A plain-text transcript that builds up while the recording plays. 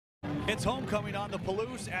It's homecoming on the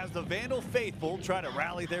Palouse as the Vandal faithful try to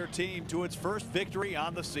rally their team to its first victory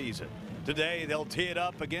on the season. Today, they'll tee it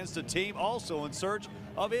up against a team also in search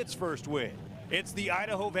of its first win. It's the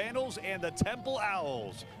Idaho Vandals and the Temple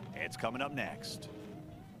Owls. It's coming up next.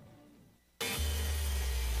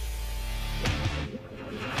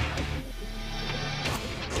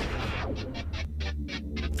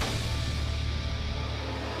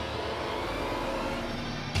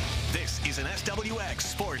 This is an SWX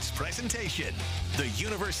Sports presentation. The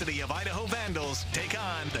University of Idaho Vandals take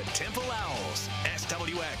on the Temple Owls.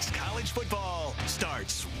 SWX College Football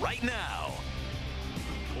starts right now.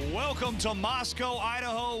 Welcome to Moscow,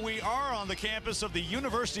 Idaho. We are on the campus of the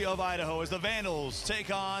University of Idaho as the Vandals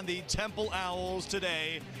take on the Temple Owls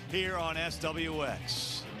today here on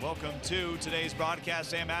SWX. Welcome to today's broadcast.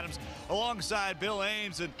 Sam Adams alongside Bill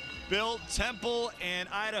Ames. And Bill, Temple and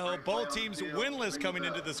Idaho, both teams winless coming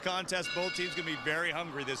into this contest. Both teams going to be very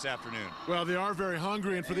hungry this afternoon. Well, they are very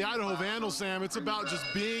hungry, and for the Idaho Vandals, Sam, it's about just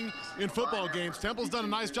being in football games. Temple's done a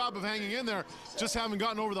nice job of hanging in there, just haven't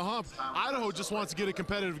gotten over the hump. Idaho just wants to get a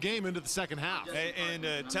competitive game into the second half.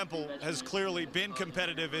 And Temple has clearly been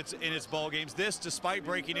competitive in its ball games. This, despite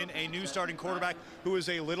breaking in a new starting quarterback who is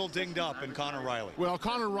a little dinged up in Connor Riley. Well,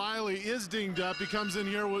 Connor Riley is dinged up. He comes in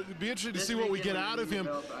here. It'll be interesting to see what we get out of him.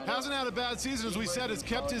 Hasn't had a bad season, as we said, has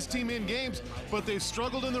kept his team in games, but they've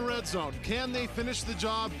struggled in the red zone. Can they finish the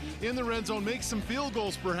job in the red zone, make some field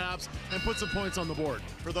goals perhaps, and put some points on the board?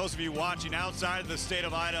 For those of you watching outside of the state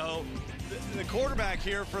of Idaho, the quarterback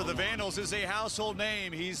here for the Vandals is a household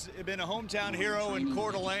name. He's been a hometown hero in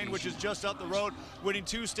Coeur d'Alene, which is just up the road, winning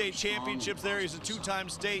 2 state championships there. He's a 2-time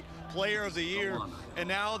state player of the year. And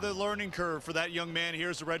now the learning curve for that young man.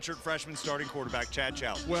 Here's the redshirt freshman starting quarterback, Chad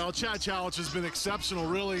Challenge. Well, Chad Challenge has been exceptional,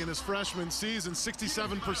 really, in his freshman season.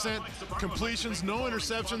 67% completions, no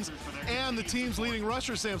interceptions, and the team's leading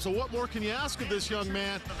rusher, Sam. So what more can you ask of this young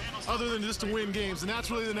man other than just to win games? And that's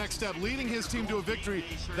really the next step. Leading his team to a victory,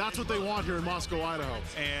 that's what they want here in Moscow, Idaho.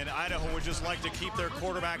 And Idaho would just like to keep their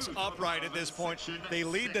quarterbacks upright at this point. They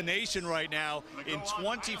lead the nation right now in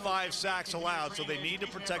 25 sacks allowed, so they need to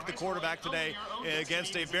protect the quarterback today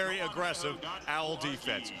against a very aggressive Owl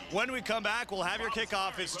defense. When we come back, we'll have your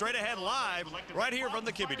kickoff. It's straight ahead live right here from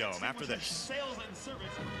the Kibbie Dome after this.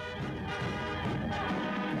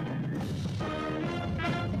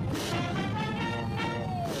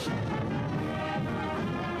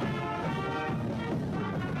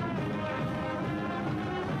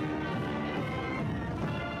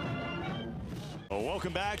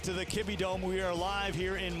 Welcome back to the Kibbie Dome. We are live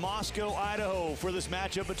here in Moscow, Idaho for this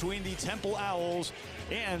matchup between the Temple Owls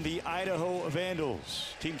and the Idaho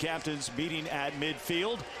Vandals. Team captains meeting at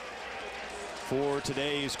midfield for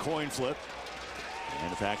today's coin flip.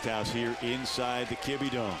 And the packed house here inside the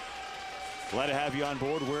Kibbie Dome. Glad to have you on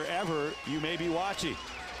board wherever you may be watching.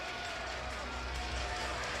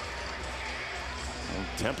 And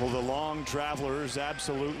Temple, the long travelers,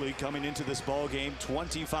 absolutely coming into this ball game.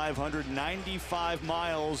 2,595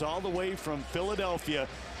 miles all the way from Philadelphia.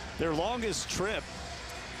 Their longest trip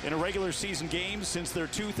in a regular season game since their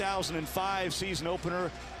 2005 season opener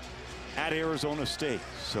at Arizona State.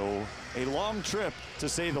 So a long trip, to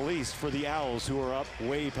say the least, for the Owls, who are up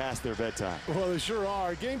way past their bedtime. Well, they sure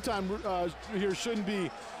are. Game time here shouldn't be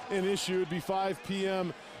an issue. It'd be 5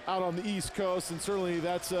 p.m. out on the East Coast, and certainly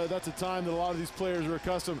that's a time that a lot of these players are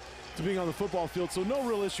accustomed to being on the football field, so no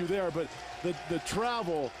real issue there. But the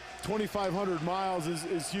travel, 2,500 miles,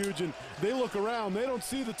 is huge, and they look around, they don't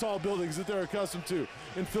see the tall buildings that they're accustomed to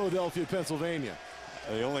in Philadelphia, Pennsylvania.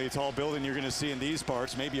 The only tall building you're going to see in these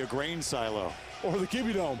parts, maybe a grain silo. Or the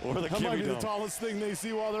Kibbie Dome. Or the Kibbie Dome. That might be the tallest thing they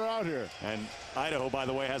see while they're out here. And Idaho, by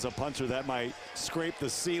the way, has a punter that might scrape the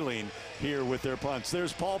ceiling here with their punts.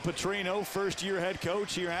 There's Paul Petrino, first-year head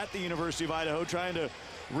coach here at the University of Idaho, trying to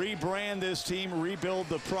rebrand this team, rebuild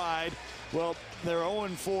the pride. Well, they're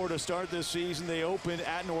 0-4 to start this season. They opened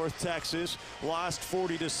at North Texas, lost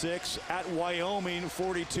 40-6, at Wyoming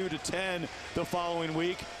 42-10 the following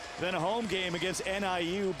week. Then a home game against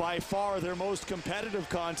NIU, by far their most competitive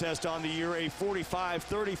contest on the year, a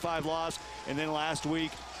 45-35 loss. And then last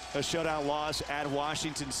week, a shutout loss at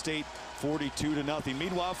Washington State, 42-0.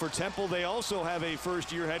 Meanwhile, for Temple, they also have a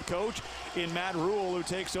first-year head coach in Matt Rule, who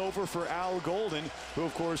takes over for Al Golden, who,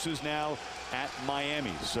 of course, is now at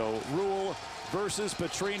Miami. So Rule versus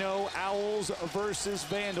Petrino, Owls versus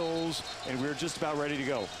Vandals, and we're just about ready to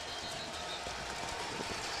go.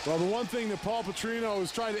 Well, the one thing that Paul Petrino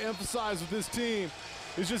is trying to emphasize with this team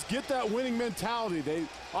is just get that winning mentality. They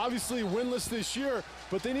obviously winless this year,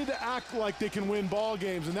 but they need to act like they can win ball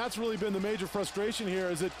games, and that's really been the major frustration here,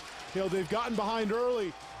 is that they've gotten behind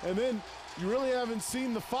early, and then you really haven't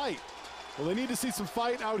seen the fight. Well, they need to see some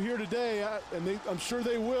fight out here today, and I'm sure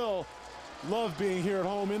they will. Love being here at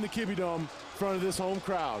home in the Kibbie Dome in front of this home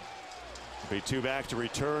crowd. Be two back to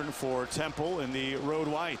return for Temple in the Road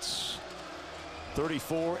Whites.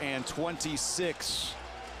 34 and 26.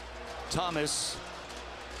 Thomas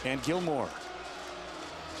and Gilmore.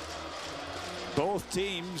 Both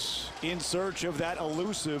teams in search of that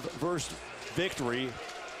elusive first victory.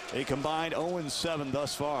 A combined 0-7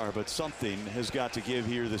 thus far, but something has got to give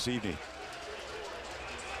here this evening.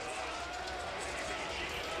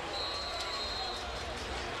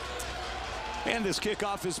 And this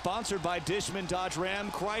kickoff is sponsored by Dishman, Dodge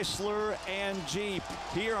Ram, Chrysler, and Jeep.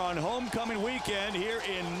 Here on homecoming weekend here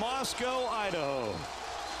in Moscow, Idaho.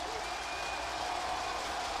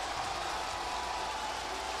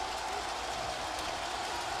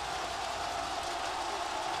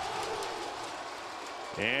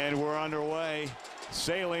 And we're underway,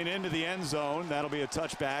 sailing into the end zone. That'll be a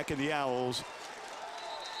touchback, and the Owls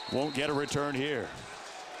won't get a return here.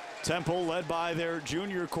 Temple led by their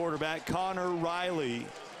junior quarterback, Connor Riley.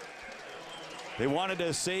 They wanted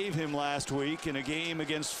to save him last week in a game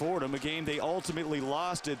against Fordham, a game they ultimately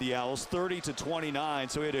lost at the Owls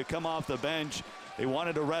 30-29, so he had to come off the bench. They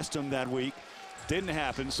wanted to rest him that week. Didn't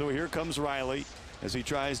happen, so here comes Riley as he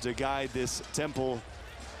tries to guide this Temple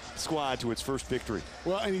squad to its first victory.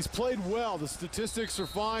 Well, and he's played well. The statistics are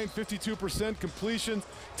fine. 52% completions,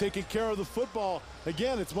 taking care of the football.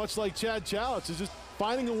 Again, it's much like Chad Chalich. It's just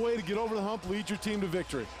finding a way to get over the hump, lead your team to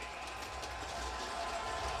victory.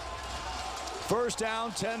 First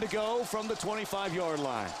down, 10 to go from the 25-yard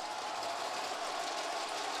line.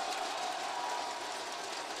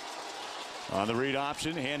 On the read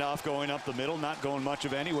option, handoff going up the middle, not going much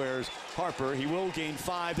of anywhere is Harper. He will gain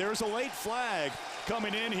 5. There's a late flag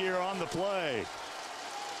coming in here on the play.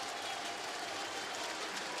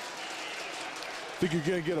 I think you're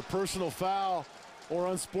going to get a personal foul or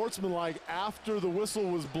unsportsmanlike after the whistle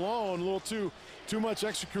was blown. A little too much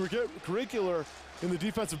extracurricular in the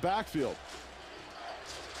defensive backfield.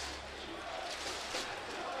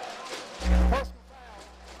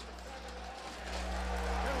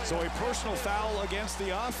 So a personal foul against the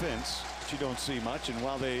offense, which you don't see much. And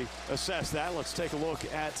while they assess that, let's take a look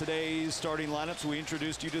at today's starting lineups. We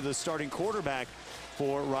introduced you to the starting quarterback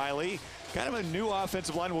for Riley. Kind of a new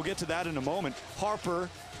offensive line. We'll get to that in a moment. Harper,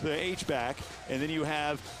 the H-back, and then you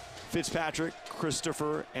have Fitzpatrick,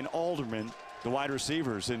 Christopher, and Alderman, the wide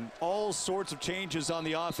receivers, and all sorts of changes on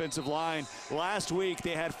the offensive line. Last week,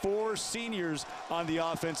 they had 4 seniors on the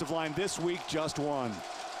offensive line. This week, just 1.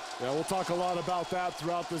 Yeah, we'll talk a lot about that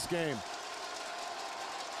throughout this game.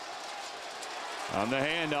 On the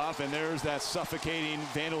handoff, and there's that suffocating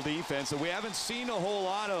Vandal defense that we haven't seen a whole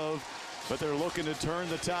lot of, but they're looking to turn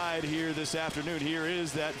the tide here this afternoon. Here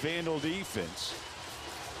is that Vandal defense,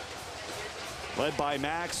 led by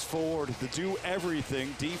Max Ford, the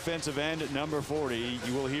do-everything defensive end at number 40.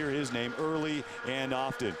 You will hear his name early and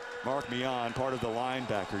often. Mark Mion, part of the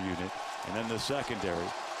linebacker unit. And then the secondary,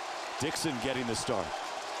 Dixon getting the start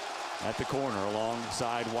at the corner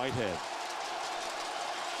alongside Whitehead.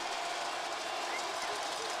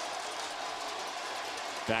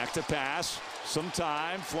 Back to pass, some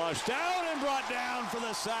time, flushed down and brought down for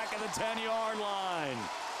the sack at the 10-yard line.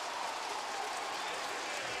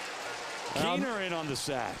 Keener in on the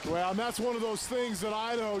sack. Well, and that's one of those things that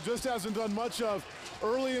Idaho just hasn't done much of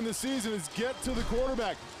early in the season, is get to the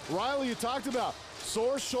quarterback. Riley, you talked about,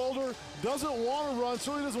 sore shoulder, doesn't want to run,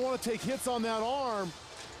 certainly doesn't want to take hits on that arm,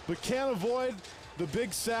 but can't avoid the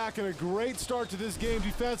big sack, and a great start to this game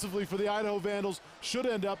defensively for the Idaho Vandals. Should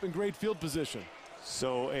end up in great field position.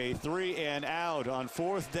 So a 3 and out on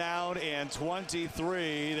 4th down and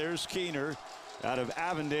 23. There's Keener out of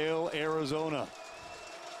Avondale, Arizona.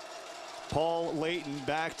 Paul Layton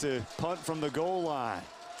back to punt from the goal line.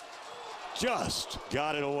 Just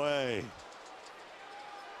got it away.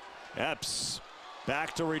 Epps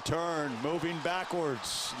back to return, moving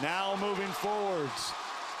backwards, now moving forwards.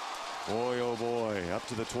 Boy, oh boy, up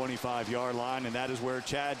to the 25-yard line, and that is where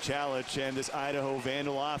Chad Chalich and this Idaho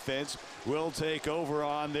Vandal offense will take over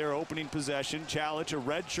on their opening possession. Chalich, a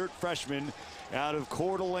redshirt freshman out of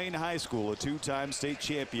Coeur d'Alene High School, a 2-time state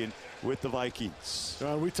champion with the Vikings.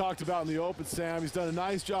 We talked about in the open, Sam, he's done a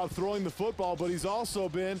nice job throwing the football, but he's also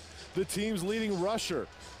been the team's leading rusher.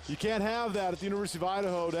 You can't have that at the University of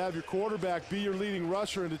Idaho, to have your quarterback be your leading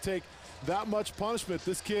rusher and to take that much punishment.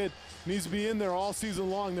 This kid needs to be in there all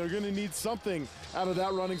season long. They're going to need something out of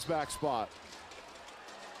that running back spot.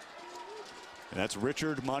 And that's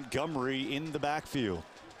Richard Montgomery in the backfield.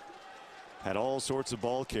 Had all sorts of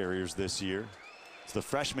ball carriers this year. It's the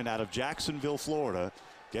freshman out of Jacksonville, Florida,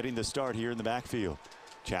 getting the start here in the backfield.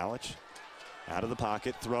 Challenge out of the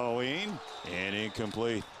pocket, throwing, and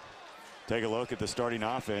incomplete. Take a look at the starting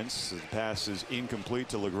offense. The pass is incomplete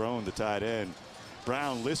to LeGrone, the tight end.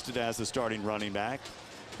 Brown listed as the starting running back.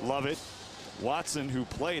 Lovett, Watson, who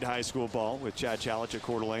played high school ball with Chad Chalich at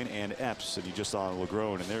Coeur d'Alene, and Epps, and you just saw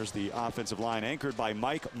LeGrone. And there's the offensive line anchored by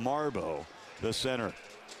Mike Marbo, the center.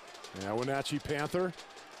 Yeah, Wenatchee Panther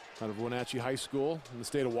out of Wenatchee High School in the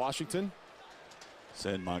state of Washington.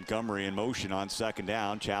 Send Montgomery in motion on second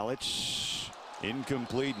down. Chalich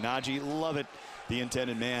incomplete. Najee Lovett, the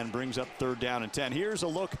intended man, brings up third down and 10. Here's a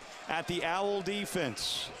look at the Owl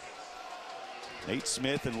defense. Nate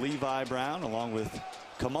Smith and Levi Brown, along with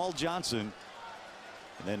Kamal Johnson.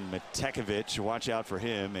 And then Matekovic, watch out for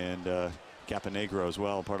him, and Caponegro as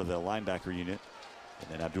well, part of the linebacker unit. And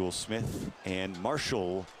then Abdul Smith and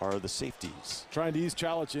Marshall are the safeties. Trying to ease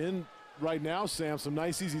Chalich in right now, Sam. Some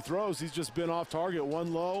nice easy throws. He's just been off target.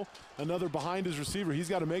 One low, another behind his receiver. He's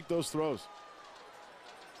got to make those throws.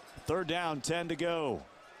 Third down, 10 to go.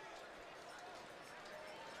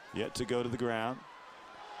 Yet to go to the ground.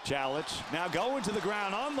 Chalich now going to the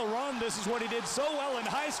ground on the run. This is what he did so well in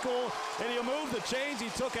high school, and he'll move the chains. He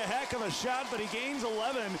took a heck of a shot, but he gains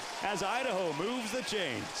 11 as Idaho moves the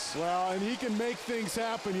chains. Well, and he can make things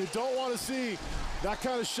happen. You don't want to see that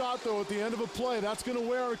kind of shot, though, at the end of a play. That's going to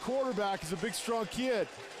wear on a quarterback. He's a big, strong kid,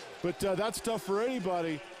 but that's tough for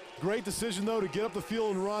anybody. Great decision, though, to get up the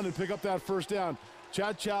field and run and pick up that first down.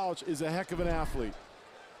 Chad Chalich is a heck of an athlete.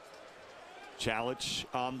 Chalich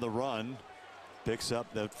on the run. Picks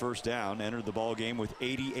up the first down, entered the ball game with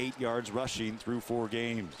 88 yards rushing through 4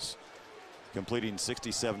 games, completing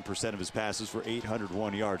 67% of his passes for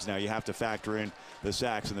 801 yards. Now you have to factor in the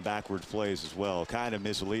sacks and the backwards plays as well. Kind of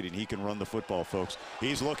misleading. He can run the football, folks.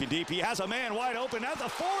 He's looking deep. He has a man wide open at the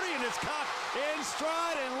 40, and it's caught in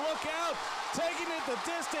stride, and look out, taking it the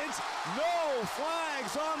distance. No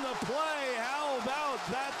flags on the play. How about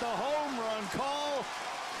that? The home run call.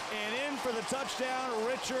 And in for the touchdown,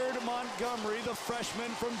 Richard Montgomery, the freshman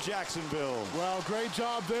from Jacksonville. Well, great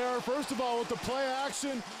job there. First of all, with the play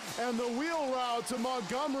action and the wheel route to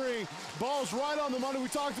Montgomery. Ball's right on the money. We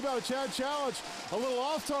talked about it. Chad Chalich a little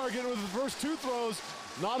off target with the first 2 throws.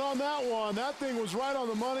 Not on that one. That thing was right on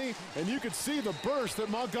the money, and you could see the burst that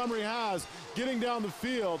Montgomery has getting down the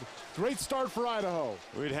field. Great start for Idaho.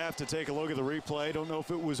 We'd have to take a look at the replay. Don't know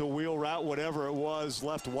if it was a wheel route, whatever it was,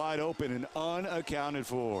 left wide open and unaccounted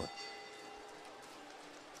for.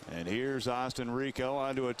 And here's Austin Rico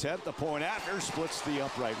on to attempt the point after, splits the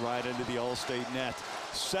upright right into the All-State net.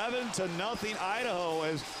 7-0 Idaho,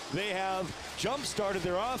 as they have jump-started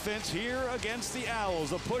their offense here against the Owls.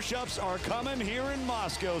 The push-ups are coming here in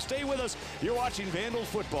Moscow. Stay with us. You're watching Vandal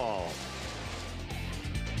Football.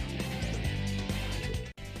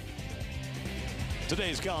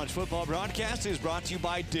 Today's college football broadcast is brought to you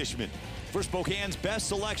by Dishman. For Spokane's best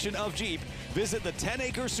selection of Jeep, visit the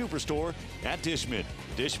 10-acre Superstore at Dishman.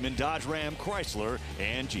 Dishman, Dodge, Ram, Chrysler,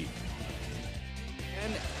 and Jeep.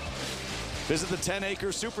 And visit the 10-acre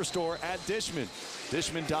Superstore at Dishman.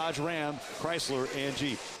 Dishman, Dodge, Ram, Chrysler, and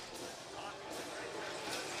Jeep.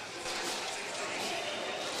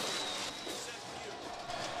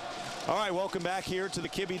 All right, welcome back here to the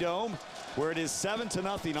Kibbie Dome, where it is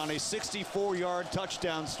 7-0 on a 64-yard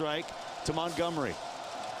touchdown strike to Montgomery.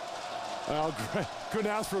 Well,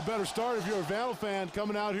 couldn't ask for a better start if you're a Vandal fan.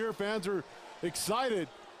 Coming out here, fans are excited.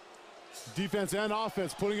 Defense and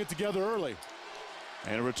offense putting it together early.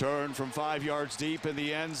 And a return from 5 yards deep in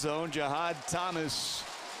the end zone. Jihad Thomas,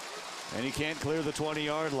 and he can't clear the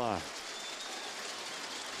 20-yard line.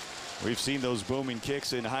 We've seen those booming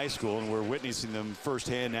kicks in high school, and we're witnessing them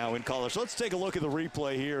firsthand now in college. So let's take a look at the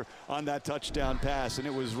replay here on that touchdown pass, and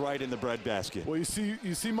it was right in the breadbasket. Well,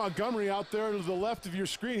 you see Montgomery out there to the left of your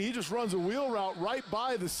screen. He just runs a wheel route right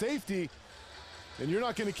by the safety, and you're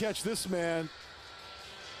not going to catch this man.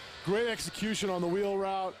 Great execution on the wheel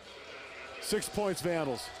route. 6 points,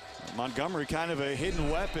 Vandals. Montgomery, kind of a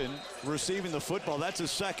hidden weapon, receiving the football. That's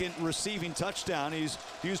his second receiving touchdown. He's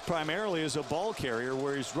used primarily as a ball carrier,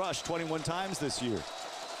 where he's rushed 21 times this year.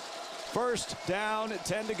 First down,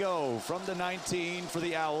 10 to go from the 19 for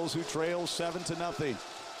the Owls, who trail 7-0.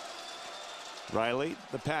 Riley,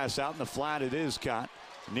 the pass out in the flat. It is caught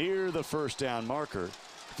near the first down marker.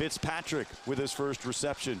 Fitzpatrick with his first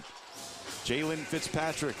reception. Jalen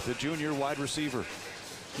Fitzpatrick, the junior wide receiver.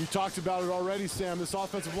 You talked about it already, Sam. This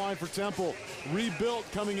offensive line for Temple, rebuilt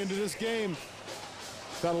coming into this game.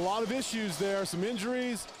 Got a lot of issues there, some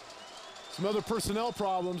injuries, some other personnel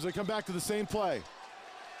problems. They come back to the same play.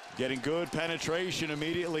 Getting good penetration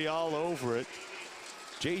immediately all over it.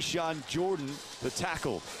 Jayshon Jordan, the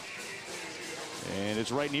tackle. And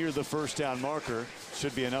it's right near the first down marker.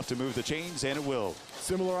 Should be enough to move the chains, and it will.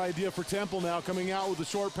 Similar idea for Temple now, coming out with the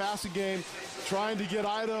short passing game, trying to get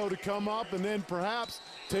Idaho to come up and then perhaps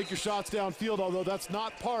take your shots downfield, although that's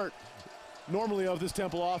not part normally of this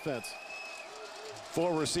Temple offense.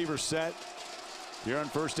 4 receivers set here on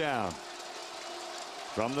first down.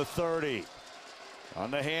 From the 30. On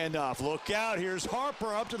the handoff, look out, here's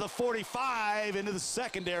Harper up to the 45, into the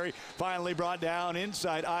secondary. Finally brought down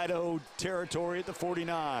inside Idaho territory at the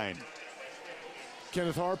 49.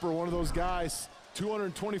 Kenneth Harper, one of those guys,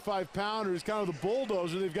 225-pounder, kind of the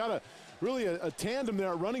bulldozer. They've got really a tandem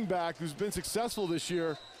there at running back who's been successful this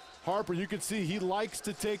year. Harper, you can see he likes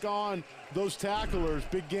to take on those tacklers.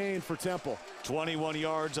 Big gain for Temple. 21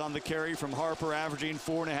 yards on the carry from Harper, averaging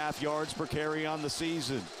 4.5 yards per carry on the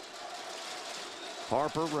season.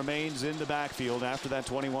 Harper remains in the backfield after that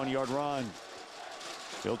 21-yard run.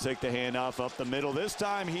 He'll take the handoff up the middle. This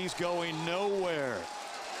time he's going nowhere.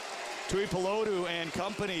 Tuipulotu and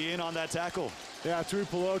company in on that tackle. Yeah,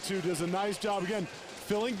 Tuipulotu does a nice job again,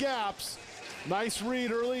 filling gaps. Nice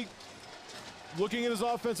read early. Looking at his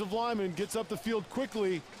offensive lineman, gets up the field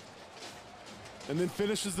quickly, and then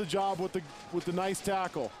finishes the job with the nice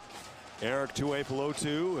tackle. Eric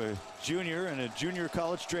Tuipulotu, a junior and a junior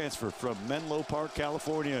college transfer from Menlo Park,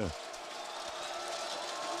 California.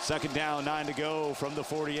 Second down, 9 to go from the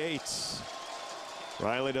 48.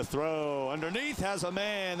 Riley to throw. Underneath has a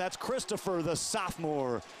man. That's Christopher, the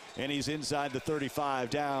sophomore. And he's inside the 35,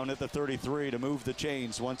 down at the 33 to move the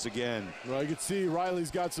chains once again. Well, you can see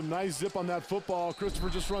Riley's got some nice zip on that football. Christopher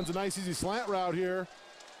just runs a nice, easy slant route here.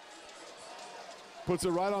 Puts it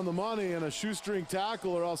right on the money, and a shoestring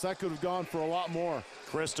tackle, or else that could have gone for a lot more.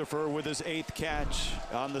 Christopher with his 8th catch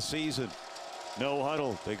on the season. No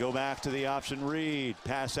huddle. They go back to the option read.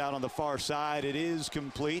 Pass out on the far side. It is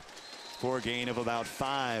complete for a gain of about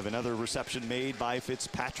 5. Another reception made by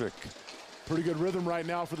Fitzpatrick. Pretty good rhythm right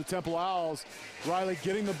now for the Temple Owls. Riley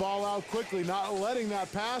getting the ball out quickly, not letting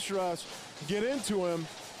that pass rush get into him.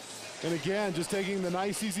 And again, just taking the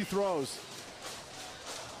nice, easy throws.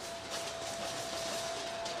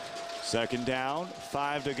 Second down,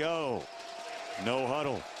 5 to go. No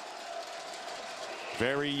huddle.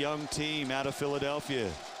 Very young team out of Philadelphia.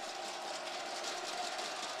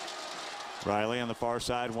 Riley on the far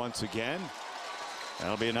side once again.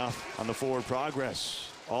 That'll be enough on the forward progress.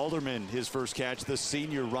 Alderman, his first catch, the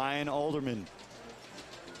senior Ryan Alderman.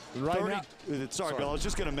 Sorry, Bill, I was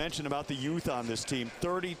just going to mention about the youth on this team.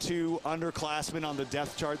 32 underclassmen on the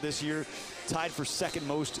depth chart this year, tied for second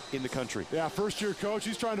most in the country. Yeah, first-year coach,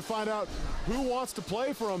 he's trying to find out who wants to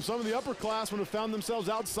play for him. Some of the upperclassmen have found themselves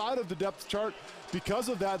outside of the depth chart because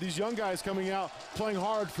of that. These young guys coming out, playing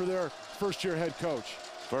hard for their first-year head coach.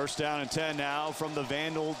 First down and 10 now from the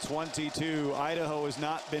Vandal 22. Idaho has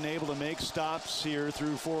not been able to make stops here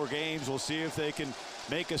through 4 games. We'll see if they can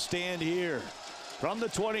make a stand here. From the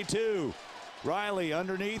 22, Riley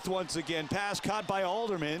underneath once again. Pass caught by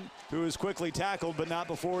Alderman, who is quickly tackled, but not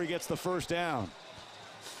before he gets the first down.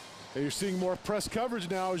 And you're seeing more press coverage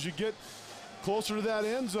now as you get closer to that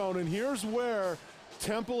end zone. And here's where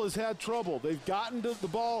Temple has had trouble. They've gotten the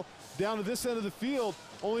ball down to this end of the field,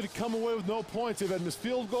 only to come away with no points. They've had missed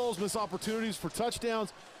field goals, missed opportunities for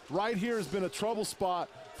touchdowns. Right here has been a trouble spot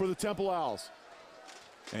for the Temple Owls.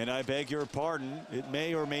 And I beg your pardon, it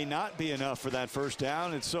may or may not be enough for that first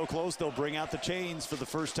down. It's so close they'll bring out the chains for the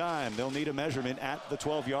first time. They'll need a measurement at the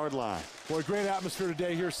 12-yard line. Boy, great atmosphere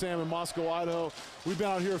today here, Sam, in Moscow, Idaho. We've been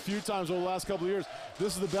out here a few times over the last couple of years.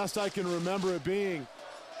 This is the best I can remember it being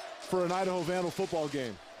for an Idaho Vandal football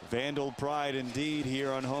game. Vandal pride indeed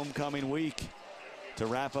here on homecoming week. To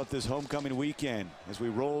wrap up this homecoming weekend, as we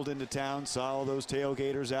rolled into town, saw all those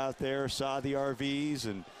tailgaters out there, saw the RVs,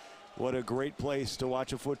 and what a great place to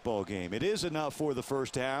watch a football game. It is enough for the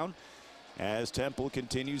first down as Temple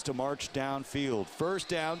continues to march downfield. First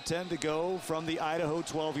down, 10 to go from the Idaho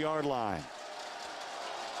 12-yard line.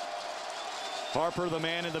 Harper, the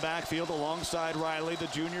man in the backfield, alongside Riley, the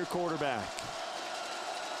junior quarterback.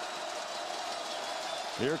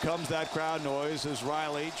 Here comes that crowd noise as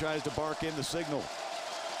Riley tries to bark in the signal.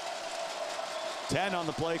 10 on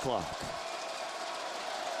the play clock.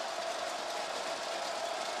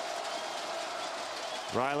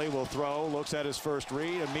 Riley will throw, looks at his first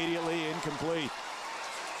read, immediately incomplete.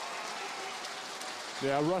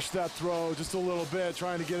 Yeah, rushed that throw just a little bit,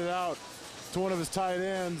 trying to get it out to one of his tight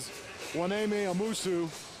ends, Waneme Amusu.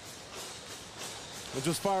 And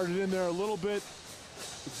just fired it in there a little bit.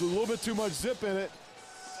 It's a little bit too much zip in it.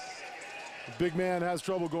 The big man has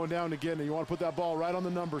trouble going down to getting it. You want to put that ball right on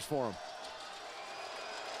the numbers for him.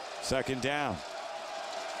 Second down.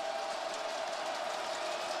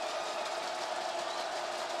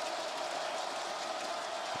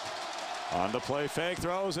 On the play fake,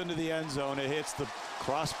 throws into the end zone. It hits the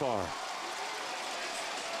crossbar.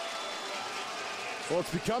 Well,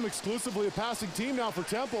 it's become exclusively a passing team now for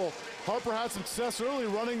Temple. Harper had success early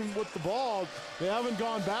running with the ball. They haven't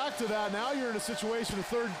gone back to that. Now you're in a situation of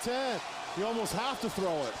 3rd and 10. You almost have to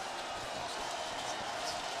throw it.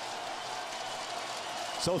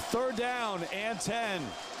 So 3rd down and 10.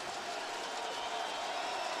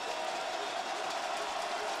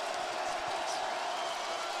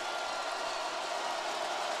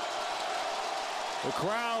 The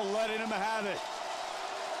crowd letting him have it.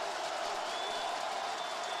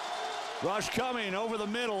 Rush coming over the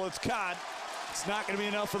middle. It's caught. It's not going to be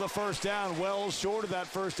enough for the 1st down. Wells short of that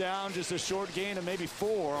 1st down. Just a short gain of maybe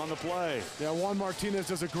 4 on the play. Yeah, Juan Martinez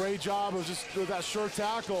does a great job of just that short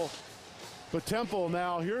tackle. But Temple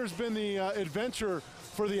now, here's been the adventure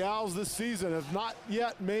for the Owls this season. Have not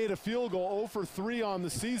yet made a field goal. 0 for 3 on the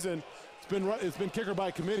season. It's been kicker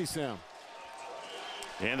by committee, Sam.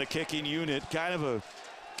 And the kicking unit, kind of a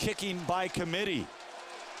kicking by committee.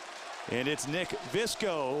 And it's Nick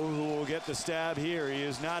Visco who will get the stab here. He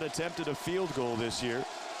has not attempted a field goal this year.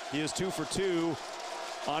 He is 2 for 2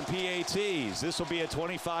 on PATs. This will be a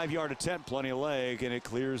 25-yard attempt, plenty of leg, and it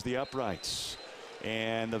clears the uprights.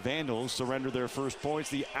 And the Vandals surrender their first points.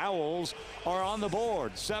 The Owls are on the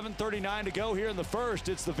board. 7:39 to go here in the first.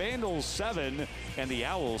 It's the Vandals 7 and the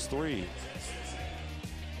Owls 3.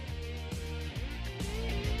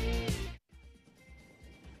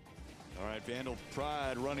 All right, Vandal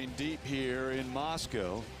pride running deep here in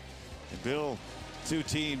Moscow. And Bill, two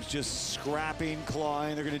teams just scrapping,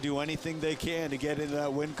 clawing. They're going to do anything they can to get into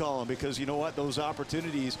that win column because you know what? Those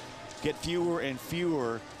opportunities get fewer and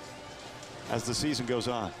fewer as the season goes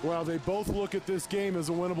on. Well, they both look at this game as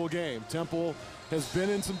a winnable game. Temple has been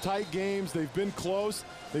in some tight games. They've been close.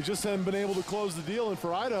 They just haven't been able to close the deal. And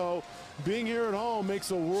for Idaho, being here at home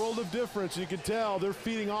makes a world of difference. You can tell they're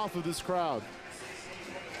feeding off of this crowd.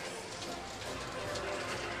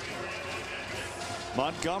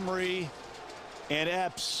 Montgomery and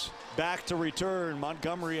Epps back to return.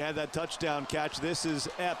 Montgomery had that touchdown catch. This is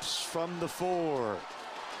Epps from the 4.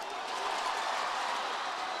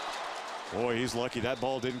 Boy, he's lucky that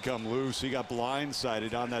ball didn't come loose. He got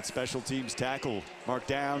blindsided on that special teams tackle. Marked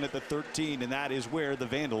down at the 13, and that is where the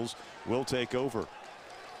Vandals will take over.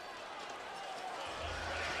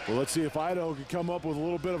 Well, let's see if Idaho can come up with a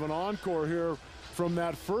little bit of an encore here from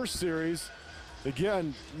that first series.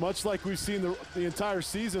 Again, much like we've seen the entire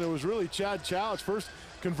season, it was really Chad Chalich first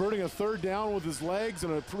converting a 3rd down with his legs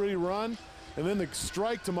and a pretty run, and then the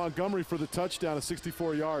strike to Montgomery for the touchdown of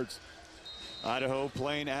 64 yards. Idaho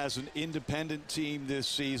playing as an independent team this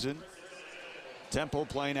season. Temple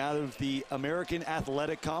playing out of the American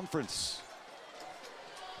Athletic Conference.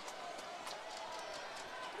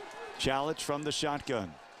 Chalich from the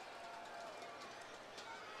shotgun.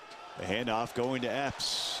 The handoff going to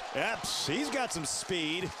Epps. Epps, he's got some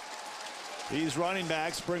speed. These running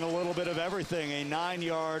backs bring a little bit of everything. A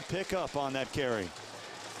 9-yard pickup on that carry.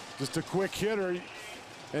 Just a quick hitter.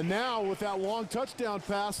 And now with that long touchdown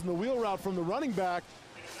pass and the wheel route from the running back,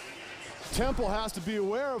 Temple has to be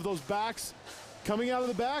aware of those backs coming out of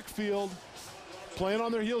the backfield, playing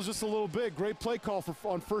on their heels just a little bit. Great play call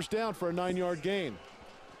on 1st down for a 9-yard gain.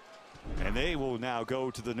 And they will now go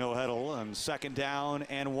to the no huddle on 2nd down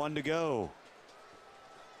and 1 to go.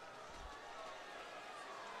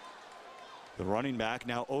 The running back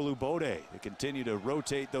now Olubode. They continue to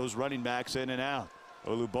rotate those running backs in and out.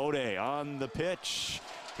 Olubode on the pitch.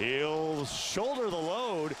 He'll shoulder the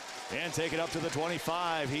load and take it up to the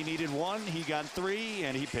 25. He needed 1, he got 3,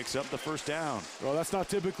 and he picks up the 1st down. Well, that's not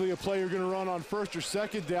typically a play you're going to run on 1st or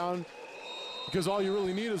 2nd down because all you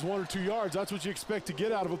really need is 1 or 2 yards. That's what you expect to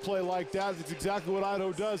get out of a play like that. It's exactly what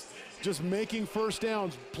Idaho does, just making 1st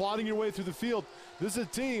downs, plodding your way through the field. This is a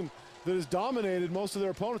team that has dominated most of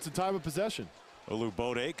their opponents in time of possession.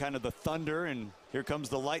 Olubode, kind of the thunder, and here comes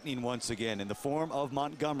the lightning once again in the form of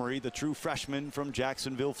Montgomery, the true freshman from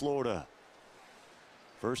Jacksonville, Florida.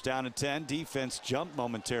 1st down and 10. Defense jumped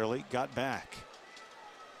momentarily, got back.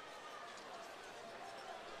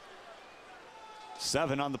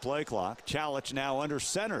 7 on the play clock. Chalich now under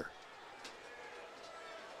center.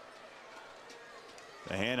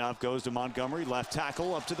 The handoff goes to Montgomery, left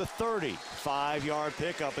tackle up to the 30. 5-yard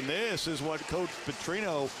pickup, and this is what Coach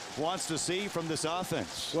Petrino wants to see from this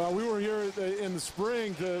offense. Well, we were here in the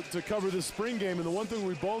spring to cover this spring game, and the one thing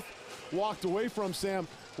we both walked away from, Sam,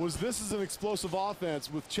 was this is an explosive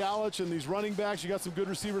offense. With Chalich and these running backs, you got some good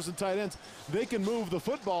receivers and tight ends. They can move the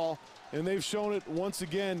football, and they've shown it once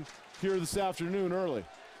again here this afternoon early.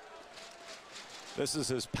 This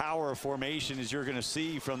is as power formation as you're going to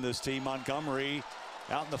see from this team. Montgomery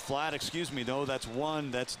Out in the flat, excuse me, no, that's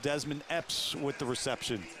one. That's Desmond Epps with the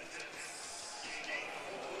reception.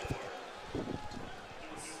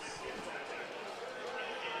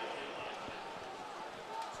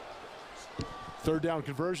 Third down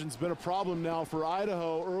conversion's been a problem now for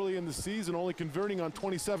Idaho early in the season, only converting on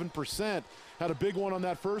 27%. Had a big one on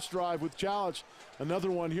that first drive with Chalich.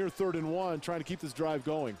 Another one here, 3rd and 1, trying to keep this drive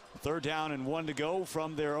going. 3rd down and 1 to go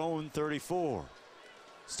from their own 34.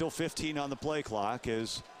 Still 15 on the play clock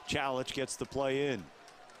as Chalich gets the play in.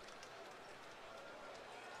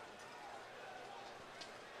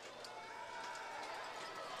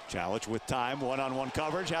 Chalich with time, one-on-one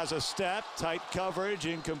coverage, has a step, tight coverage,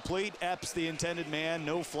 incomplete. Epps the intended man,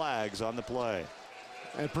 no flags on the play.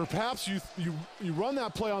 And perhaps you run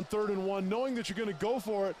that play on 3rd and 1, knowing that you're going to go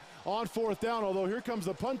for it on 4th down, although here comes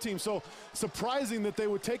the punt team. So surprising that they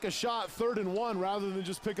would take a shot 3rd and 1 rather than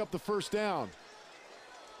just pick up the 1st down.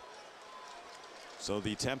 So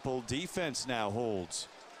the Temple defense now holds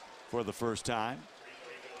for the first time.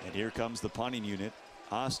 And here comes the punting unit.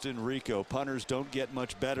 Austin Rico. Punters don't get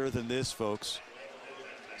much better than this, folks.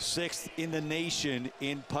 6th in the nation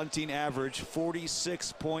in punting average,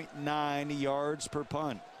 46.9 yards per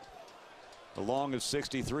punt. A long of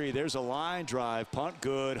 63. There's a line drive. Punt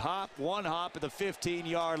good. Hop, one hop at the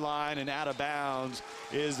 15-yard line, and out of bounds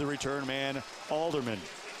is the return man, Alderman.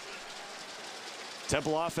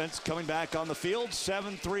 Temple offense coming back on the field.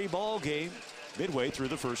 7-3 ball game midway through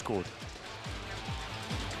the first quarter.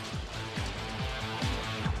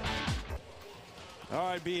 All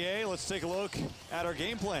right, BA, let's take a look at our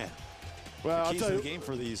game plan. Well, I'll tell you, the game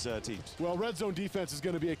for these teams. Well, red zone defense is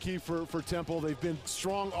going to be a key for Temple. They've been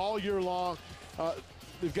strong all year long.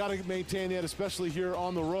 They've got to maintain that, especially here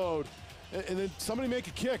on the road. And then somebody make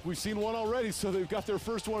a kick. We've seen one already, so they've got their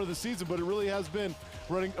first one of the season, but it really has been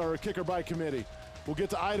running or a kicker by committee. We'll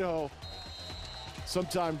get to Idaho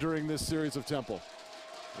sometime during this series of Temple.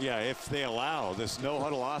 Yeah, if they allow this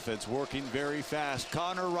no-huddle offense working very fast.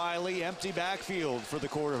 Connor Riley, empty backfield for the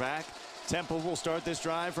quarterback. Temple will start this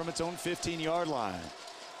drive from its own 15-yard line.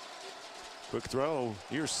 Quick throw.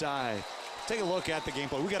 Here's Sy. Take a look at the game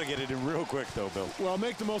plan. We got to get it in real quick, though, Bill. Well,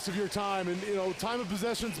 make the most of your time. And, you know, time of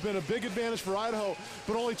possession's been a big advantage for Idaho,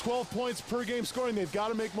 but only 12 points per game scoring. They've got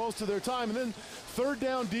to make most of their time. And then 3rd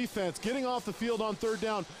down defense, getting off the field on 3rd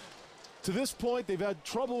down. To this point, they've had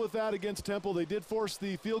trouble with that against Temple. They did force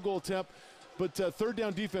the field goal attempt, but 3rd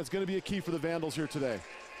down defense going to be a key for the Vandals here today.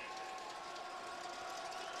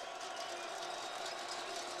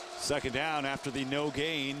 2nd down after the no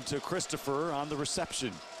gain to Christopher on the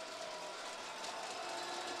reception.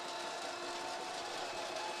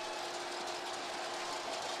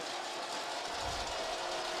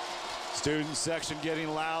 Student section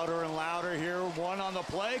getting louder and louder here. One on the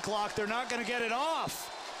play clock. They're not going to get it off.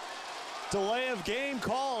 Delay of game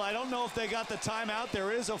call. I don't know if they got the timeout.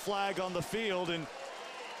 There is a flag on the field, and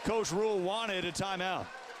Coach Rule wanted a timeout.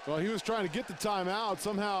 Well, he was trying to get the timeout.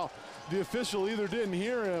 Somehow the official either didn't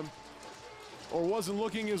hear him or wasn't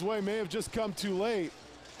looking his way, may have just come too late.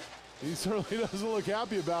 He certainly doesn't look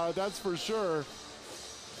happy about it, that's for sure.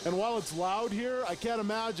 And while it's loud here, I can't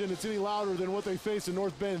imagine it's any louder than what they faced in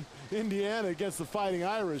North Bend, Indiana against the Fighting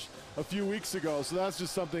Irish a few weeks ago. So that's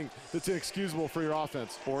just something that's inexcusable for your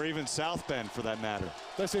offense. Or even South Bend, for that matter.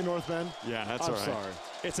 Did I say North Bend? Yeah, that's I'm all right. sorry.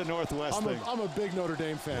 It's a Northwest thing. I'm a big Notre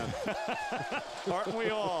Dame fan. Aren't we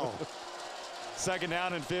all? 2nd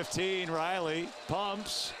down and 15. Riley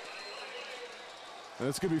pumps. And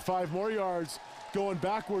it's going to be 5 more yards going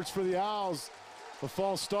backwards for the Owls. A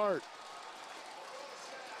false start.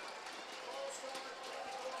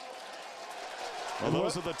 Well,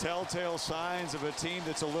 those are the telltale signs of a team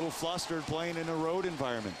that's a little flustered playing in a road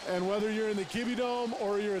environment. And whether you're in the Kibbie Dome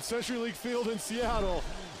or you're at Century League Field in Seattle,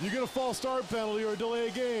 you get a false start penalty or a delay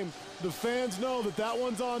a game, the fans know that that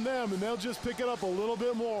one's on them, and they'll just pick it up a little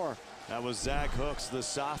bit more. That was Zach Hooks, the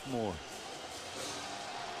sophomore.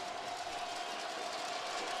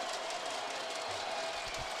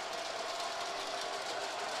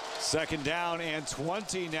 Second down and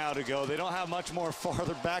 20 now to go. They don't have much more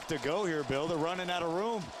farther back to go here, Bill. They're running out of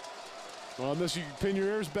room. Well, unless you pin your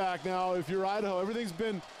ears back now, if you're Idaho, everything's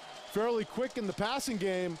been fairly quick in the passing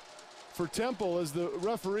game for Temple as the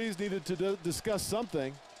referees needed to discuss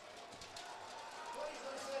something.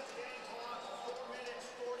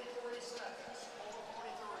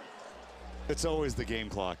 It's always the game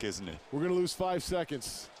clock, isn't it? We're going to lose 5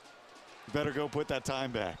 seconds. Better go put that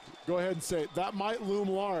time back. Go ahead and say it. That might loom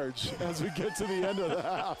large as we get to the end of the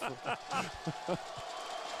half.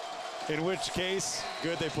 In which case,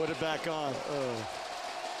 good they put it back on.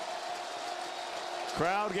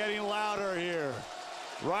 Crowd getting louder here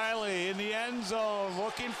Riley in the end zone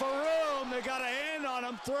looking for room. They got a hand on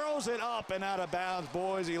him. Throws it up and out of bounds.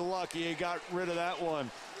 Boy, is he lucky he got rid of that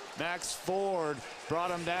one. Max Ford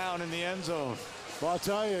brought him down in the end zone. Well, I'll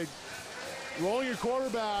tell you, rolling your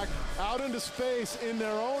quarterback out into space in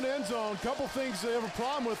their own end zone, couple things they have a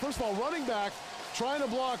problem with. First of all, running back trying to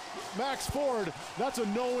block Max Ford, that's a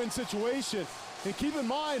no-win situation. And keep in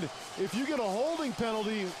mind, if you get a holding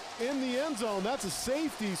penalty in the end zone, that's a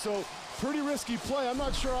safety, so pretty risky play. I'm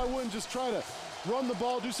not sure I wouldn't just try to run the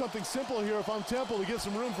ball, do something simple here if I'm Temple to get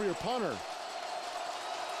some room for your punter.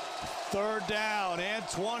 3rd down and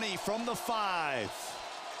 20 from the 5.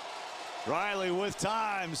 Riley with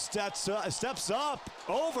time, steps up,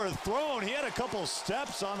 overthrown. He had a couple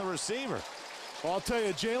steps on the receiver. Well, I'll tell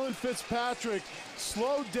you, Jalen Fitzpatrick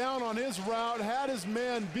slowed down on his route, had his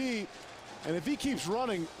man beat, and if he keeps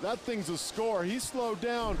running, that thing's a score. He slowed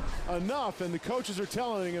down enough, and the coaches are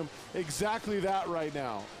telling him exactly that right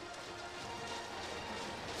now.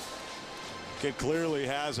 Kid clearly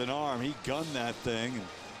has an arm. He gunned that thing.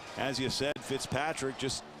 And as you said, Fitzpatrick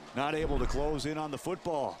just not able to close in on the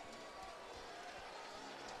football.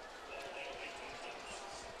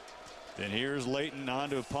 And here's Leighton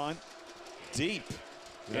onto a punt. Deep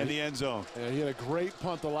in the end zone. Yeah, he had a great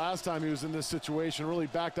punt the last time he was in this situation. Really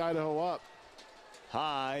backed Idaho up.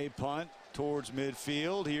 High punt towards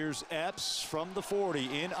midfield. Here's Epps from the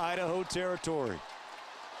 40 in Idaho territory.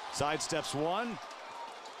 Sidesteps one.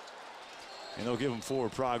 And they'll give him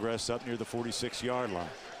forward progress up near the 46-yard line.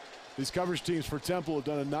 These coverage teams for Temple have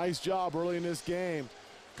done a nice job early in this game.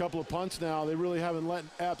 A couple of punts now. They really haven't let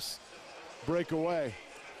Epps break away.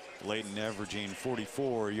 Leighton averaging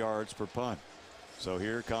 44 yards per punt. So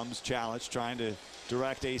here comes Challenge trying to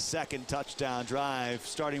direct a second touchdown drive,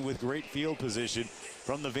 starting with great field position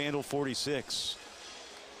from the Vandal 46.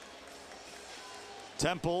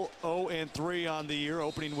 Temple 0-3 on the year,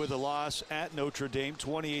 opening with a loss at Notre Dame,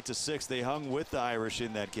 28-6. They hung with the Irish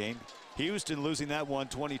in that game. Houston losing that one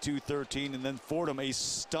 22-13, and then Fordham a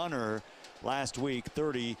stunner last week,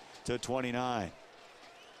 30-29.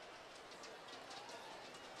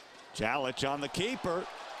 Challenge on the keeper.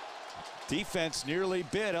 Defense nearly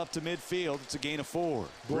bid up to midfield. It's a gain of 4.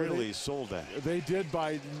 Really sold that. They did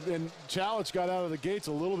and Challenge got out of the gates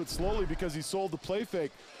a little bit slowly because he sold the play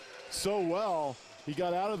fake so well. He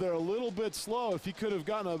got out of there a little bit slow. If he could have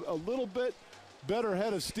gotten a little bit better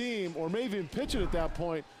head of steam or maybe even pitch it at that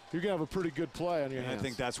point, you're going to have a pretty good play on your hands. I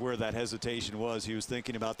think that's where that hesitation was. He was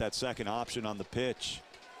thinking about that second option on the pitch.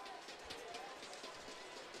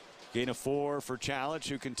 Gain of 4 for Challenge,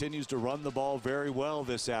 who continues to run the ball very well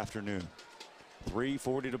this afternoon.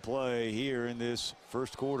 3:40 to play here in this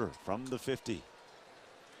first quarter from the 50.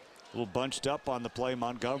 A little bunched up on the play.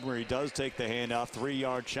 Montgomery does take the handoff, 3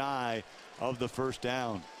 yards shy of the first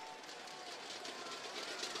down.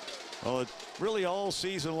 Well, really all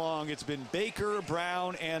season long, it's been Baker,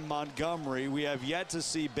 Brown, and Montgomery. We have yet to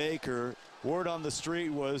see Baker. Word on the street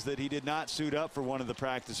was that he did not suit up for one of the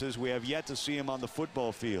practices. We have yet to see him on the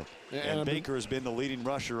football field. And Baker has been the leading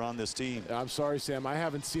rusher on this team. I'm sorry, Sam. I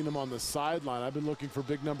haven't seen him on the sideline. I've been looking for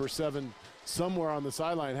big number 7 somewhere on the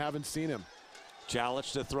sideline. Haven't seen him.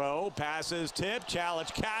 Challenge to throw. Passes tip.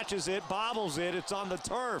 Challenge catches it. Bobbles it. It's on the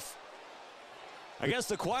turf. I guess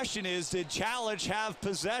the question is, did Challenge have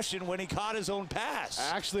possession when he caught his own pass?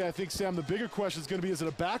 Actually, I think, Sam, the bigger question is going to be, is it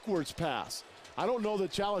a backwards pass? I don't know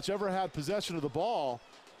that Challenge ever had possession of the ball,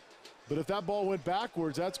 but if that ball went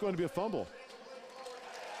backwards, that's going to be a fumble.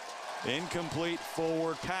 Incomplete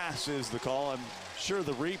forward pass is the call. I'm sure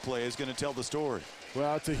the replay is going to tell the story.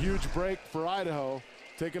 Well, it's a huge break for Idaho.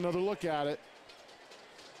 Take another look at it.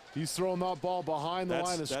 He's throwing that ball behind the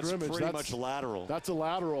line of scrimmage. That's pretty much lateral. That's a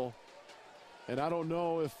lateral. And I don't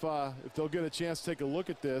know if they'll get a chance to take a look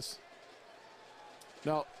at this.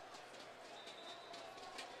 Now,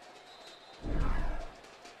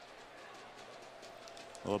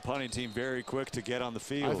 well, the punting team very quick to get on the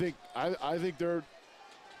field. I think they're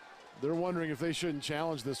wondering if they shouldn't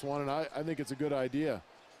challenge this one, and I think it's a good idea.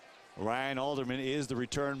 Ryan Alderman is the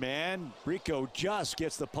return man. Rico just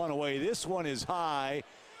gets the punt away. This one is high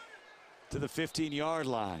to the 15-yard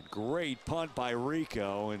line. Great punt by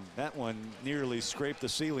Rico, and that one nearly scraped the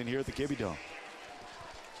ceiling here at the Kibbie Dome.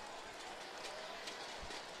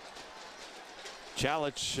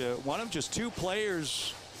 Challenge, one of just 2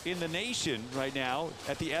 players in the nation right now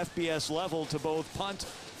at the FBS level to both punt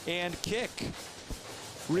and kick.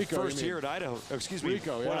 Rico, first here at Idaho. Excuse me.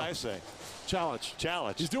 Rico, what did I say? Challenge.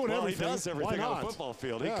 He's doing everything. He does everything on the football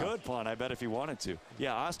field. Yeah. He could punt, I bet, if he wanted to.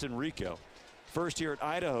 Yeah, Austin Rico. First here at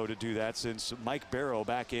Idaho to do that since Mike Barrow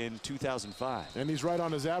back in 2005. And he's right on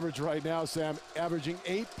his average right now, Sam, averaging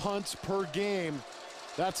 8 punts per game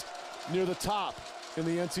That's near the top in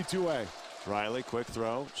the NC2A. Riley, quick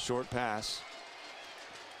throw, short pass.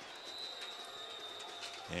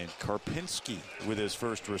 And Karpinski with his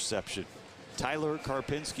first reception. Tyler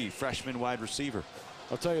Karpinski, freshman wide receiver.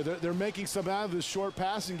 I'll tell you, they're making some out of this short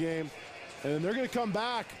passing game, and they're going to come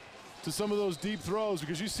back to some of those deep throws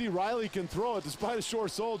because you see Riley can throw it despite a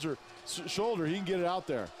short shoulder. He can get it out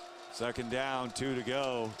there. Second down, 2 to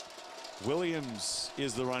go. Williams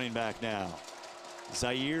is the running back now.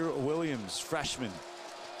 Zaire Williams, freshman.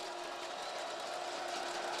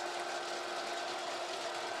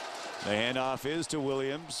 The handoff is to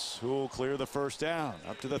Williams, who will clear the first down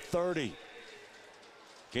up to the 30.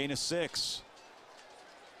 Gain of 6.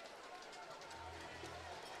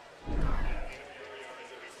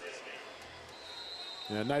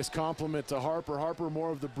 Yeah, nice compliment to Harper. Harper, more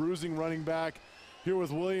of the bruising running back. Here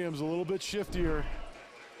with Williams, a little bit shiftier.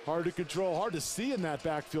 Hard to control, hard to see in that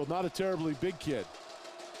backfield. Not a terribly big kid.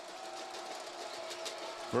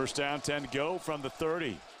 First down, 10 to go from the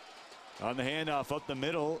 30. On the handoff up the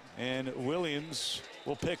middle, and Williams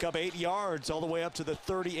will pick up 8 yards all the way up to the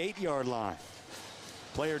 38-yard line.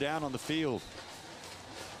 Player down on the field.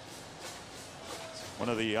 One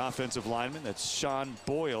of the offensive linemen, that's Sean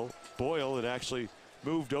Boyle. Boyle had actually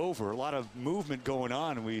moved over. A lot of movement going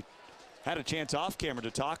on, and we had a chance off camera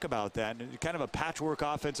to talk about that. And kind of a patchwork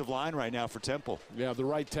offensive line right now for Temple. Yeah, the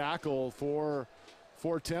right tackle for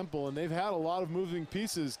Temple, and they've had a lot of moving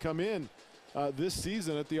pieces come in this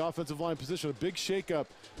season at the offensive line position. A big shakeup,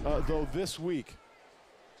 though, this week.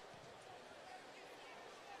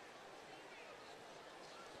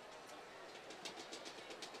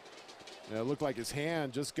 Yeah, it looked like his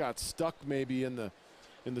hand just got stuck maybe in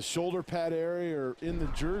the shoulder pad area or in the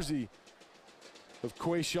jersey of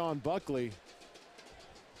Quayshawn Buckley.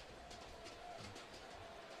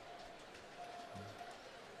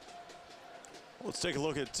 Let's take a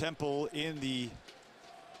look at Temple in the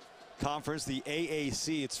conference, the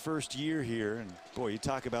AAC. Its first year here, and boy, you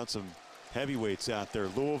talk about some heavyweights out there.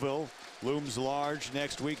 Louisville looms large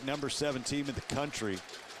next week, number 7 team in the country,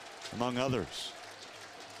 among others.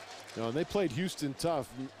 You know, and they played Houston tough.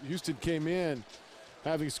 Houston came in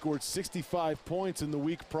having scored 65 points in the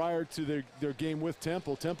week prior to their game with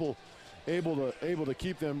Temple. Temple able to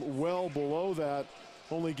keep them well below that,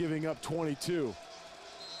 only giving up 22.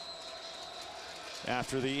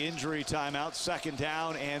 After the injury timeout, second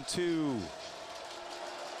down and 2.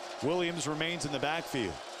 Williams remains in the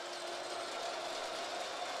backfield.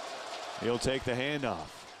 He'll take the handoff.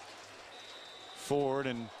 Ford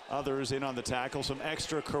and others in on the tackle. Some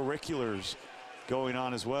extracurriculars going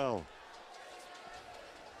on as well.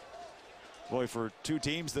 Boy, for two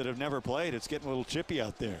teams that have never played, it's getting a little chippy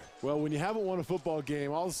out there. Well, when you haven't won a football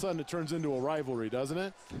game, all of a sudden it turns into a rivalry, doesn't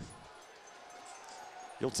it?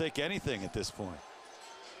 You'll take anything at this point.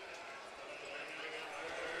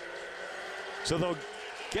 So they'll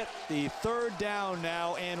get the third down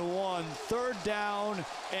now and 1. Third down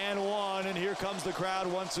and 1, and here comes the crowd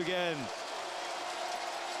once again.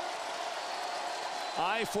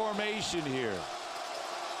 I formation here.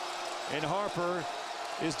 And Harper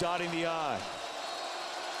is dotting the I.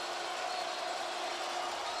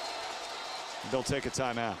 They'll take a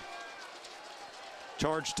timeout.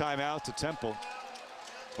 Charge timeout to Temple.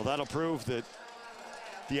 Well, that'll prove that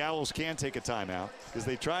the Owls can take a timeout because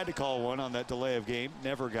they tried to call one on that delay of game.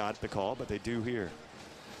 Never got the call, but they do here.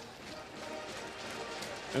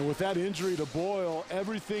 And with that injury to Boyle,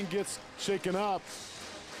 everything gets shaken up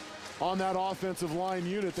on that offensive line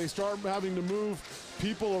unit. They start having to move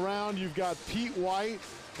people around. You've got Pete White,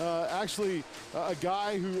 actually a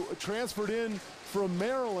guy who transferred in from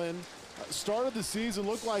Maryland, started the season,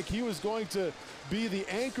 looked like he was going to be the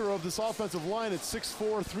anchor of this offensive line at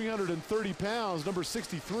 6'4", 330 pounds, number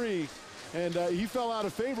 63. And he fell out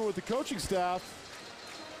of favor with the coaching staff.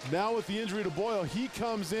 Now with the injury to Boyle, he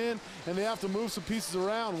comes in and they have to move some pieces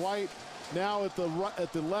around. White now at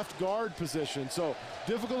the left guard position. So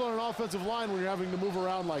difficult on an offensive line when you're having to move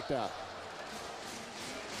around like that.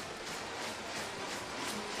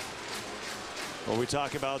 Well, we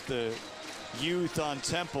talk about the youth on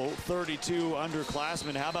Temple, 32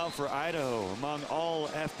 underclassmen. How about for Idaho? Among all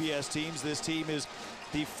FBS teams, this team is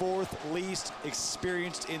the 4th least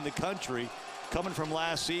experienced in the country. Coming from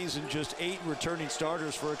last season, just 8 returning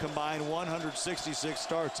starters for a combined 166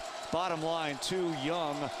 starts. Bottom line, 2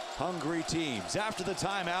 young, hungry teams. After the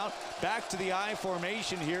timeout, back to the I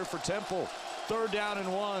formation here for Temple. Third down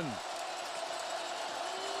and 1.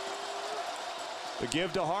 The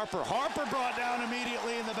give to Harper. Harper brought down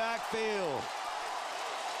immediately in the backfield.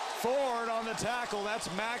 Ford on the tackle. That's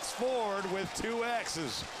Max Ford with 2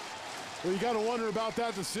 X's. Well, you got to wonder about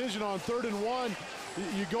that decision on 3rd and 1.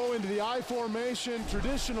 You go into the I formation,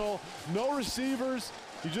 traditional, no receivers.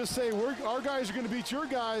 You just say, our guys are going to beat your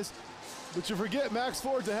guys. But you forget Max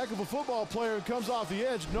Ford's a heck of a football player and comes off the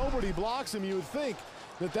edge. Nobody blocks him. You would think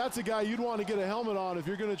that that's a guy you'd want to get a helmet on if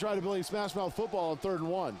you're going to try to play smash mouth football on 3rd and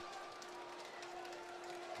 1.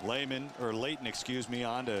 Leighton, excuse me,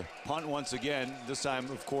 on to punt once again. This time,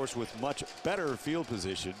 of course, with much better field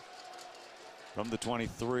position from the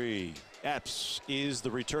 23. Epps is the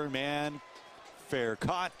return man. Fair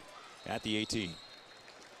caught at the 18.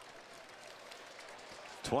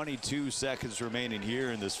 22 seconds remaining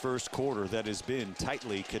here in this first quarter that has been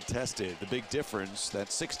tightly contested. The big difference, that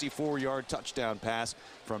 64-yard touchdown pass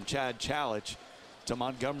from Chad Chalich to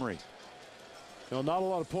Montgomery. Not a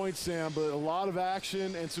lot of points, Sam, but a lot of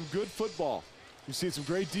action and some good football. You've seen some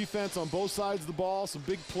great defense on both sides of the ball, some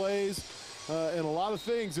big plays, and a lot of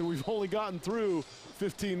things, and we've only gotten through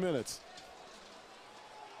 15 minutes.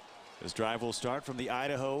 This drive will start from the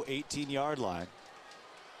Idaho 18-yard line.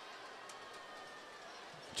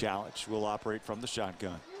 Chalich will operate from the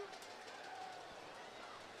shotgun.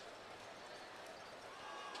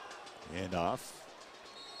 And off.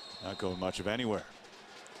 Not going much of anywhere.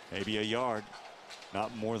 Maybe a yard.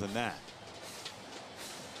 Not more than that.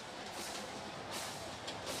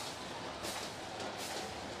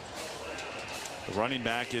 The running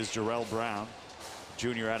back is Jarrell Brown,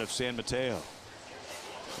 junior out of San Mateo.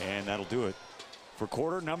 And that'll do it for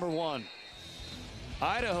quarter number 1.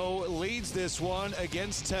 Idaho leads this one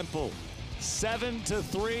against Temple.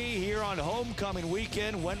 7-3 here on homecoming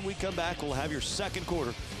weekend. When we come back, we'll have your second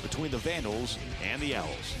quarter between the Vandals and the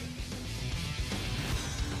Owls.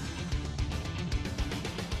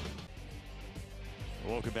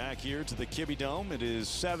 Welcome back here to the Kibbie Dome. It is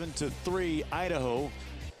 7-3 Idaho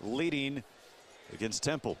leading against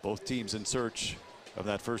Temple. Both teams in search of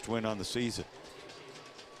that first win on the season.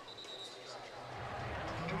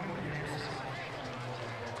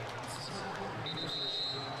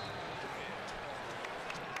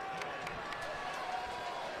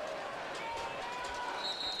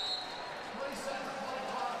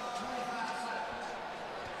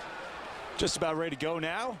 Just about ready to go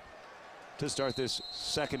now to start this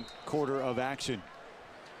second quarter of action.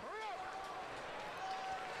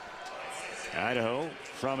 Idaho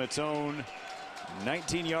from its own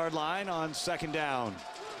 19-yard line on second down.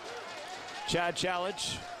 Chad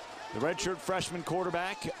Chalich, the redshirt freshman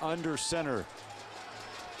quarterback, under center.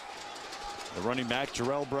 The running back,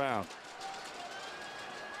 Jarrell Brown.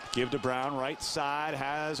 Give to Brown, right side,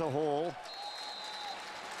 has a hole.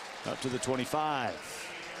 Up to the 25.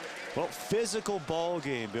 Well, physical ball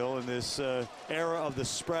game, Bill, in this era of the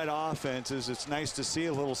spread offenses. It's nice to see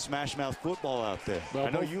a little smash mouth football out there. Well, I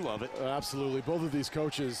know you love it. Absolutely. Both of these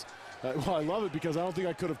coaches, well, I love it because I don't think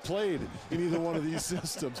I could have played in either one of these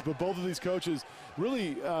systems. But both of these coaches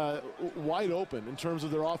really wide open in terms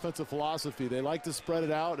of their offensive philosophy. They like to spread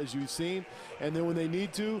it out, as you've seen. And then when they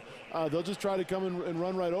need to, they'll just try to come and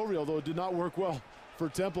run right over you, although it did not work well for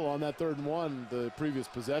Temple on that 3rd and 1, the previous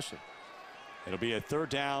possession. It'll be a 3rd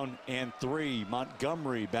down and 3.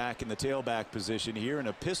 Montgomery back in the tailback position here in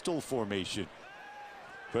a pistol formation.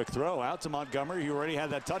 Quick throw out to Montgomery. He already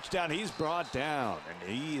had that touchdown. He's brought down,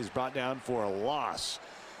 and he is brought down for a loss.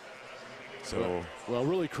 So, well,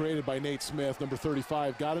 really created by Nate Smith, number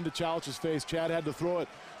 35. Got into Chalich's face. Chad had to throw it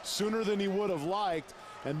sooner than he would have liked,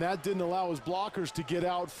 and that didn't allow his blockers to get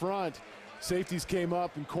out front. Safeties came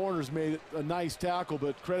up, and corners made a nice tackle,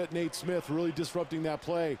 but credit Nate Smith really disrupting that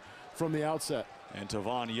play from the outset. And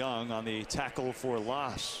Tavon Young on the tackle for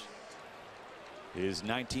loss. His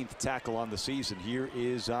 19th tackle on the season. Here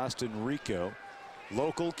is Austin Rico.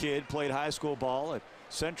 Local kid, played high school ball at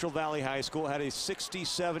Central Valley High School. Had a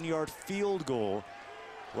 67-yard field goal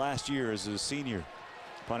last year as a senior.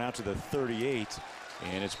 Punt out to the 38,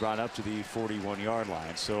 and it's brought up to the 41-yard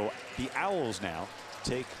line. So the Owls now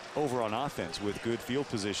take over on offense with good field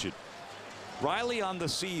position. Riley on the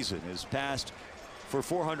season has passed for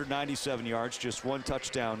 497 yards, just 1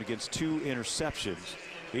 touchdown against 2 interceptions.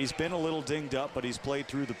 He's been a little dinged up, but he's played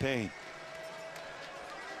through the pain.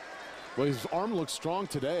 Well, his arm looks strong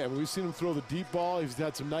today. I mean, we've seen him throw the deep ball. He's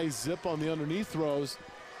had some nice zip on the underneath throws.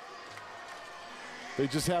 They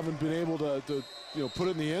just haven't been able to put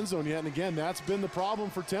it in the end zone yet. And again, that's been the problem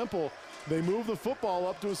for Temple. They move the football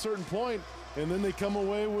up to a certain point, and then they come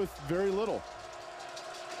away with very little.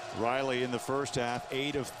 Riley in the first half,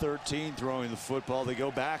 8 of 13 throwing the football. They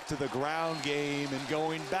go back to the ground game and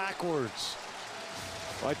going backwards.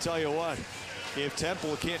 Well, I tell you what, If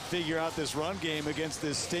Temple can't figure out this run game against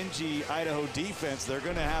this stingy Idaho defense, they're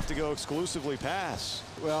going to have to go exclusively pass.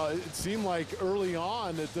 Well, it seemed like early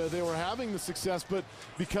on that they were having the success, but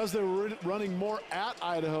because they were running more at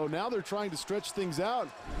Idaho, now they're trying to stretch things out.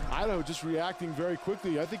 Idaho just reacting very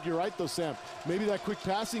quickly. I think you're right, though, Sam. Maybe that quick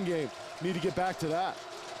passing game, need to get back to that.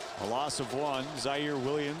 A loss of one. Zaire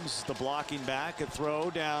Williams, the blocking back, a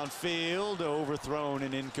throw downfield, overthrown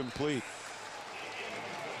and incomplete.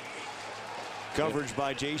 Coverage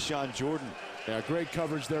by Jayshon Jordan. Yeah, great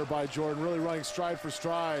coverage there by Jordan, really running stride for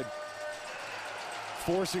stride,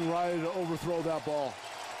 forcing Riley to overthrow that ball.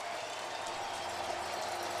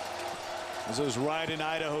 This is right in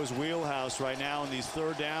Idaho's wheelhouse right now in these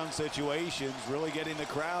third down situations, really getting the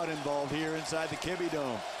crowd involved here inside the Kibbie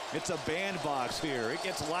Dome. It's a bandbox here. It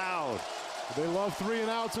gets loud. They love 3 and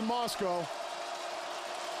outs in Moscow.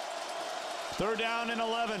 Third down and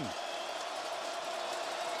 11.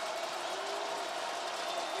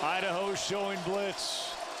 Idaho showing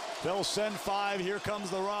blitz. They'll send 5. Here comes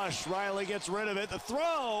the rush. Riley gets rid of it. The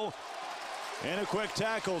throw and a quick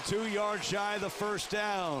tackle. 2 yards shy of the first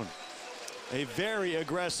down. A very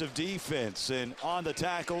aggressive defense. And on the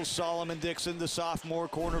tackle, Solomon Dixon, the sophomore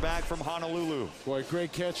cornerback from Honolulu. Boy,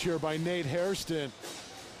 great catch here by Nate Hairston.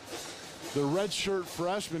 The redshirt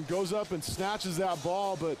freshman goes up and snatches that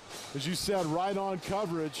ball, but as you said, right on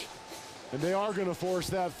coverage. And they are going to force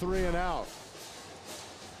that 3 and out.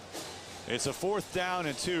 It's a 4th down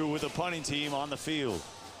and 2 with the punting team on the field.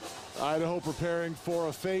 Idaho preparing for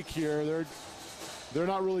a fake here. They're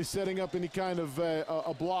not really setting up any kind of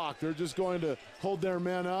a block. They're just going to hold their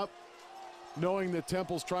men up, knowing that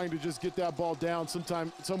Temple's trying to just get that ball down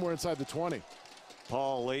somewhere inside the 20.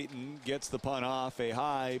 Paul Layton gets the punt off. A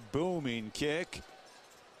high booming kick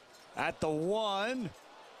at the 1.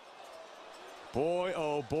 Boy,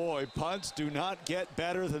 oh boy, punts do not get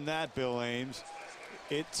better than that, Bill Ames.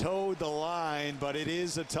 It towed the line, but it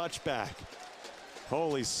is a touchback.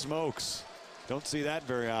 Holy smokes. Don't see that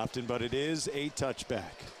very often, but it is a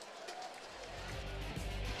touchback.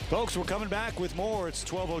 Folks, we're coming back with more. It's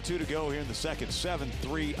 12:02 to go here in the second.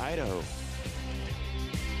 7-3 Idaho.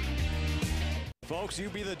 Folks, you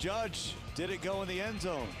be the judge. Did it go in the end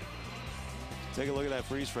zone? Take a look at that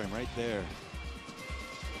freeze frame right there.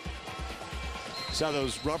 Saw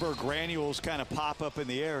those rubber granules kind of pop up in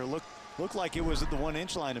the air. Looked like it was at the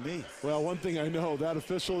 1-inch line to me. Well, one thing I know, that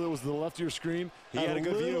official that was to the left of your screen he had a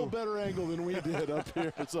good view. little better angle than we did up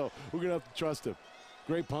here, so we're going to have to trust him.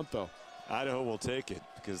 Great punt, though. Idaho will take it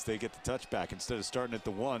because they get the touchback. Instead of starting at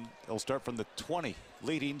the 1, they'll start from the 20,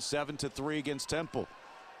 leading 7-3 against Temple.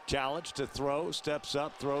 Challenge to throw, steps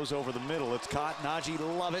up, throws over the middle. It's caught. Najee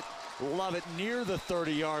Lovett near the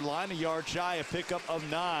 30-yard line, a yard shy, a pickup of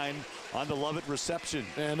 9 on the Lovett reception.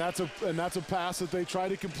 And that's a pass that they tried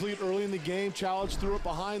to complete early in the game. Challenge threw it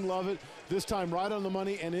behind Lovett, this time right on the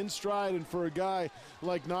money and in stride. And for a guy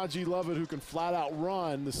like Najee Lovett who can flat out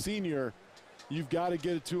run, the senior, you've got to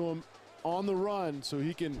get it to him on the run so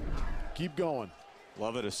he can keep going.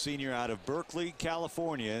 Lovett, a senior out of Berkeley,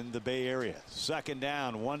 California in the Bay Area. Second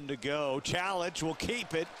down, 1 to go. Challenge will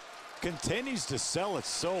keep it. Continues to sell it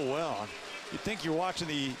so well. You'd think you're watching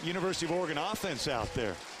the University of Oregon offense out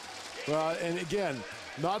there. Well, and again,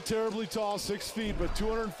 not terribly tall, 6 feet, but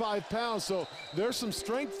 205 pounds. So there's some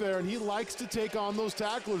strength there, and he likes to take on those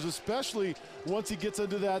tacklers, especially once he gets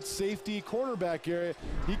into that safety cornerback area.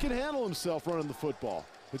 He can handle himself running the football.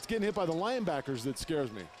 It's getting hit by the linebackers that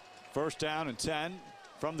scares me. First down and 10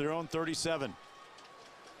 from their own 37.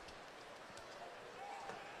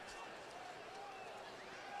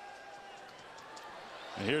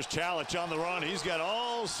 And here's Challenge on the run. He's got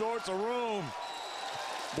all sorts of room.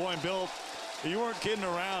 Boy, and Bill, you weren't kidding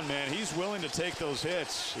around, man. He's willing to take those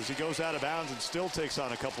hits as he goes out of bounds and still takes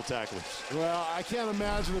on a couple tacklers. Well, I can't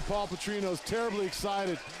imagine that Paul Petrino's terribly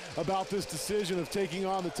excited about this decision of taking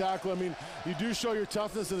on the tackle. I mean, you do show your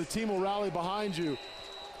toughness and the team will rally behind you.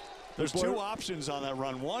 There's 2 options on that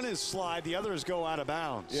run. One is slide, the other is go out of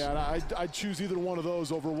bounds. Yeah, and I'd choose either one of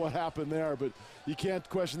those over what happened there, but you can't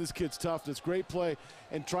question this kid's toughness. Great play,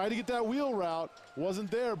 and try to get that wheel route. Wasn't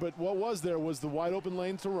there, but what was there was the wide open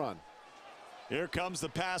lane to run. Here comes the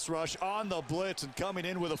pass rush on the blitz, and coming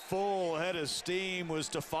in with a full head of steam was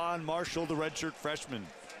Stephon Marshall, the redshirt freshman.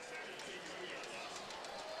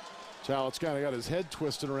 Challenge kind of got his head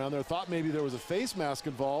twisted around there. Thought maybe there was a face mask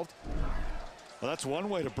involved. Well, that's one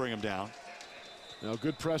way to bring him down. Now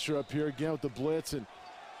good pressure up here again with the blitz, and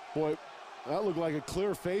boy, that looked like a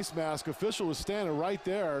clear face mask. Official was standing right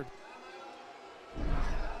there.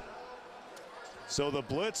 So the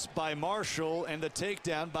blitz by Marshall and the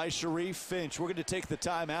takedown by Sharif Finch. We're going to take the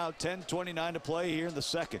timeout. 10:29 to play here in the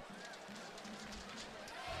second.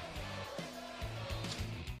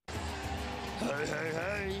 Hey, hey,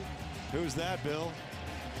 hey. Who's that, Bill?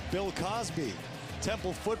 Bill Cosby.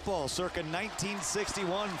 Temple football circa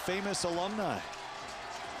 1961, famous alumni.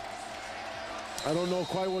 I don't know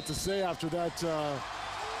quite what to say after that,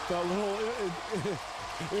 that little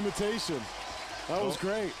imitation. That was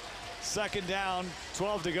great. Second down,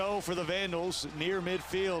 12 to go for the Vandals near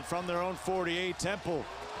midfield from their own 48. Temple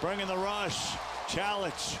bringing the rush.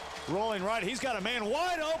 Challenge rolling right. He's got a man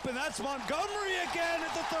wide open. That's Montgomery again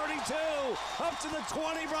at the 32. Up to the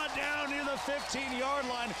 20, brought down near the 15-yard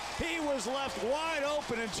line. He was left wide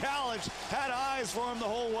open, and Challenge had eyes for him the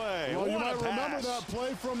whole way. Well, you What a might remember pass. that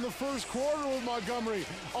play from the first quarter with Montgomery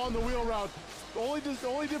on the wheel route. The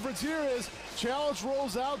only difference here is Challenge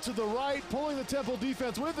rolls out to the right, pulling the Temple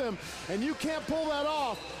defense with him, and you can't pull that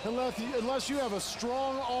off unless you have a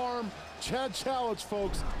strong arm. Chad Challenge,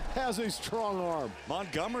 folks, has a strong arm.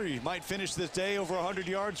 Montgomery might finish this day over 100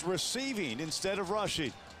 yards receiving instead of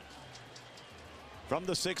rushing. From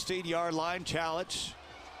the 16-yard line, Challenge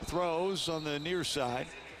throws on the near side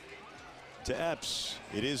to Epps.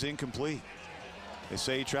 It is incomplete. They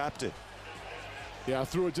say he trapped it. Yeah,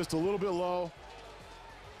 threw it just a little bit low.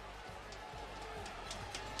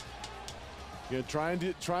 Yeah, trying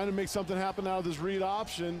to make something happen out of this read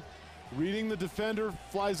option. Reading the defender,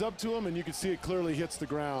 flies up to him, and you can see it clearly hits the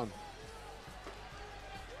ground.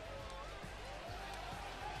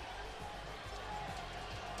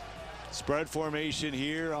 Spread formation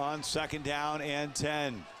here on second down and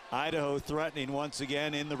 10. Idaho threatening once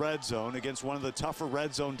again in the red zone against one of the tougher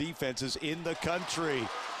red zone defenses in the country.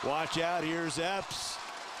 Watch out, here's Epps.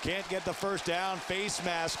 Can't get the first down, face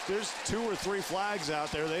mask. There's 2 or 3 flags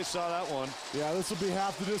out there. They saw that one. Yeah, this will be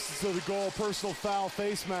half the distance to the goal. Personal foul,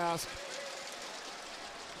 face mask.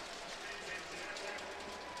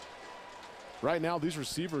 Right now, these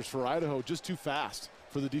receivers for Idaho just too fast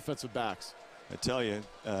for the defensive backs. I tell you,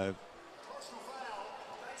 the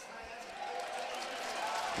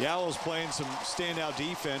Owls playing some standout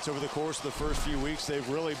defense over the course of the first few weeks. They've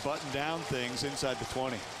really buttoned down things inside the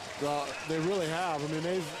 20. Well, they really have. I mean,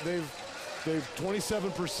 they've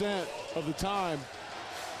 27% of the time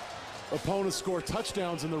opponents score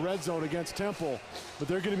touchdowns in the red zone against Temple, but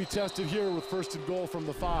they're going to be tested here with first and goal from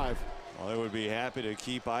the 5. Well, they would be happy to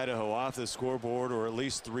keep Idaho off the scoreboard or at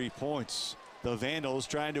least 3 points. The Vandals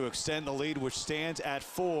trying to extend the lead, which stands at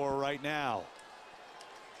 4 right now.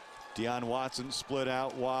 Deion Watson split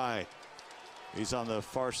out wide. He's on the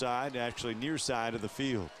far side, actually near side of the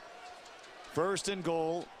field. First and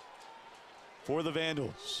goal for the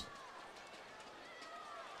Vandals.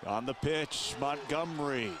 On the pitch,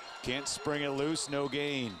 Montgomery can't spring it loose, no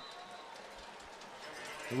gain.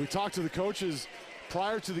 And we talked to the coaches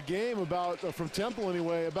prior to the game about, from Temple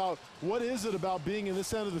anyway, about what is it about being in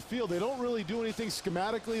this end of the field. They don't really do anything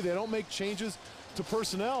schematically. They don't make changes to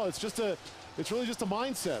personnel. It's really just a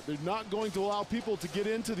mindset. They're not going to allow people to get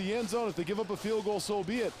into the end zone. If they give up a field goal, so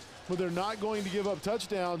be it. But they're not going to give up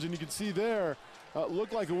touchdowns, and you can see there,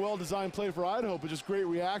 looked like a well-designed play for Idaho, but just great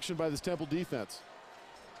reaction by this Temple defense.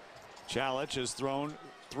 Challenge has thrown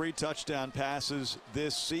 3 touchdown passes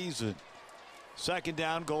this season. Second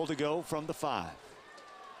down, goal to go from the 5.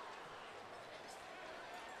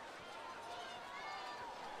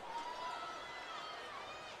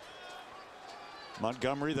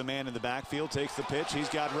 Montgomery, the man in the backfield, takes the pitch. He's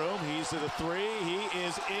got room. He's to the 3. He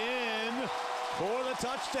is in for the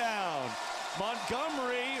touchdown.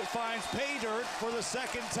 Montgomery finds pay dirt for the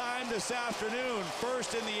second time this afternoon.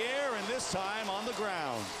 First in the air and this time on the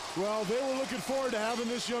ground. Well, they were looking forward to having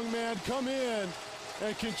this young man come in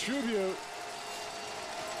and contribute.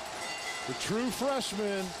 The true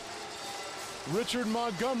freshman, Richard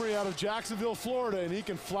Montgomery out of Jacksonville, Florida, and he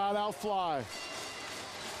can flat out fly.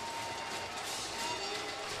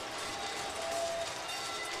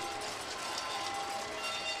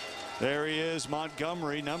 There he is,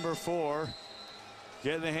 Montgomery, number 4,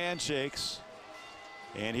 getting the handshakes.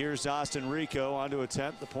 And here's Austin Rico on to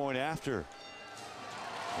attempt the point after.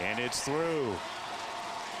 And it's through.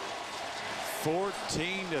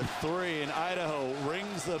 14-3, and Idaho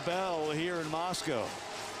rings the bell here in Moscow.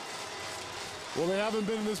 Well, they haven't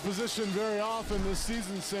been in this position very often this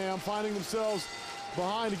season, Sam, finding themselves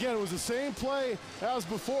behind. Again, it was the same play as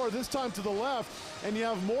before, this time to the left, and you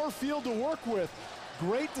have more field to work with.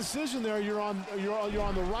 Great decision there. You're on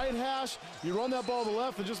the right hash. You run that ball to the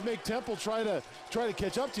left and just make Temple try to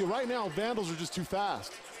catch up to you. Right now, Vandals are just too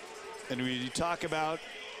fast. And when you talk about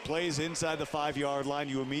plays inside the 5-yard line,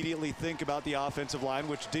 you immediately think about the offensive line,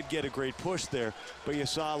 which did get a great push there. But you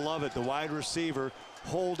saw Lovett, the wide receiver,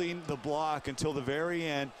 holding the block until the very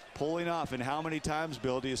end, pulling off. And how many times,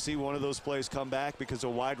 Bill, do you see one of those plays come back because a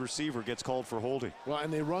wide receiver gets called for holding? Well,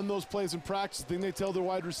 and they run those plays in practice. The thing they tell their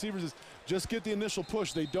wide receivers is just get the initial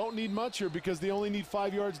push. They don't need much here because they only need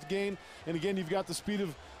 5 yards to gain. And again, you've got the speed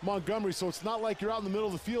of Montgomery, so it's not like you're out in the middle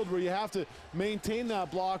of the field where you have to maintain that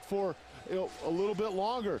block for a little bit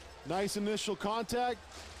longer. Nice initial contact,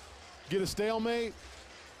 get a stalemate,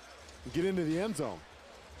 and get into the end zone.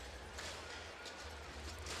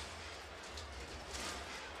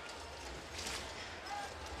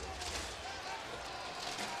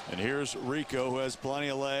 And here's Rico, who has plenty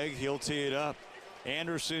of leg. He'll tee it up.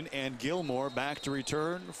 Anderson and Gilmore back to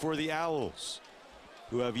return for the Owls,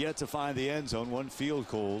 who have yet to find the end zone. 1 field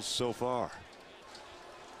goal so far.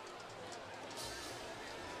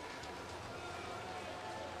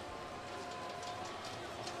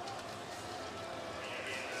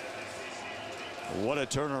 What a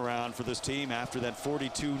turnaround for this team after that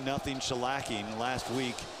 42-0 shellacking last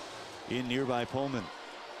week in nearby Pullman.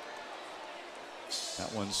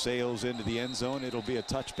 That one sails into the end zone. It'll be a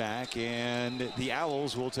touchback, and the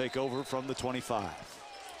Owls will take over from the 25.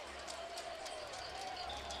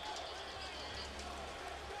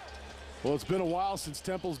 Well, it's been a while since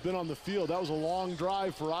Temple's been on the field. That was a long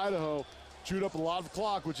drive for Idaho. Chewed up a lot of the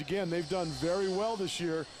clock, which again, they've done very well this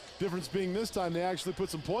year. Difference being this time they actually put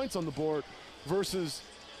some points on the board versus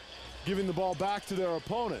giving the ball back to their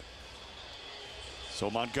opponent. So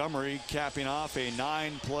Montgomery capping off a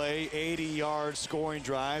 9-play, 80-yard scoring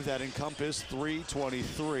drive that encompassed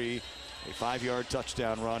 323. A 5-yard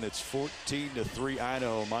touchdown run. It's 14-3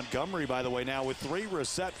 Idaho. Montgomery, by the way, now with 3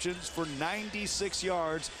 receptions for 96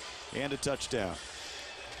 yards and a touchdown.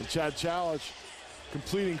 And Chad Chalich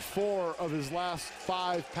completing 4 of his last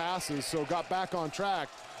 5 passes, so got back on track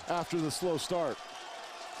after the slow start.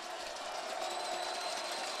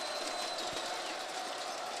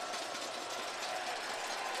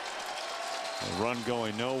 The run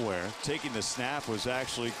going nowhere. Taking the snap was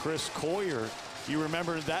actually Chris Coyer. You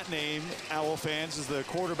remember that name, Owl fans, as the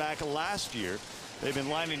quarterback last year. They've been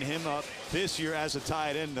lining him up this year as a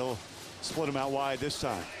tight end. They'll split him out wide this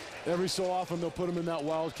time. Every so often they'll put him in that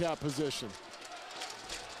wildcat position.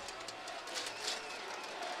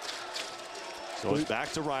 So it's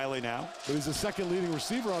back to Riley now. But he's the second leading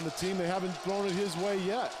receiver on the team. They haven't thrown it his way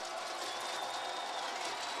yet.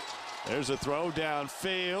 There's a throw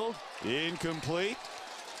downfield, incomplete,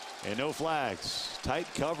 and no flags. Tight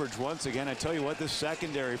coverage once again. I tell you what, this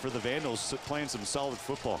secondary for the Vandals playing some solid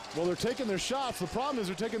football. Well, they're taking their shots. The problem is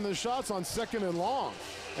they're taking their shots on 2nd and long.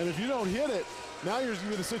 And if you don't hit it, now you're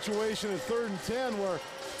in a situation at 3rd and 10 where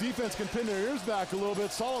defense can pin their ears back a little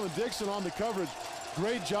bit. Solomon Dixon on the coverage.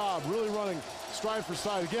 Great job, really running stride for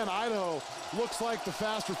stride. Again, Idaho looks like the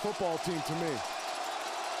faster football team to me.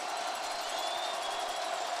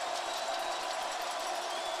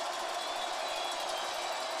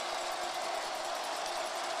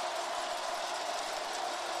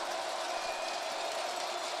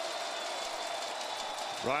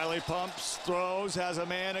 Riley pumps, throws, has a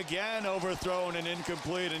man again, overthrown and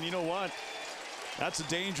incomplete. And you know what? That's a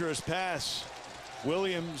dangerous pass.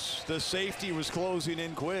 Williams, the safety, was closing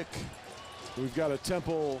in quick. We've got a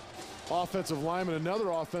Temple offensive lineman,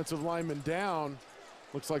 another offensive lineman down.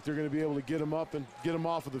 Looks like they're going to be able to get him up and get him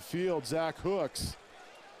off of the field. Zach Hooks.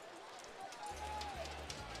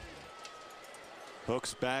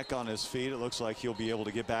 Hooks back on his feet. It looks like he'll be able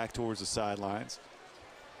to get back towards the sidelines.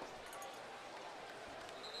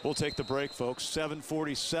 We'll take the break, folks.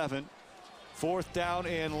 7:47. 4th down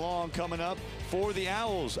and long coming up for the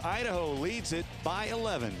Owls. Idaho leads it by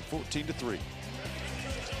 11, 14-3.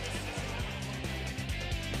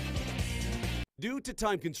 Due to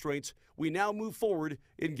time constraints, we now move forward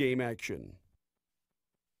in game action.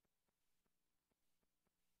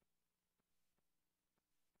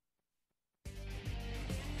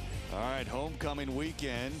 All right, homecoming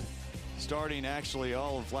weekend. Starting actually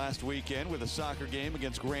all of last weekend with a soccer game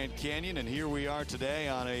against Grand Canyon. And here we are today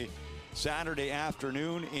on a Saturday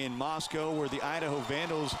afternoon in Moscow, where the Idaho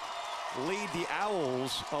Vandals lead the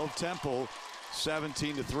Owls of Temple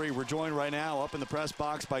 17-3. We're joined right now up in the press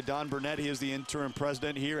box by Don Burnett. He is the interim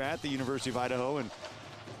president here at the University of Idaho. And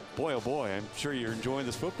boy, oh boy, I'm sure you're enjoying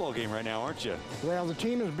this football game right now, aren't you? Well, the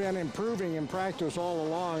team has been improving in practice all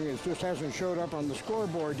along. It just hasn't showed up on the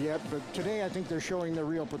scoreboard yet, but today I think they're showing their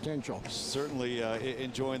real potential. Certainly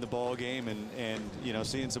enjoying the ball game and you know,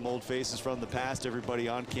 seeing some old faces from the past. Everybody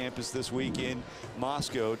on campus this week in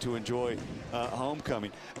Moscow to enjoy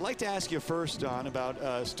homecoming. I'd like to ask you first, Don,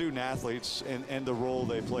 about student athletes and the role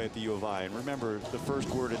they play at the U of I. And remember, the first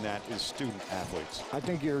word in that is student athletes. I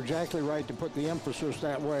think you're exactly right to put the emphasis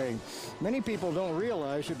that way. way. Many people don't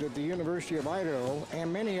realize that at the University of Idaho,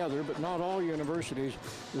 and many other, but not all universities,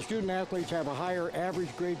 the student athletes have a higher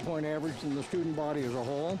average grade point average than the student body as a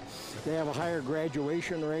whole. They have a higher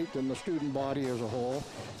graduation rate than the student body as a whole.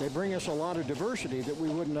 They bring us a lot of diversity that we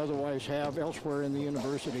wouldn't otherwise have elsewhere in the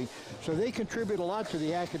university. So they contribute a lot to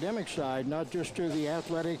the academic side, not just to the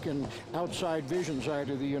athletic and outside vision side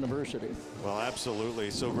of the university. Well,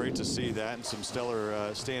 absolutely. So great to see that, and some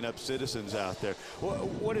stellar stand-up citizens out there.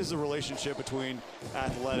 What is the relationship between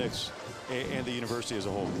athletics and the university as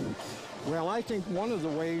a whole? Well, I think one of the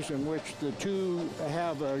ways in which the two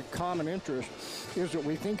have a common interest is that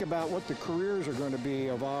we think about what the careers are going to be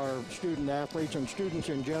of our student athletes and students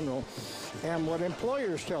in general. And what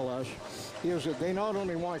employers tell us is that they not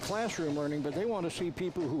only want classroom learning, but they want to see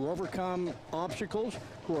people who overcome obstacles,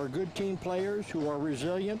 who are good team players, who are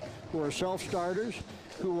resilient, who are self-starters,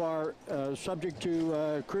 who are subject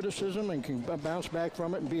to criticism and can bounce back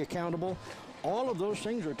from it and be accountable. All of those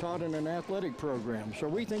things are taught in an athletic program. So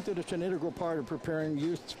we think that it's an integral part of preparing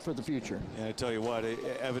youth for the future. And I tell you what,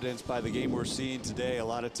 evidenced by the game we're seeing today, a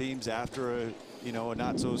lot of teams after a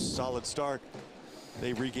not so solid start,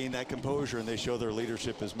 they regain that composure and they show their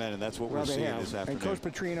leadership as men, and that's what we're seeing this afternoon. And Coach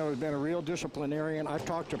Petrino has been a real disciplinarian. I've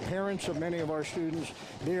talked to parents of many of our students.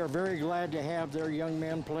 They are very glad to have their young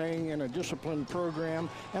men playing in a disciplined program,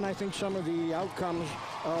 and I think some of the outcomes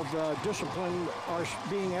of discipline are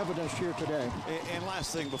being evidenced here today. And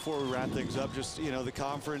last thing before we wrap things up, just the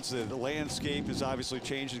conference, the landscape has obviously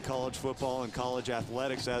changed in college football and college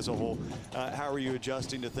athletics as a whole. How are you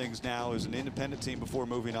adjusting to things now as an independent team before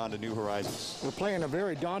moving on to new horizons? We're playing a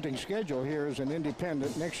very daunting schedule here as an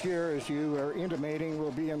independent. Next year, as you are intimating,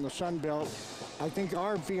 we'll be in the Sun Belt. I think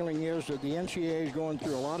our feeling is that the NCAA is going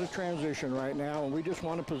through a lot of transition right now, and we just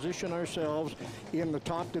want to position ourselves in the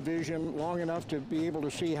top division long enough to be able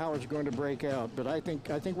to see how it's going to break out. But I think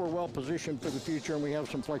we're well positioned for the future, and we have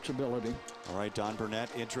some flexibility. All right, Don Burnett,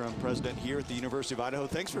 interim president here at the University of Idaho.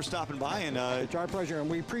 Thanks for stopping by. And it's our pleasure, and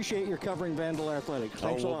we appreciate your covering Vandal Athletics.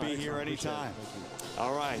 Thanks a lot. We'll be here anytime.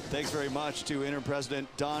 All right, thanks very much to interim president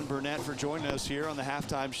Don Burnett for joining us here on the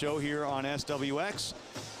halftime show here on SWX.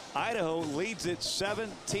 Idaho leads it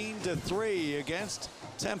 17-3 against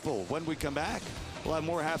Temple. When we come back, we'll have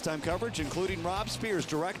more halftime coverage, including Rob Spears,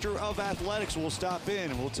 director of athletics, will stop in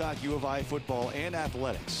and we'll talk U of I football and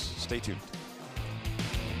athletics. Stay tuned.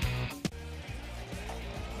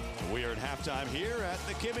 We are at halftime here at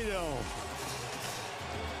the Kibbie Dome.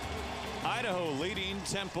 Idaho leading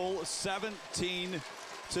Temple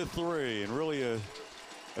 17-3, and really a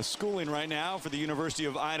schooling right now for the University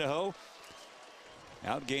of Idaho.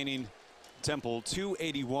 Outgaining Temple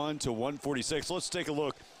 281-146. Let's take a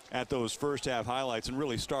look at those first half highlights, and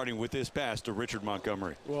really starting with this pass to Richard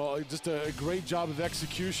Montgomery. Well, just a great job of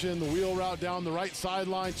execution. The wheel route down the right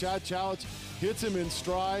sideline. Chad Chalitz hits him in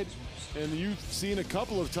stride, and you've seen a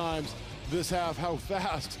couple of times this half how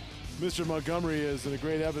fast Mr. Montgomery is, and a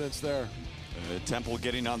great evidence there. Temple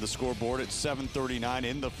getting on the scoreboard at 7:39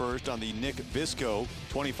 in the first on the Nick Visco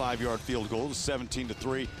 25-yard field goal,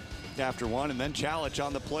 17-3 after one, and then Chalitz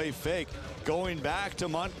on the play fake, going back to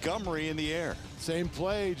Montgomery in the air. Same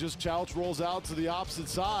play, just Chalitz rolls out to the opposite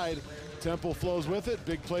side. Temple flows with it.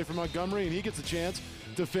 Big play for Montgomery, and he gets a chance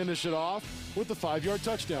to finish it off with the 5-yard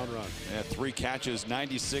touchdown run. 3 catches,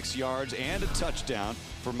 96 yards, and a touchdown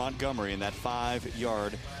for Montgomery in that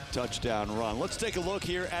 5-yard touchdown run. Let's take a look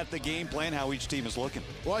here at the game plan, how each team is looking.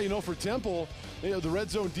 Well, for Temple, the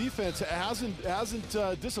red zone defense hasn't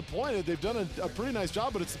disappointed. They've done a pretty nice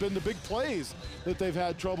job, but it's been the big plays that they've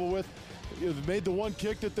had trouble with. They've made the one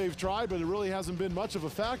kick that they've tried, but it really hasn't been much of a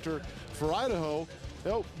factor for Idaho.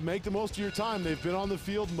 They'll make the most of your time. They've been on the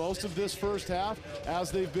field most of this first half, as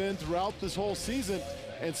they've been throughout this whole season,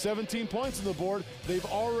 and 17 points on the board. They've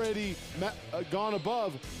already gone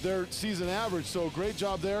above their season average, so great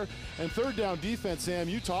job there. And third down defense, Sam,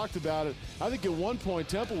 you talked about it. I think at one point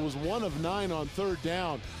Temple was 1 of 9 on third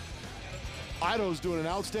down. Idaho's doing an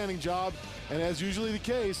outstanding job, and as usually the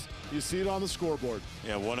case, you see it on the scoreboard.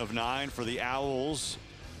 Yeah, 1 of 9 for the Owls,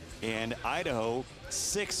 and Idaho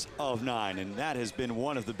 6 of 9, and that has been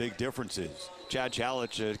one of the big differences. Chad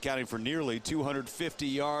Chalitz accounting for nearly 250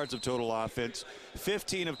 yards of total offense,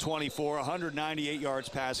 15 of 24, 198 yards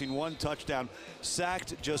passing, 1 touchdown,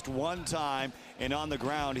 sacked just 1 time, and on the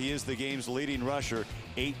ground he is the game's leading rusher,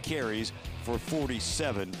 8 carries for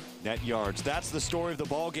 47 net yards. That's the story of the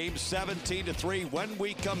ball game, 17-3. When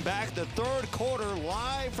we come back, the third quarter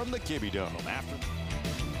live from the Kibbie Dome.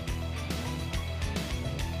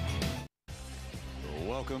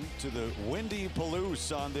 Welcome to the Windy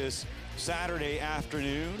Palouse on this Saturday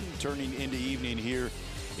afternoon, turning into evening here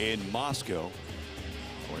in Moscow.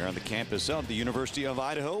 We're on the campus of the University of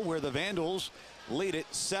Idaho, where the Vandals lead it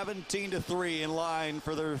 17-3 in line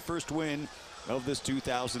for their first win of this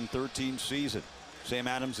 2013 season. Sam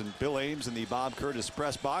Adams and Bill Ames in the Bob Curtis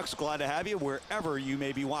press box. Glad to have you wherever you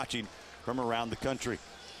may be watching from around the country.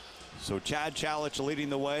 So Chad Chalich leading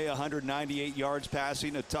the way, 198 yards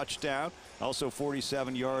passing, a touchdown, also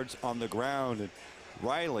 47 yards on the ground. And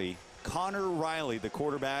Connor Riley, the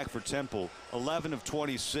quarterback for Temple, 11 of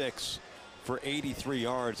 26 for 83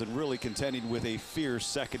 yards, and really contending with a fierce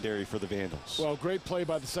secondary for the Vandals. Well, great play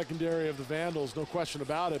by the secondary of the Vandals, no question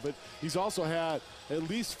about it, but he's also had at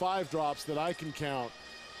least 5 drops that I can count.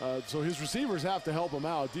 So his receivers have to help him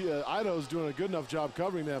out. Idaho's doing a good enough job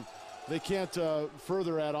covering them. They can't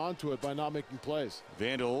further add on to it by not making plays.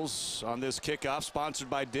 Vandals on this kickoff, sponsored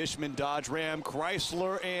by Dishman, Dodge, Ram,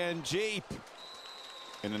 Chrysler, and Jeep.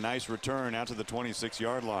 And a nice return out to the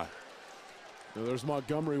 26-yard line. Now there's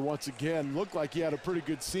Montgomery once again. Looked like he had a pretty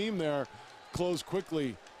good seam there. Closed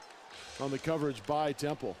quickly on the coverage by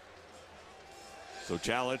Temple. So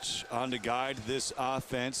Chalich on to guide this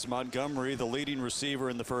offense. Montgomery, the leading receiver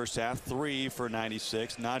in the first half, 3 for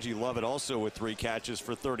 96. Najee Lovett also with 3 catches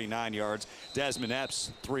for 39 yards. Desmond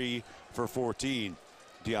Epps, 3 for 14.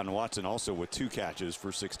 Deion Watson also with 2 catches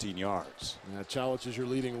for 16 yards. Yeah, Chalich is your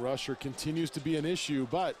leading rusher. Continues to be an issue,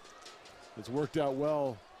 but it's worked out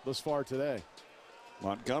well thus far today.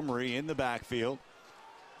 Montgomery in the backfield.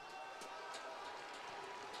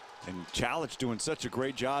 And Chalich doing such a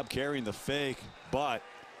great job carrying the fake, but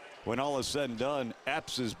when all is said and done,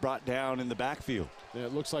 Epps is brought down in the backfield. Yeah,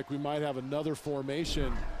 it looks like we might have another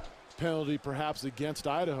formation penalty perhaps against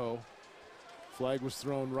Idaho. Flag was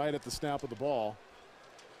thrown right at the snap of the ball.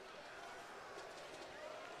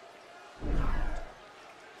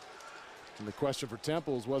 And the question for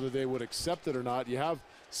Temple is whether they would accept it or not. You have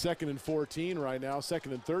 2nd and 14 right now,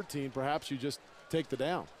 2nd and 13. Perhaps you just take the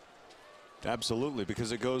down. Absolutely,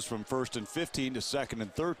 because it goes from 1st and 15 to 2nd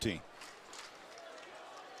and 13.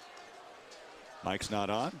 Mike's not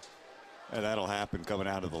on, and that'll happen coming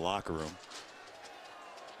out of the locker room.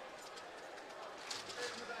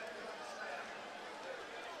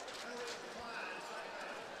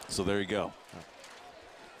 So there you go.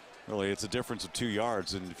 Really, it's a difference of 2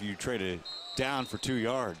 yards, and if you trade it down for 2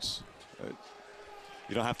 yards,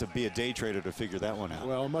 you don't have to be a day trader to figure that one out.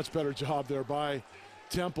 Well, a much better job there by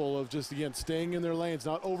Temple of just, again, staying in their lanes,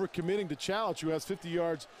 not overcommitting to Chalich, who has 50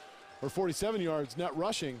 yards or 47 yards net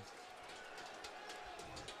rushing.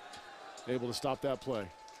 Able to stop that play.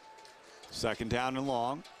 2nd down and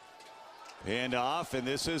long. Hand off, and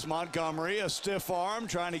this is Montgomery, a stiff arm,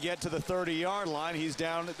 trying to get to the 30-yard line. He's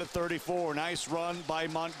down at the 34. Nice run by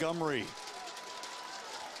Montgomery.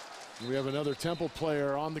 We have another Temple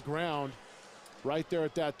player on the ground right there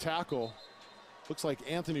at that tackle. Looks like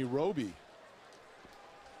Anthony Roby.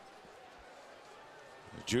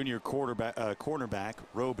 Junior cornerback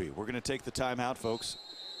Roby. We're going to take the timeout, folks,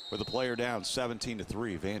 with a player down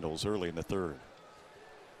 17-3. Vandals early in the 3rd.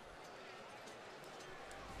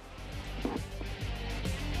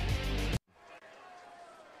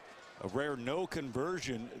 A rare no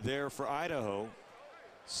conversion there for Idaho.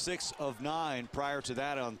 6 of 9 prior to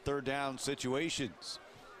that on 3rd down situations.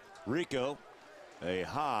 Rico, a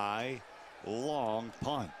high, long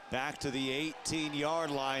punt. Back to the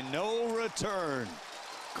 18-yard line. No return.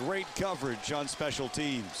 Great coverage on special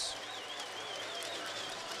teams.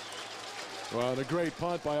 Well, and a great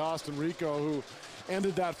punt by Austin Rico, who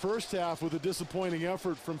ended that first half with a disappointing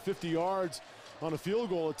effort from 50 yards on a field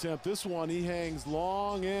goal attempt. This one, he hangs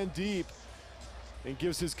long and deep and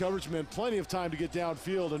gives his coverage men plenty of time to get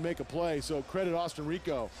downfield and make a play. So credit Austin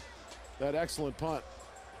Rico, that excellent punt.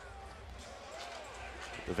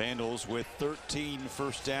 The Vandals with 13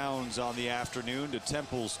 first downs on the afternoon to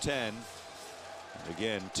Temple's 10. And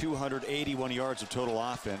again, 281 yards of total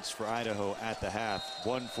offense for Idaho at the half.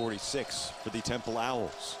 146 for the Temple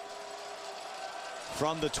Owls.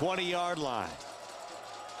 From the 20-yard line,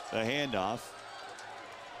 the handoff.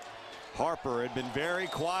 Harper had been very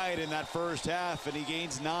quiet in that first half, and he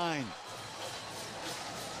gains 9.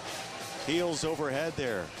 Heels overhead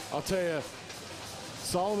there. I'll tell you,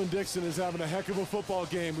 Solomon Dixon is having a heck of a football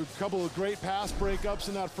game. A couple of great pass breakups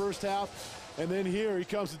in that first half. And then here he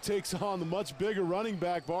comes and takes on the much bigger running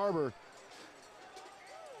back, Barber,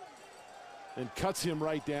 and cuts him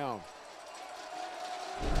right down.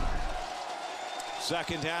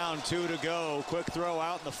 2nd down, 2 to go. Quick throw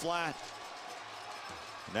out in the flat.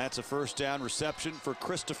 And that's a first down reception for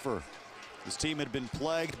Christopher. This team had been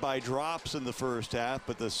plagued by drops in the first half,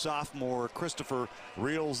 but the sophomore Christopher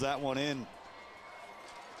reels that one in.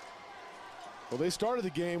 Well, they started the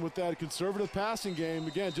game with that conservative passing game.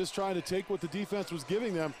 Again, just trying to take what the defense was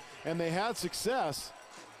giving them, and they had success.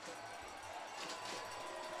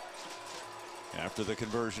 After the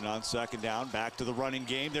conversion on second down, back to the running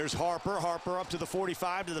game. There's Harper. Harper up to the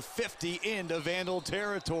 45, to the 50, into Vandal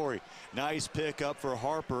territory. Nice pickup for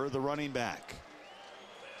Harper, the running back.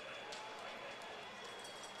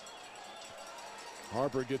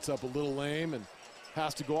 Harper gets up a little lame and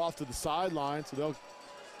has to go off to the sideline, so they'll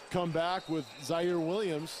come back with Zaire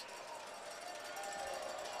Williams.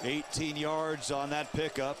 18 yards on that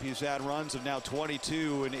pickup. He's had runs of now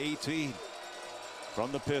 22 and 18.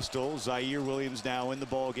 From the pistol, Zaire Williams now in the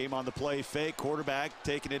ball game on the play fake. Quarterback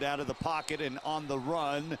taking it out of the pocket and on the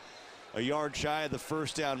run. A yard shy of the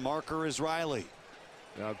first down marker is Riley.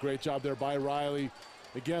 Yeah, great job there by Riley.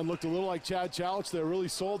 Again, looked a little like Chad Chalich there. Really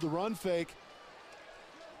sold the run fake.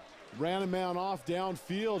 Ran a man off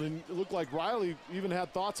downfield, and it looked like Riley even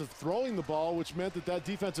had thoughts of throwing the ball, which meant that that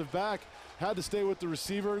defensive back had to stay with the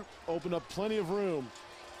receiver. Opened up plenty of room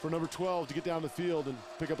for number 12 to get down the field and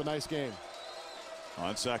pick up a nice game.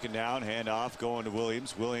 On second down, handoff going to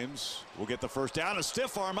Williams. Williams will get the first down. A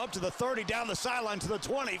stiff arm up to the 30, down the sideline to the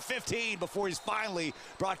 20, 15, before he's finally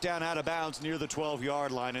brought down out of bounds near the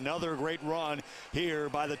 12-yard line. Another great run here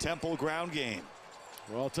by the Temple ground game.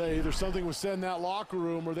 Well, I'll tell you, there's something was said in that locker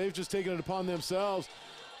room where they've just taken it upon themselves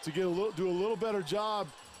to do a little better job.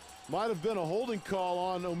 Might have been a holding call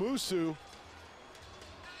on Omusu,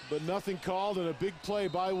 but nothing called, and a big play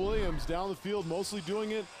by Williams down the field, mostly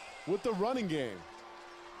doing it with the running game.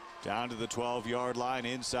 Down to the 12-yard line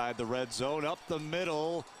inside the red zone. Up the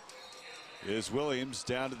middle is Williams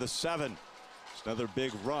down to the 7. It's another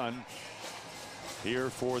big run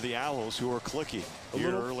here for the Owls, who are clicking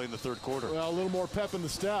here early in the third quarter. Well, a little more pep in the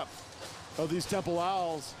step of these Temple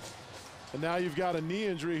Owls. And now you've got a knee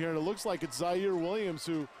injury here, and it looks like it's Zaire Williams,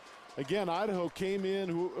 who, again, Idaho came in,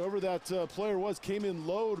 whoever that player was, came in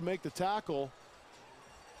low to make the tackle.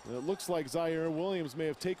 And it looks like Zaire Williams may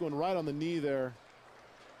have taken one right on the knee there.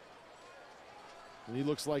 And he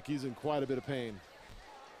looks like he's in quite a bit of pain.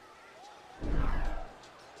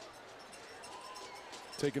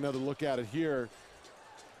 Take another look at it here.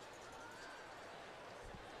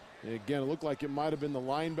 And again, it looked like it might have been the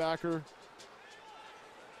linebacker.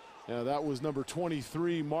 Yeah, that was number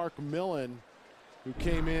 23, Mark Millen, who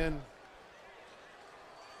came in.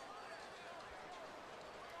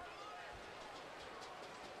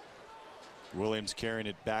 Williams carrying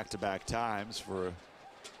it back-to-back times for a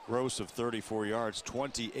gross of 34 yards,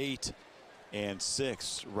 28 and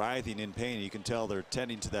 6, writhing in pain. You can tell they're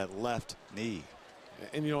tending to that left knee.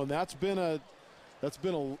 And you know, there's been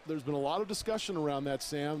a lot of discussion around that,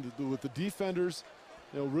 Sam, with the defenders,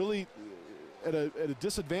 you know, really at a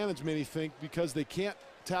disadvantage, many think, because they can't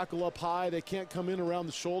tackle up high, they can't come in around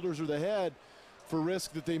the shoulders or the head for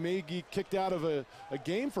risk that they may get kicked out of a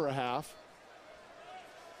game for a half.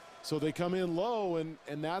 So they come in low, and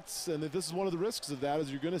this is one of the risks of that,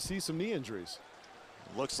 is you're going to see some knee injuries.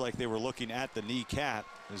 Looks like they were looking at the kneecap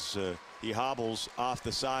as he hobbles off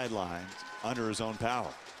the sideline under his own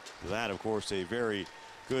power. That, of course, a very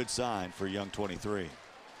good sign for young 23.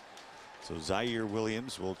 So Zaire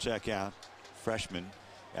Williams will check out, freshman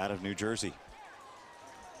out of New Jersey.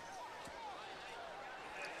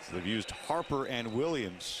 So they've used Harper and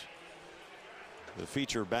Williams, the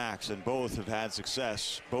feature backs, and both have had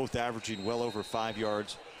success, both averaging well over 5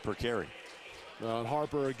 yards per carry. And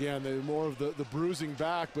Harper, again, more of the bruising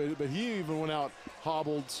back, but he even went out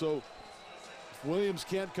hobbled. So if Williams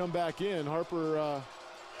can't come back in, Harper,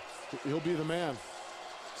 he'll be the man.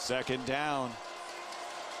 Second down.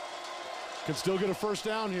 Can still get a first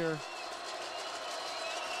down here.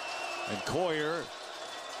 And Coyer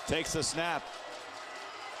takes the snap.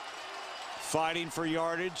 Fighting for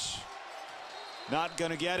yardage. Not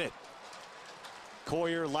going to get it.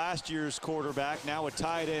 Coyer, last year's quarterback, now a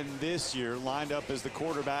tight end this year, lined up as the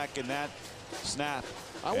quarterback in that snap.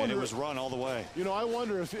 And it was run all the way. You know, I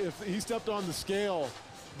wonder if he stepped on the scale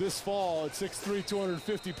this fall at 6'3",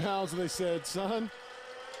 250 pounds, and they said, son,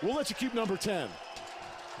 we'll let you keep number 10,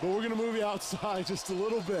 but we're going to move you outside just a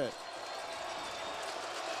little bit.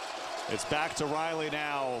 It's back to Riley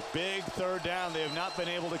now. Big third down. They have not been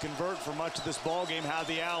able to convert for much of this ball game. Have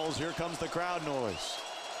the Owls. Here comes the crowd noise.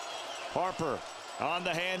 Harper on the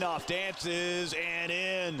handoff, dances and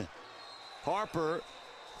in. Harper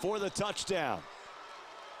for the touchdown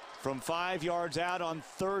from 5 yards out on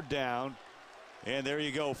third down. And there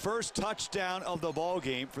you go. First touchdown of the ball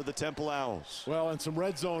game for the Temple Owls. Well, and some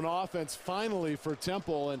red zone offense finally for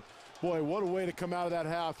Temple. And boy, what a way to come out of that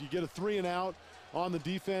half. You get a 3 and out. on the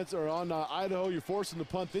defense or on Idaho. You're forcing the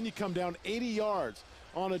punt. Then you come down 80 yards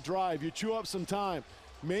on a drive. You chew up some time,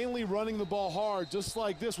 mainly running the ball hard, just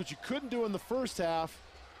like this, which you couldn't do in the first half.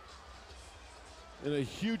 And a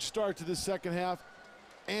huge start to this second half.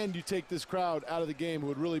 And you take this crowd out of the game who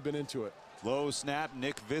had really been into it. Low snap,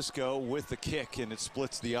 Nick Visco with the kick, and it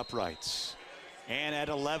splits the uprights. And at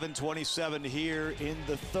 11:27 here in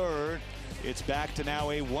the third, it's back to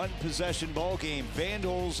now a one-possession ball game.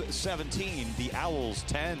 Vandals 17, the Owls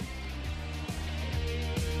 10.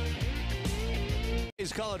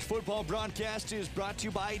 Today's college football broadcast is brought to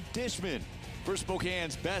you by Dishman. For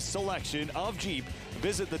Spokane's best selection of Jeep,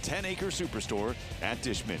 visit the 10-acre superstore at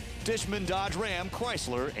Dishman. Dishman, Dodge, Ram,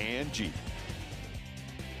 Chrysler, and Jeep.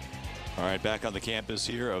 All right, back on the campus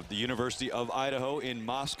here of the University of Idaho in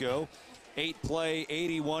Moscow. 8-play,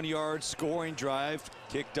 81-yard scoring drive,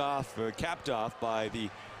 capped off by the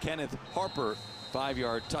Kenneth Harper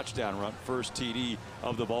 5-yard touchdown run. First TD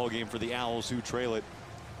of the ball game for the Owls, who trail it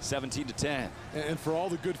 17-10. And for all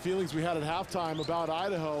the good feelings we had at halftime about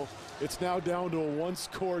Idaho, it's now down to a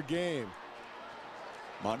one-score game.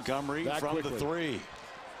 Montgomery Back from quickly. the 3.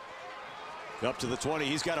 Up to the 20.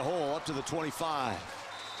 He's got a hole up to the 25.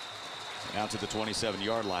 And out to the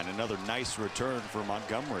 27-yard line. Another nice return for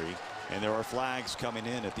Montgomery. And there are flags coming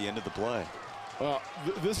in at the end of the play. Well,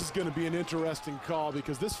 this is going to be an interesting call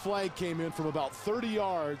because this flag came in from about 30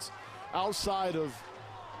 yards outside of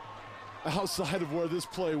where this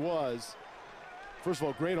play was. First of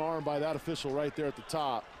all, great arm by that official right there at the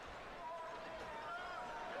top.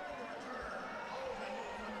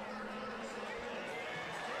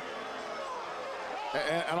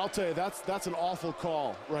 And I'll tell you, that's an awful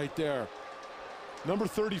call right there. Number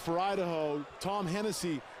 30 for Idaho, Tom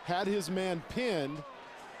Hennessy, had his man pinned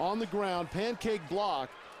on the ground, pancake block,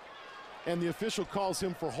 and the official calls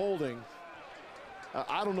him for holding.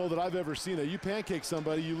 I don't know that I've ever seen that. You pancake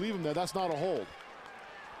somebody, you leave them there. That's not a hold.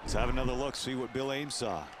 Let's have another look, see what Bill Ames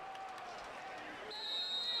saw.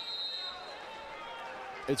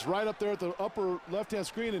 It's right up there at the upper left-hand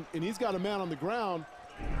screen, and he's got a man on the ground.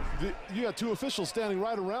 You got two officials standing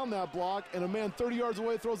right around that block, and a man 30 yards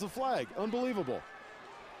away throws a flag. Unbelievable.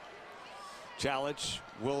 Chalich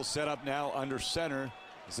will set up now under center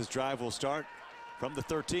as this drive will start from the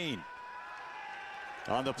 13.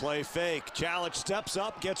 On the play fake, Chalich steps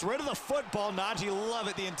up, gets rid of the football. Najee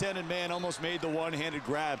Lovett, the intended man, almost made the one-handed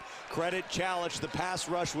grab. Credit Chalich, the pass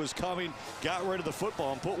rush was coming, got rid of the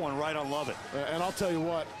football and put one right on Lovett. And I'll tell you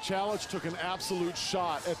what, Chalich took an absolute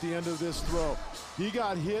shot at the end of this throw. He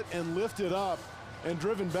got hit and lifted up and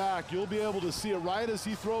driven back. You'll be able to see it right as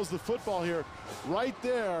he throws the football here, right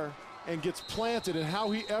there, and gets planted. And how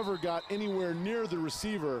he ever got anywhere near the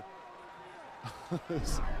receiver,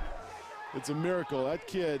 it's a miracle. That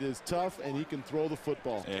kid is tough, and he can throw the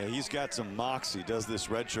football. Yeah, he's got some moxie, does this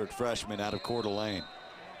redshirt freshman out of Coeur d'Alene.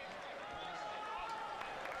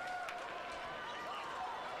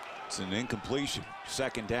 It's an incompletion,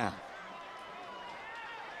 second down.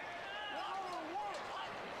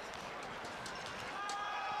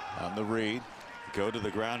 On the read, go to the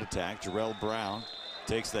ground attack. Jarrell Brown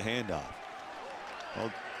takes the handoff.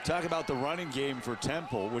 Well, talk about the running game for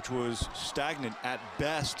Temple, which was stagnant at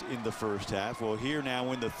best in the first half. Well, here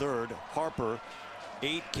now in the third, Harper,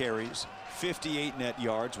 8 carries, 58 net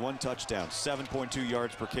yards, 1 touchdown, 7.2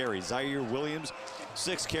 yards per carry. Zaire Williams,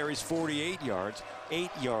 6 carries, 48 yards, 8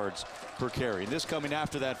 yards per carry. This coming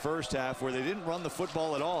after that first half where they didn't run the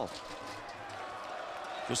football at all.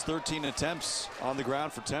 Just 13 attempts on the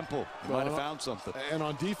ground for Temple. They might have found something. And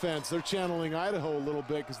on defense, they're channeling Idaho a little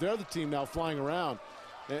bit because they're the team now flying around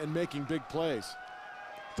and making big plays.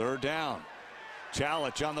 Third down.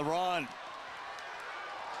 Chalich on the run.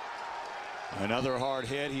 Another hard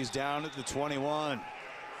hit. He's down at the 21.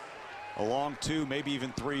 A long 2, maybe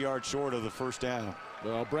even 3 yards short of the first down.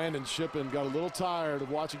 Well, Brandon Shippen got a little tired of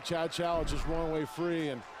watching Chad Chalich just run away free,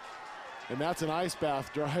 and that's an ice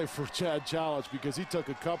bath drive for Chad Chalich because he took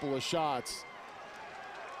a couple of shots.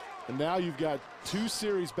 And now you've got 2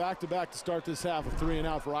 series back-to-back to start this half of 3 and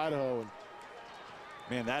out for Idaho. And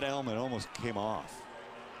man, that helmet almost came off.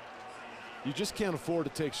 you just can't afford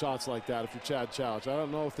to take shots like that if you're Chad Chalich. I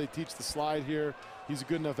don't know if they teach the slide here. He's a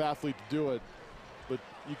good enough athlete to do it, but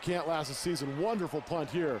you can't last a season. Wonderful punt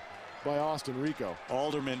here by Austin Rico.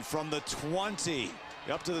 Alderman from the 20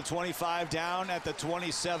 up to the 25, down at the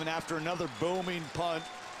 27 after another booming punt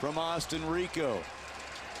from Austin Rico.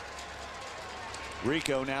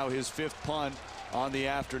 Rico now his 5th punt on the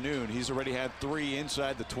afternoon. He's already had 3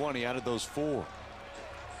 inside the 20 out of those 4.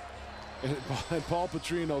 And Paul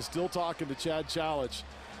Petrino still talking to Chad Chalich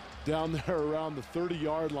down there around the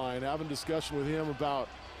 30-yard line, having discussion with him about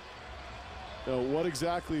What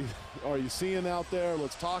exactly are you seeing out there?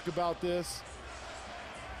 Let's talk about this.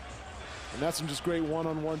 And that's some just great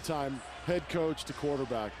one-on-one time, head coach to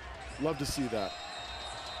quarterback. Love to see that.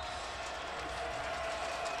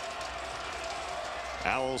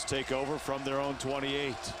 Owls take over from their own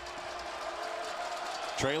 28.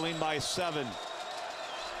 Trailing by 7.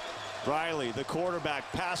 Riley, the quarterback,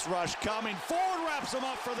 pass rush coming. Forward wraps him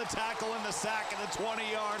up for the tackle and the sack at the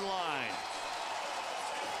 20-yard line.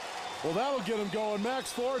 Well, that'll get him going.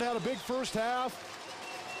 Max Ford had a big first half.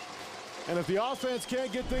 And if the offense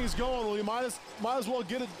can't get things going, well, you might as well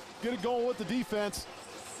get it going with the defense.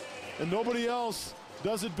 And nobody else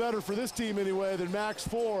does it better for this team anyway than Max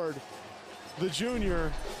Ford, the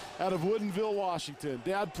junior out of Woodinville, Washington.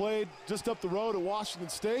 Dad played just up the road at Washington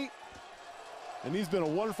State, and he's been a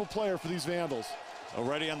wonderful player for these Vandals.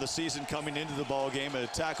 Already on the season coming into the ball game, a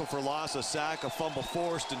tackle for loss, a sack, a fumble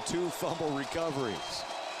forced, and 2 fumble recoveries.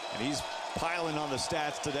 And he's piling on the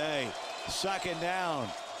stats today. 2nd down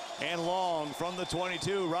and long from the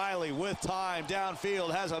 22. Riley with time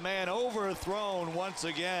downfield has a man overthrown once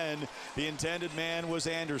again. The intended man was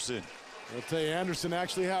Anderson. I'll tell you, Anderson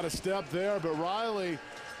actually had a step there, but Riley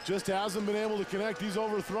just hasn't been able to connect. He's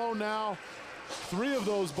overthrown now 3 of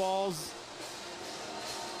those balls.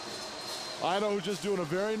 Idaho just doing a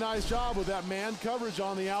very nice job with that man coverage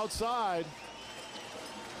on the outside.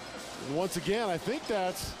 And once again, I think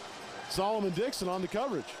that's Solomon Dixon on the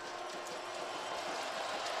coverage.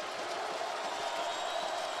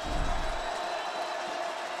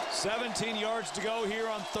 "17 yards to go here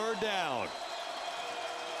on 3rd down.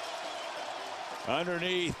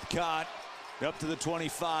 Underneath, caught up to the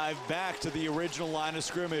 25, back to the original line of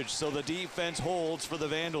scrimmage. So the defense holds for the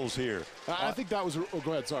Vandals here. I think that was, oh,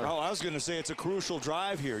 go ahead, sorry. Oh, I was going to say it's a crucial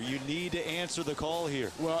drive here. You need to answer the call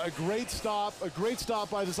here. Well, a great stop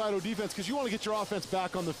by this Idaho defense, because you want to get your offense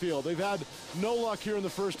back on the field. They've had no luck here in the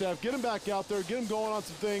first half. Get them back out there, get them going on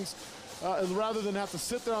some things, and rather than have to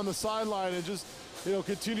sit there on the sideline and just,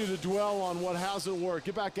 continue to dwell on what hasn't worked.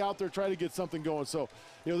 Get back out there, try to get something going. So,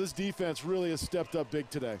 this defense really has stepped up big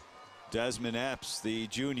today. Desmond Epps, the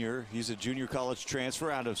junior, he's a junior college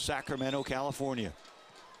transfer out of Sacramento, California.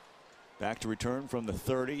 Back to return from the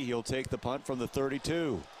 30. He'll take the punt from the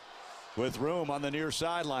 32. With room on the near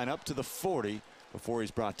sideline up to the 40 before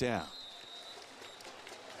he's brought down.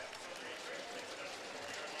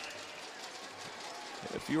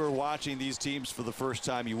 If you were watching these teams for the first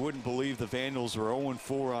time, you wouldn't believe the Vandals were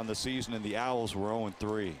 0-4 on the season and the Owls were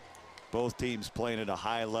 0-3. Both teams playing at a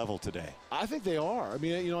high level today. I think they are. I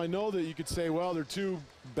mean, I know that you could say, well, they're 2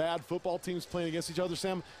 bad football teams playing against each other,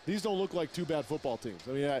 Sam. These don't look like 2 bad football teams.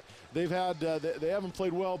 I mean, they haven't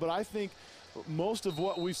played well, but I think most of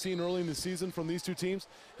what we've seen early in the season from these 2 teams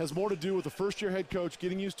has more to do with the first-year head coach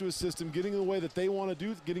getting used to his system, getting the way that they want to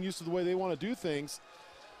do, getting used to the way they want to do things,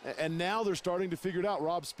 and now they're starting to figure it out.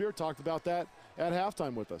 Rob Spear talked about that at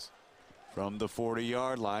halftime with us. From the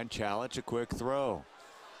 40-yard line, Chalich, a quick throw.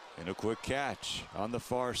 And a quick catch on the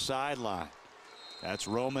far sideline. That's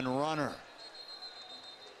Roman Runner.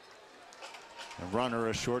 And Runner,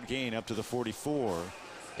 a short gain up to the 44.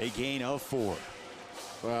 A gain of 4.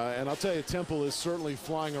 And I'll tell you, Temple is certainly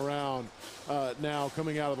flying around now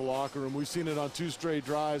coming out of the locker room. We've seen it on 2 straight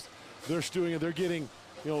drives. They're doing it. They're getting,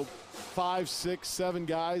 5, 6, 7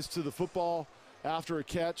 guys to the football after a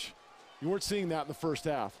catch. You weren't seeing that in the first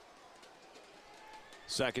half.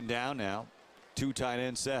 2nd down now. 2 tight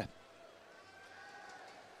end set.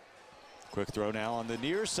 Quick throw now on the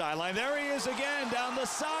near sideline. There he is again down the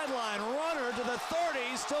sideline. Runner to the 30,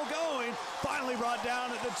 still going. Finally brought down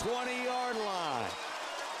at the 20-yard line.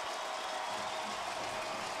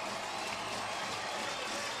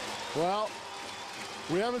 Well,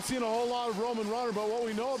 we haven't seen a whole lot of Roman Runner, but what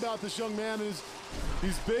we know about this young man is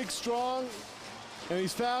he's big, strong, and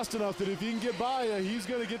he's fast enough that if he can get by you, he's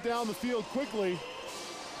going to get down the field quickly.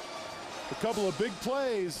 A couple of big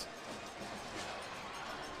plays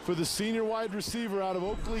for the senior wide receiver out of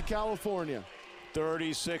Oakley, California.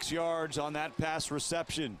 36 yards on that pass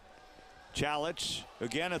reception. Chalich,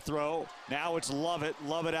 again a throw. Now it's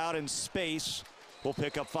Lovett out in space. Will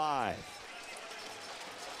pick up 5.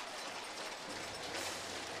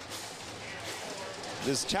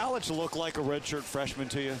 Does Chalich look like a redshirt freshman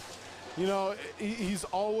to you? He's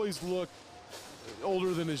always looked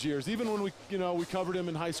older than his years. Even when we covered him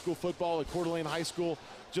in high school football at Coeur d'Alene High School,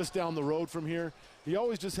 just down the road from here. He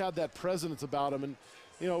always just had that presence about him. And,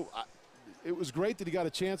 it was great that he got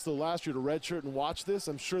a chance though last year to redshirt and watch this.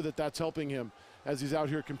 I'm sure that that's helping him as he's out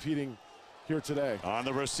here competing here today. On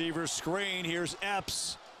the receiver screen, here's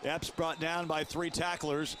Epps. Epps brought down by 3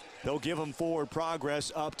 tacklers. They'll give him forward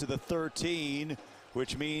progress up to the 13.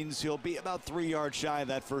 which means he'll be about 3 yards shy of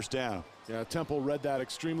that first down. Yeah, Temple read that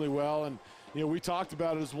extremely well, and we talked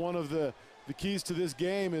about it as one of the keys to this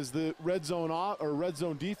game is the red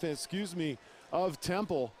zone defense, of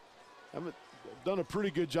Temple. I've done a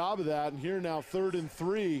pretty good job of that, and here now 3rd and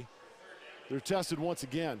 3. They're tested once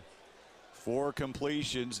again. 4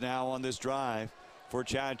 completions now on this drive for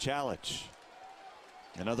Chad Chalich.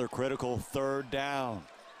 Another critical 3rd down.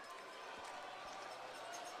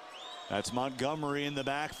 That's Montgomery in the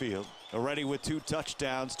backfield, already with 2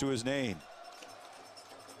 touchdowns to his name.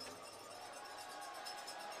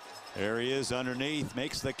 There he is underneath,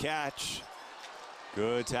 makes the catch.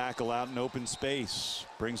 Good tackle out in open space.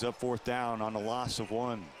 Brings up 4th down on a loss of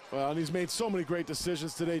 1. Well, and he's made so many great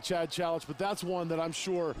decisions today, Chad Chalich, but that's one that I'm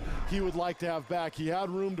sure he would like to have back. He had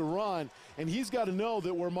room to run, and he's got to know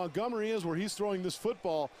that where Montgomery is, where he's throwing this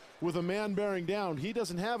football with a man bearing down, he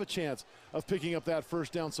doesn't have a chance of picking up that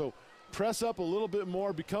first down. So press up a little bit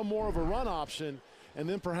more, become more of a run option, and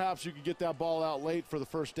then perhaps you could get that ball out late for the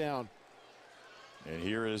first down. And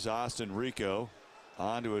here is Austin Rico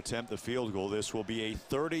on to attempt the field goal. This will be a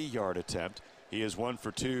 30-yard attempt. He is 1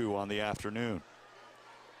 for 2 on the afternoon.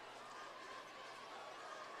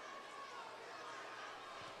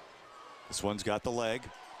 This one's got the leg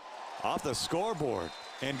off the scoreboard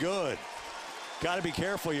and good. Got to be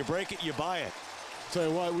careful. You break it, you buy it. Tell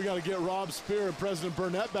you what, we got to get Rob Spear and President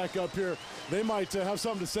Burnett back up here. They might have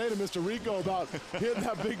something to say to Mr. Rico about hitting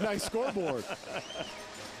that big, nice scoreboard.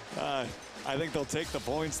 I think they'll take the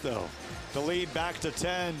points, though. The lead back to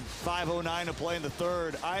 10. 5:09 to play in the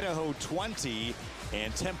 3rd. Idaho 20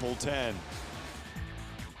 and Temple 10.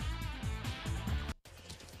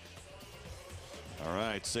 All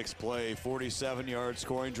right, 6th play, 47-yard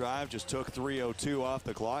scoring drive. Just took 3:02 off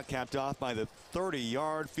the clock. Capped off by the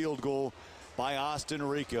 30-yard field goal by Austin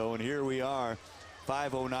Rico. And here we are,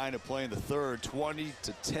 5:09 to play in the 3rd.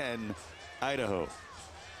 20-10 Idaho.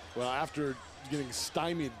 Well, after getting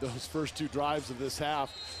stymied those first 2 drives of this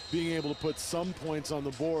half, being able to put some points on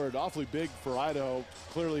the board, awfully big for Idaho.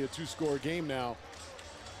 Clearly a 2-score game now.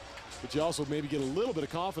 But you also maybe get a little bit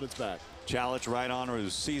of confidence back. Chalich right on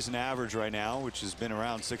his season average right now, which has been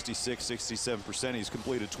around 66-67%. He's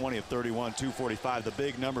completed 20 of 31, 245. The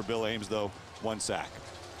big number, Bill Ames, though, 1 sack.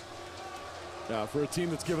 Yeah, for a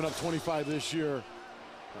team that's given up 25 this year,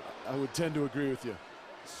 I would tend to agree with you.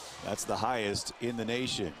 That's the highest in the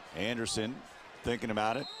nation. Anderson thinking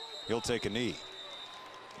about it. He'll take a knee.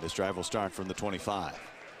 This drive will start from the 25.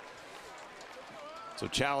 So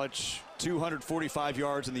Chalich, 245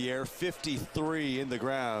 yards in the air, 53 in the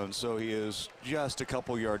ground. So he is just a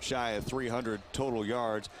couple yards shy of 300 total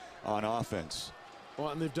yards on offense. Well,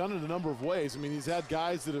 and they've done it a number of ways. I mean, he's had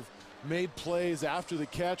guys that have made plays after the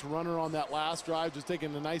catch, runner on that last drive, just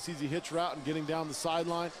taking a nice easy hitch route and getting down the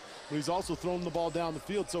sideline. But he's also thrown the ball down the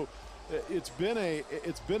field. So it's been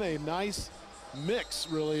a nice mix,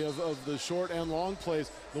 really, of the short and long plays.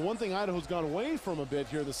 The one thing Idaho's gone away from a bit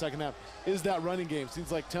here in the second half is that running game. Seems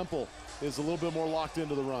like Temple is a little bit more locked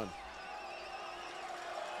into the run.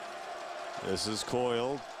 This is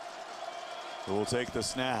Coyle, who will take the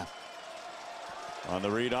snap on the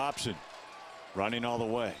read option, running all the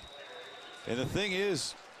way. And the thing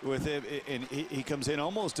is with him, and he comes in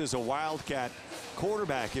almost as a wildcat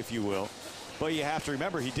quarterback, if you will. But you have to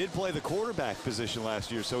remember, he did play the quarterback position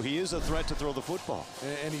last year, so he is a threat to throw the football.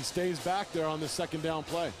 And he stays back there on the 2nd down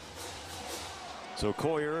play. So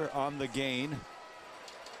Coyer on the gain,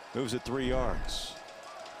 moves it 3 yards.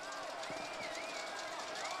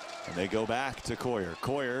 And they go back to Coyer.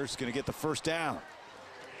 Coyer's going to get the first down.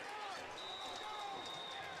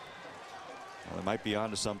 Well, they might be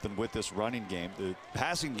onto something with this running game. The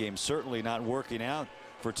passing game certainly not working out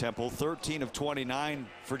for Temple. 13 of 29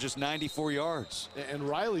 for just 94 yards. And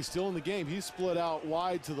Riley's still in the game. He's split out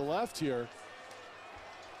wide to the left here.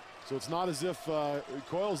 So it's not as if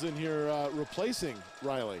Coyle's in here replacing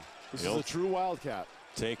Riley. This is a true wildcat.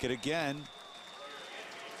 Take it again.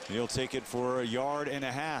 He'll take it for 1.5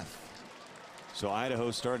 yards. So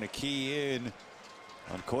Idaho's starting to key in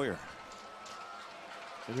on Coyer.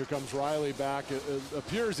 And here comes Riley back, it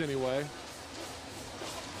appears anyway.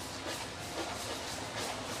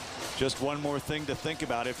 Just one more thing to think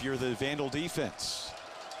about if you're the Vandal defense.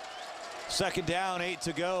 2nd down, 8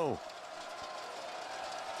 to go.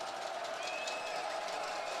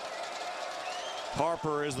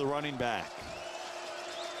 Harper is the running back.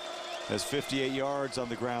 Has 58 yards on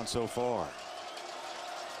the ground so far.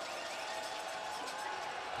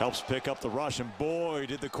 Helps pick up the rush, and boy,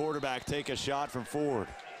 did the quarterback take a shot from Ford.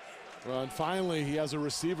 Well, and finally, he has a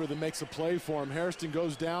receiver that makes a play for him. Hairston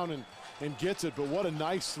goes down and gets it, but what a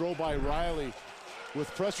nice throw by Riley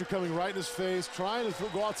with pressure coming right in his face, trying to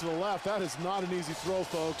go out to the left. That is not an easy throw,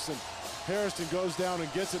 folks. And Hairston goes down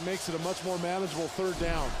and gets it, makes it a much more manageable third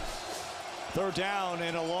down. Third down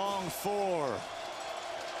and a long 4.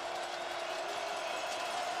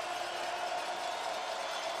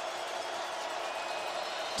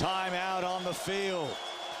 Timeout on the field.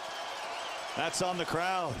 That's on the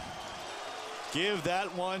crowd. Give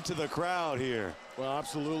that one to the crowd here. Well,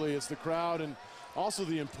 absolutely. It's the crowd and also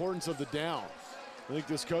the importance of the down. I think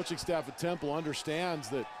this coaching staff at Temple understands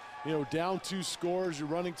that, you know, down 2 scores, you're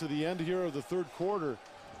running to the end here of the third quarter.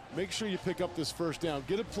 Make sure you pick up this first down.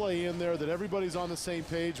 Get a play in there that everybody's on the same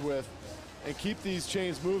page with and keep these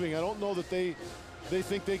chains moving. I don't know that they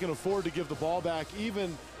think they can afford to give the ball back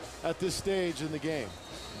even at this stage in the game.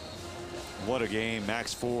 What a game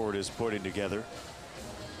Max Ford is putting together.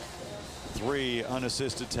 3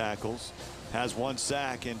 unassisted tackles, has 1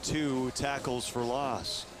 sack and 2 tackles for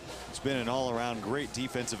loss. It's been an all-around great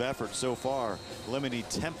defensive effort so far, limiting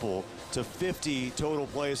Temple to 50 total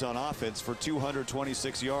plays on offense for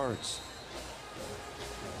 226 yards.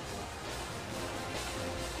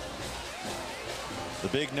 The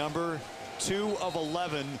big number, 2 of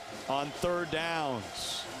 11 on third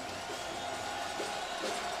downs.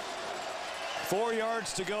 4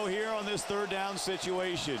 yards to go here on this third down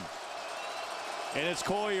situation. And it's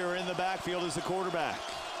Coyer in the backfield as the quarterback.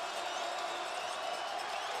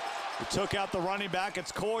 He took out the running back.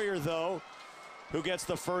 It's Coyer, though, who gets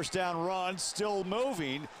the first down run. Still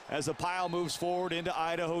moving as the pile moves forward into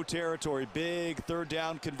Idaho territory. Big third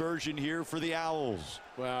down conversion here for the Owls.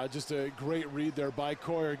 Well, just a great read there by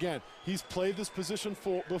Coyer. Again, he's played this position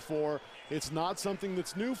before. It's not something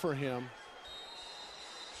that's new for him.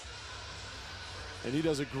 And he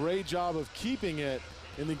does a great job of keeping it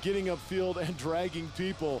and then getting upfield and dragging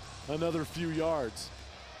people another few yards.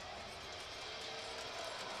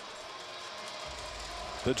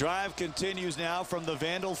 The drive continues now from the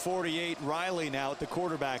Vandal 48. Riley now at the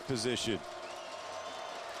quarterback position.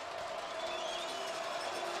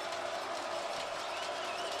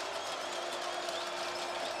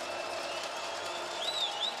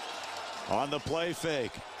 On the play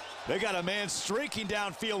fake. They got a man streaking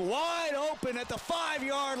downfield, wide open at the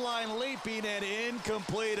 5-yard line, leaping and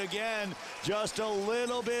incomplete again. Just a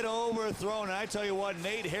little bit overthrown. And I tell you what,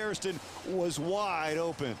 Nate Hairston was wide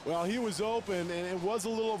open. Well, he was open, and it was a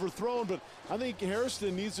little overthrown, but I think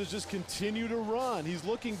Hairston needs to just continue to run. He's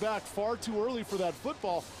looking back far too early for that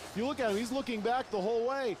football. If you look at him, he's looking back the whole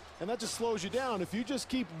way, and that just slows you down. If you just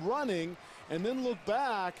keep running and then look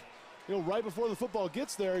back, you know, right before the football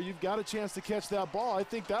gets there, you've got a chance to catch that ball. I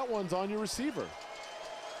think that one's on your receiver.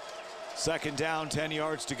 Second down, 10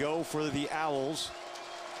 yards to go for the Owls,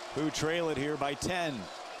 who trail it here by 10.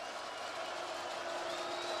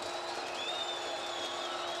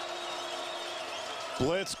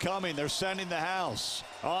 Blitz coming. They're sending the house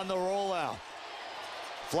on the rollout.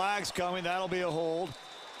 Flags coming. That'll be a hold.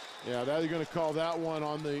 Yeah, they're going to call that one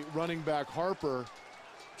on the running back Harper,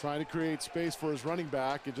 trying to create space for his running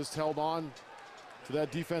back. It just held on to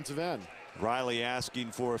that defensive end. Riley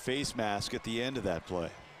asking for a face mask at the end of that play.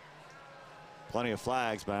 Plenty of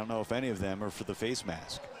flags, but I don't know if any of them are for the face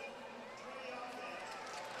mask.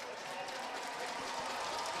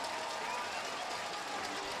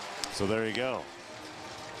 So there you go.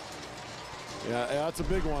 Yeah, that's a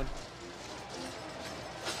big one.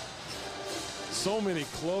 So many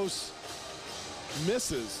close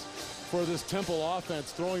misses for this Temple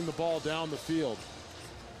offense, throwing the ball down the field.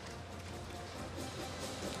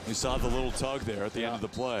 You saw the little tug there at the end of the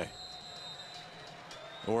play.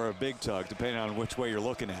 Or a big tug, depending on which way you're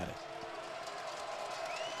looking at it.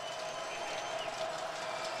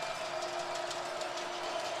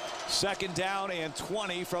 Second down and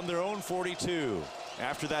 20 from their own 42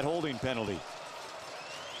 after that holding penalty.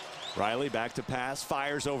 Riley back to pass,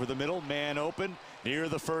 fires over the middle, man open near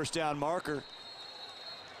the first down marker.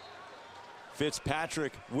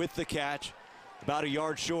 Fitzpatrick with the catch, about a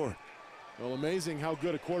yard short. Well, amazing how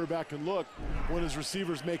good a quarterback can look when his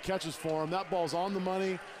receivers make catches for him. That ball's on the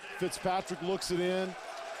money. Fitzpatrick looks it in.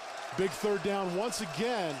 Big third down once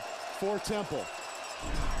again for Temple.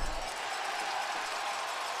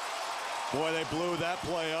 Boy, they blew that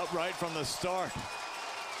play up right from the start.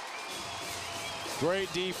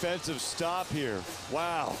 Great defensive stop here.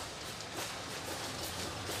 Wow.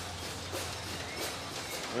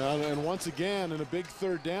 And once again, in a big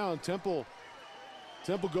third down, Temple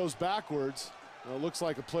goes backwards. It looks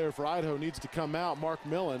like a player for Idaho needs to come out. Mark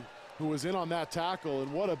Millen, who was in on that tackle,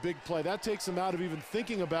 and what a big play. That takes him out of even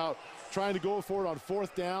thinking about trying to go for it on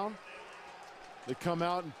fourth down. They come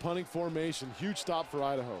out in punting formation. Huge stop for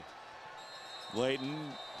Idaho. Layton,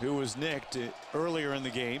 who was nicked earlier in the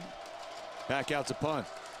game, back out to punt.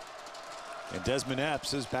 And Desmond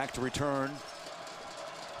Epps is back to return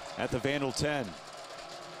at the Vandal 10.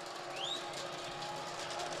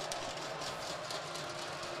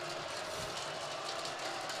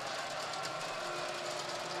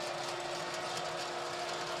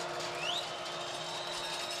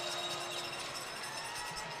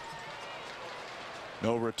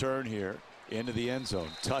 No return here into the end zone.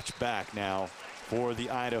 Touchback now for the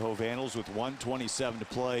Idaho Vandals with 1:27 to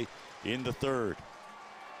play in the third.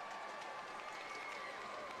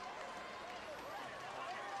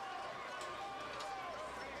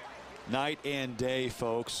 Night and day,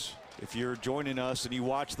 folks. If you're joining us and you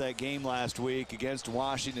watched that game last week against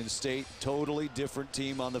Washington State, totally different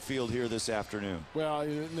team on the field here this afternoon. Well,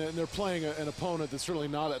 and they're playing an opponent that's certainly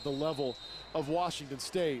not at the level of Washington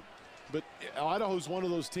State. But Idaho's one of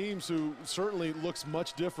those teams who certainly looks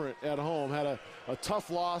much different at home. Had a tough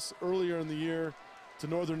loss earlier in the year to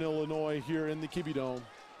Northern Illinois here in the Kibbie Dome.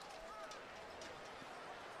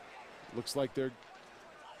 Looks like they're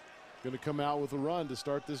going to come out with a run to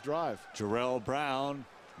start this drive. Jarrell Brown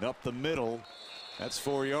up the middle. That's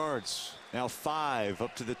 4 yards. Now 5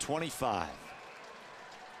 up to the 25.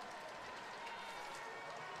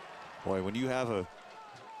 Boy, when you have a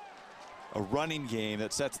running game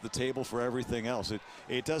that sets the table for everything else.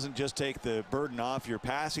 It doesn't just take the burden off your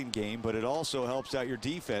passing game, but it also helps out your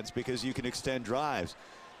defense because you can extend drives,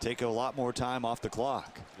 take a lot more time off the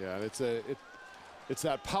clock. Yeah, it's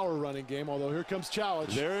that power running game, although here comes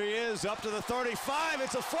Challenge. There he is, up to the 35.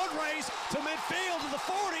 It's a foot race to midfield, to the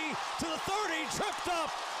 40, to the 30, tripped up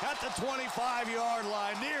at the 25-yard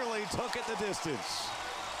line, nearly took it the distance.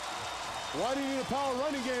 Why do you need a power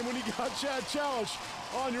running game when you got Chad Challenge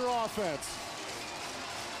on your offense?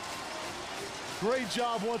 Great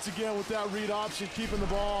job once again with that read option, keeping the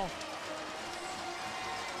ball.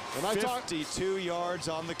 And 52 yards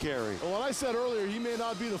on the carry. Well, when I said earlier he may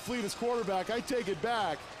not be the fleetest quarterback, I take it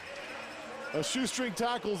back. A shoestring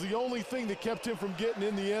tackle is the only thing that kept him from getting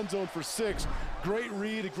in the end zone for 6. Great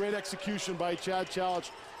read, a great execution by Chad Challenge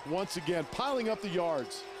once again, piling up the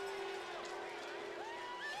yards.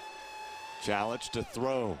 Challenge to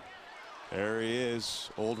throw. There he is,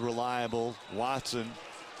 old reliable Watson.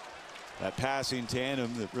 That passing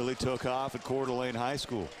tandem that really took off at Coeur d'Alene High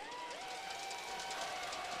School.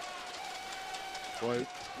 Boy, it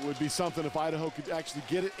would be something if Idaho could actually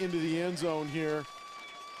get it into the end zone here.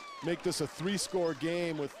 Make this a 3-score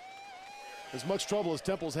game with as much trouble as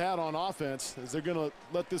Temple's had on offense, as they're going to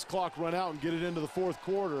let this clock run out and get it into the fourth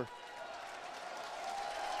quarter.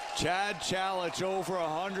 Chad Challenge over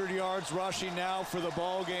 100 yards rushing now for the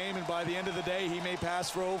ball game, and by the end of the day he may pass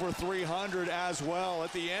for over 300 as well.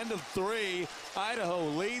 At the end of 3, Idaho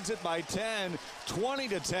leads it by 10,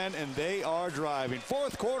 20-10, and they are driving.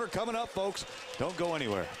 Fourth quarter coming up, folks. Don't go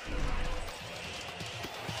anywhere.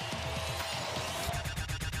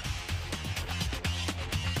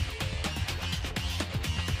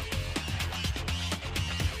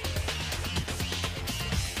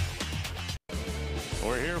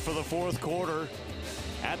 We're here for the fourth quarter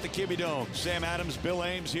at the Kibbie Dome. Sam Adams, Bill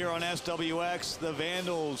Ames here on SWX. The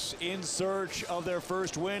Vandals in search of their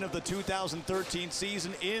first win of the 2013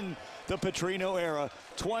 season in the Petrino era.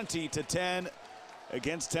 20-10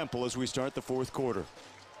 against Temple as we start the fourth quarter.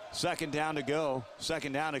 Second down,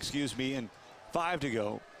 excuse me, and 5 to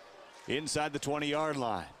go inside the 20-yard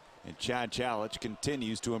line. And Chad Challenge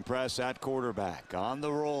continues to impress at quarterback on the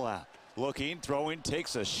rollout. Looking, throwing,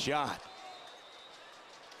 takes a shot.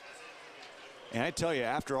 And I tell you,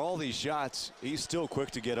 after all these shots, he's still quick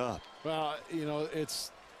to get up. Well, you know,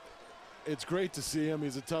 it's great to see him.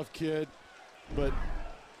 He's a tough kid, but,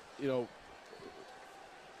 you know,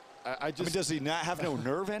 I mean, does he not have no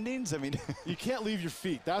nerve endings? I mean, you can't leave your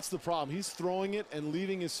feet. That's the problem. He's throwing it and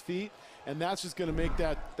leaving his feet, and that's just going to make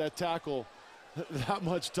that tackle that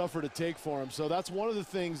much tougher to take for him. So that's one of the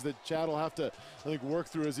things that Chad will have to, I think, work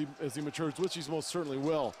through as he matures, which he most certainly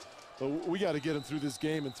will. But we got to get him through this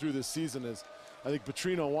game and through this season, as I think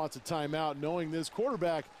Petrino wants a timeout, knowing this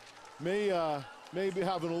quarterback may be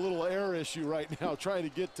having a little air issue right now, trying to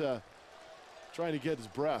get his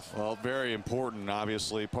breath. Well, very important,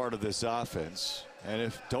 obviously, part of this offense. And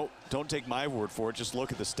if don't take my word for it, just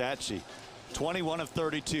look at the stat sheet. 21 of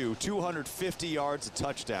 32, 250 yards, a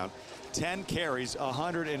touchdown, 10 carries,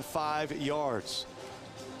 105 yards.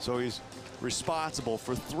 So he's responsible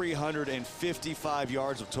for 355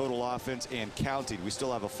 yards of total offense and counting. We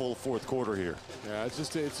still have a full fourth quarter here. Yeah, it's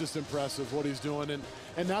just impressive what he's doing,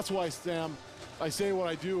 and that's why, Sam, I say what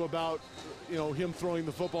I do about, you know, him throwing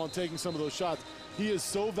the football and taking some of those shots. He is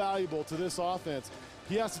so valuable to this offense.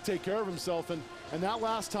 he has to take care of himself. And that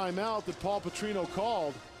last timeout that Paul Petrino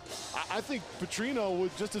called, I think Petrino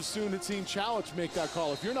would just as soon have seen Chalich make that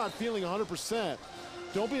call. If you're not feeling 100%,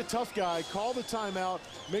 don't be a tough guy. Call the timeout.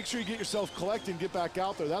 Make sure you get yourself collected and get back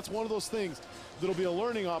out there. That's one of those things that'll be a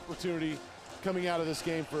learning opportunity coming out of this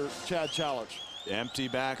game for Chad Chalich. Empty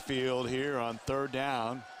backfield here on third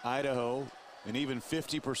down. Idaho, and even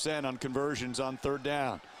 50% on conversions on third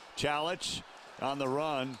down. Chalich on the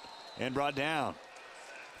run and brought down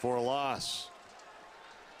for a loss.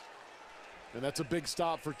 And that's a big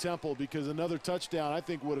stop for Temple, because another touchdown I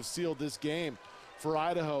think would have sealed this game for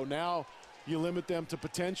Idaho. Now you limit them to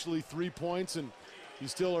potentially 3 points, and you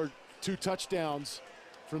still are 2 touchdowns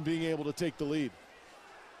from being able to take the lead.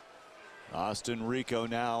 Austin Rico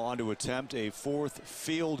now on to attempt a 4th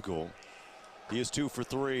field goal. He is 2 for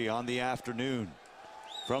 3 on the afternoon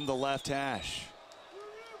from the left hash.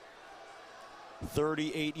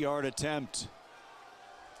 38-yard attempt.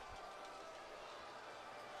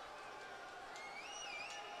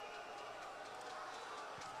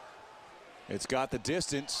 It's got the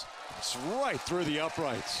distance. It's right through the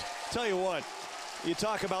uprights. Tell you what, you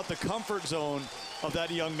talk about the comfort zone of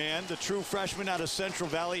that young man, the true freshman out of Central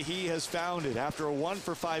Valley. He has found it. After a 1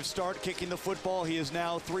 for 5 start kicking the football, he is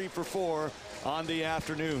now 3 for 4 on the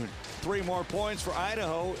afternoon. 3 more points for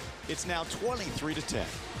Idaho. It's now 23-10.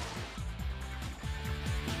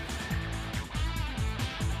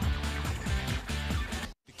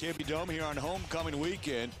 The Kibbie Dome here on homecoming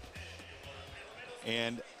weekend.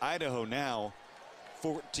 And Idaho now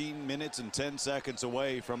 14 minutes and 10 seconds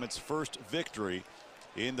away from its first victory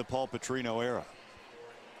in the Paul Petrino era.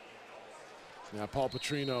 Now Paul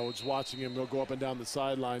Petrino is watching him. He'll go up and down the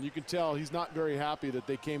sideline. You can tell he's not very happy that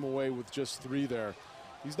they came away with just 3 there.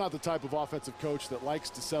 He's not the type of offensive coach that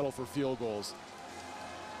likes to settle for field goals.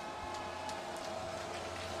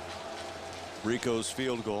 Rico's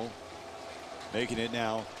field goal, making it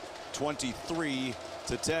now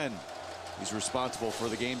 23-10. He's responsible for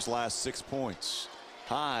the game's last 6 points.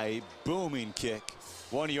 High, booming kick,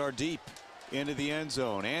 1 yard deep into the end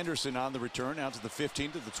zone. Anderson on the return, out to the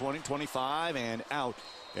 15, to the 20, 25, and out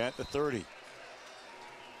at the 30.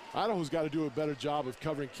 Idaho's got to do a better job of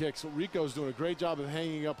covering kicks. Rico's doing a great job of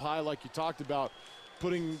hanging up high, like you talked about,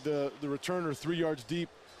 putting the returner 3 yards deep.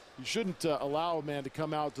 You shouldn't allow a man to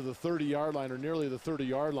come out to the 30-yard line or nearly the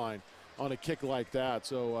 30-yard line on a kick like that.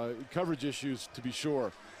 So coverage issues, to be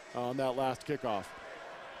sure, on that last kickoff.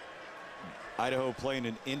 Idaho playing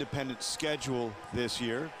an independent schedule this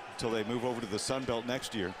year until they move over to the Sun Belt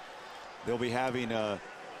next year. They'll be having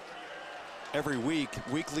every week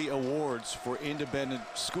weekly awards for independent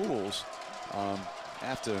schools. I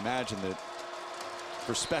have to imagine that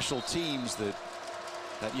for special teams that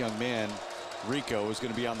young man Rico is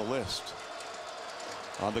going to be on the list.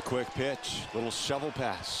 On the quick pitch, little shovel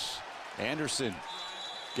pass. Anderson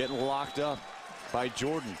getting locked up by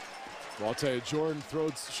Jordan. Well, I'll tell you, Jordan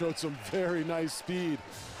showed some very nice speed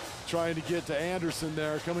trying to get to Anderson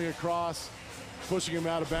there, coming across, pushing him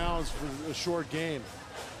out of bounds for a short gain.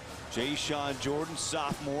 Jay Sean Jordan,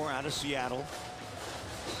 sophomore out of Seattle.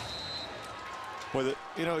 Boy,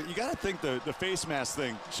 you know, you got to think the face mask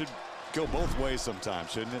thing should go both ways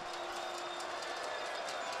sometimes, shouldn't it?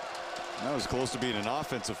 That was close to being an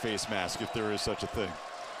offensive face mask, if there is such a thing.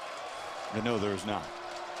 And no, there is not.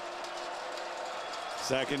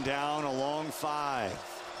 Second down, a long 5.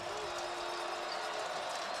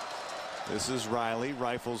 This is Riley,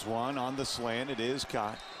 rifles one on the slant. It is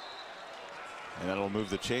caught. And that'll move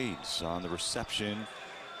the chains on the reception.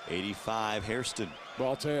 85, Hairston. Well,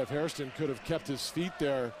 I'll tell you, if Hairston could have kept his feet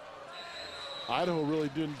there, Idaho really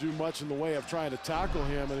didn't do much in the way of trying to tackle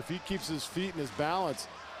him. And if he keeps his feet and his balance,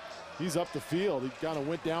 he's up the field. He kind of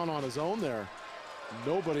went down on his own there.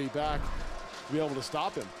 Nobody back to be able to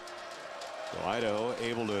stop him. So Idaho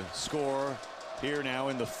able to score here now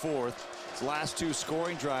in the 4th. Its last 2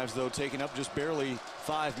 scoring drives, though, taking up just barely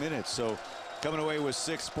 5 minutes. So coming away with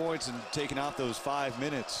 6 points and taking out those 5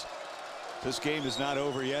 minutes. This game is not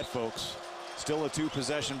over yet, folks. Still a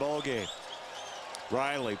 2-possession ball game.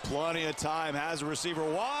 Riley, plenty of time, has a receiver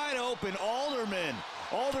wide open. Alderman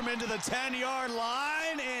to the 10-yard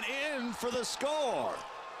line and in for the score.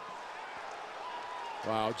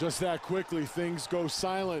 Wow, just that quickly things go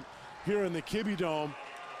silent here in the Kibbie Dome.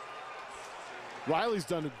 Riley's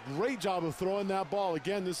done a great job of throwing that ball.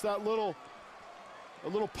 Again, a little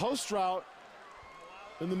post route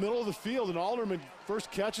in the middle of the field, and Alderman first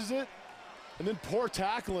catches it, and then poor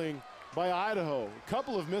tackling by Idaho. A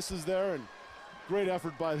couple of misses there, and great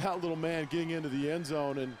effort by that little man getting into the end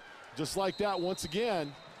zone. And just like that, once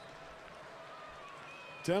again,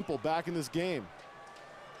 Temple back in this game.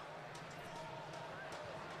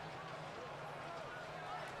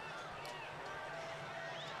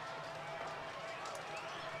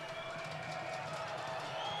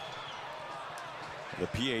 The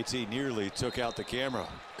PAT nearly took out the camera.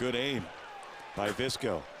 Good aim by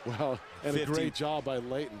Visco. Well, and a great job by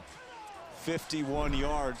Layton. 51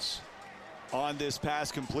 yards on this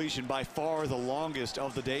pass completion, by far the longest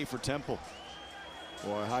of the day for Temple.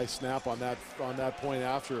 Boy, high snap on that point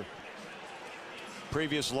after.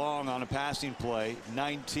 Previous long on a passing play,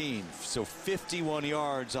 19. So 51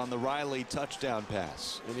 yards on the Riley touchdown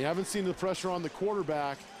pass. And you haven't seen the pressure on the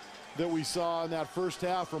quarterback that we saw in that first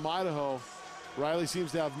half from Idaho. Riley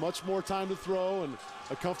seems to have much more time to throw, and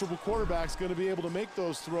a comfortable quarterback's going to be able to make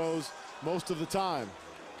those throws most of the time.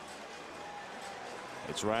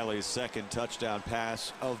 It's Riley's second touchdown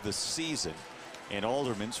pass of the season and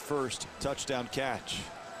Alderman's first touchdown catch.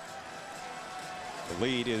 The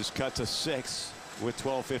lead is cut to 6 with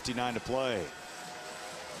 12:59 to play.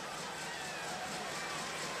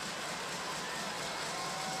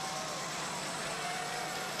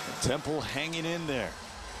 Temple hanging in there.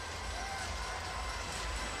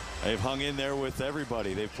 They've hung in there with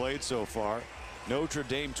everybody they've played so far. Notre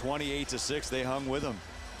Dame 28-6. They hung with them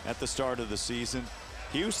at the start of the season.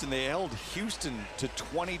 Houston, they held Houston to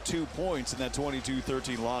 22 points in that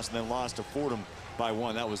 22-13 loss, and then lost to Fordham by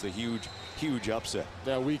 1. That was the huge upset.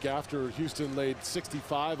 That week after, Houston laid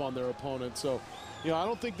 65 on their opponent. So, I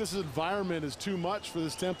don't think this environment is too much for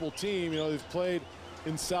this Temple team. They've played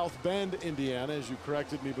in South Bend, Indiana, as you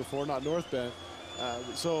corrected me before, not North Bend.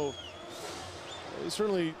 So they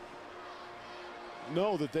certainly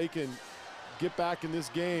know that they can get back in this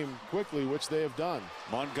game quickly, which they have done.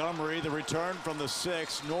 Montgomery, the return from the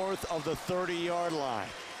 6, north of the 30-yard line.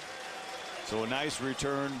 So a nice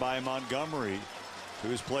return by Montgomery,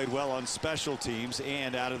 who's played well on special teams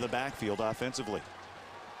and out of the backfield offensively.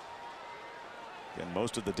 And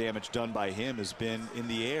most of the damage done by him has been in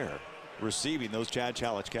the air, receiving those Chad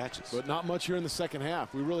Chalich catches. But not much here in the second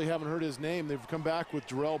half. We really haven't heard his name. They've come back with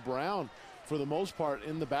Jarrell Brown for the most part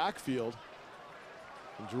in the backfield.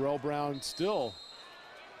 And Jarrell Brown still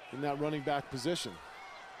in that running back position.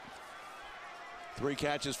 3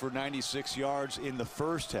 catches for 96 yards in the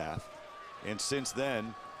first half. And since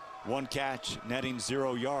then, 1 catch netting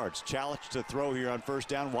 0 yards. Chalich to throw here on first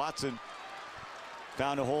down. Watson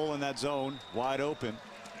found a hole in that zone, wide open.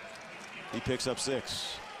 He picks up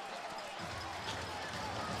 6.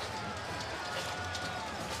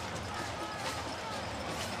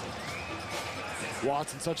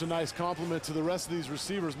 Watson, such a nice compliment to the rest of these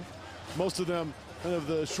receivers. Most of them kind of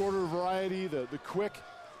the shorter variety, the quick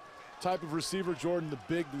type of receiver. Jordan, the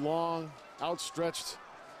big, long, outstretched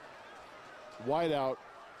wide out.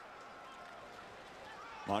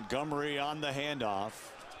 Montgomery on the handoff,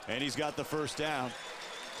 and he's got the first down.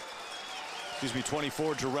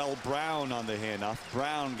 24, Jarrell Brown on the handoff.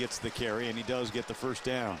 Brown gets the carry, and he does get the first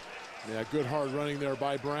down. Yeah, good hard running there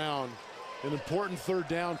by Brown. An important third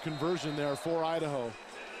down conversion there for Idaho.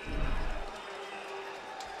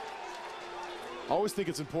 I always think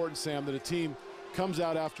it's important, Sam, that a team comes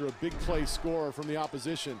out after a big play score from the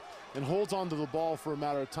opposition and holds onto the ball for a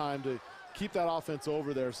matter of time to keep that offense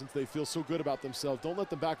over there since they feel so good about themselves. Don't let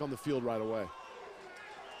them back on the field right away.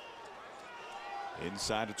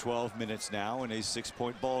 Inside of 12 minutes now in a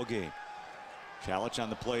 6-point ball game. Chalich on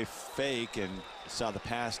the play fake and saw the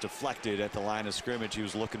pass deflected at the line of scrimmage. He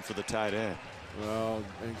was looking for the tight end. Well,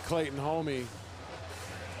 and Clayton Homey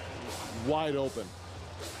wide open.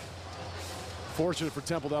 Fortunate for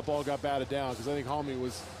Temple that ball got batted down, because I think Homey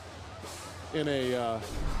was in a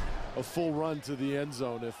full run to the end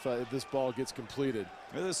zone if this ball gets completed.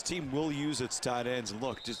 This team will use its tight ends, and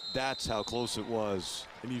look, just that's how close it was.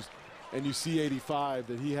 And you see 85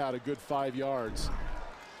 that he had a good 5 yards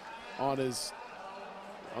on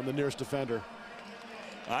the nearest defender.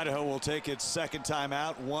 Idaho will take its second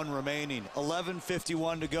timeout, 1 remaining.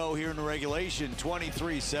 11:51 to go here in the regulation.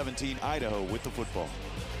 23-17 Idaho with the football.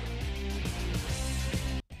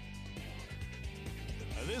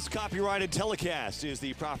 This copyrighted telecast is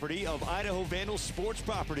the property of Idaho Vandals Sports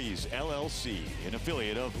Properties, LLC, an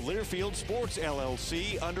affiliate of Learfield Sports,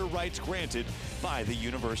 LLC, under rights granted by the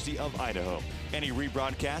University of Idaho. Any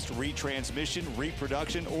rebroadcast, retransmission,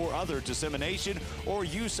 reproduction, or other dissemination or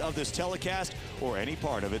use of this telecast or any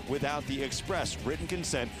part of it without the express written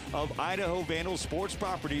consent of Idaho Vandals Sports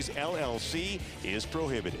Properties, LLC, is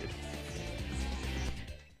prohibited.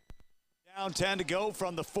 Down 10 to go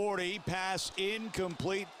from the 40. Pass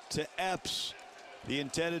incomplete to Epps, the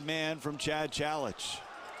intended man from Chad Chalich.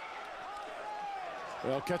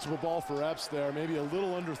 Well, catchable ball for Epps there. Maybe a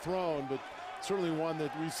little underthrown, but certainly one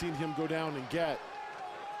that we've seen him go down and get.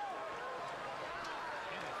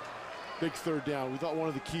 Big third down. We thought one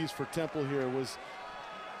of the keys for Temple here was,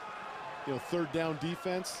 third down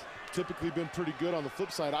defense. typically been pretty good. On the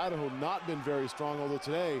flip side, Idaho not been very strong, although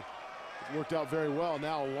today it worked out very well.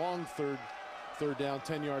 Now a long third down,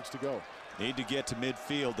 10 yards to go. Need to get to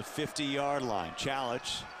midfield, the 50-yard line.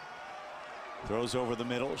 Chalich throws over the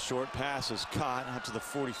middle. Short pass is caught out to the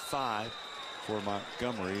 45 for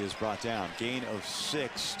Montgomery, is brought down. Gain of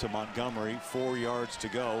 6 to Montgomery. 4 yards to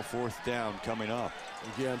go. 4th down coming up.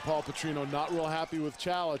 Again, Paul Petrino not real happy with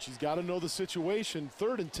Chalich. He's got to know the situation.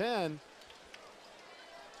 3rd and 10.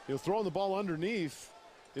 Throwing the ball underneath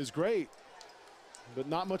is great, but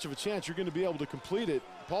not much of a chance you're going to be able to complete it.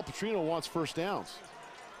 Paul Petrino wants first downs.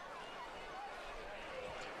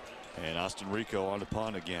 And Austin Rico on the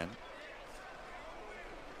punt again.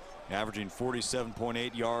 Averaging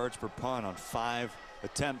 47.8 yards per punt on 5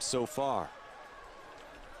 attempts so far.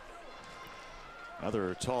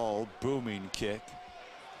 Another tall, booming kick.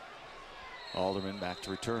 Alderman back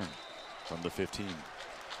to return from the 15.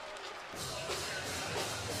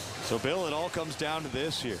 So, Bill, it all comes down to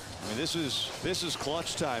this here. I mean, this is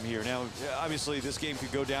clutch time here. Now, obviously, this game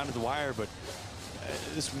could go down to the wire, but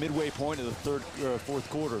this midway point of the 4th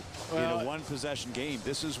quarter, well, in a one-possession game,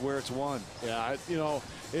 this is where it's won. Yeah,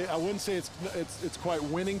 I wouldn't say it's quite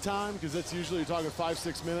winning time, because that's usually you're talking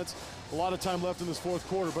 5-6 minutes. A lot of time left in this 4th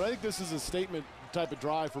quarter, but I think this is a statement type of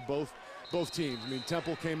drive for both teams. I mean,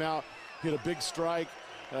 Temple came out, hit a big strike.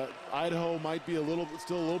 Idaho might be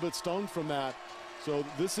still a little bit stoned from that. So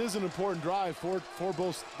this is an important drive for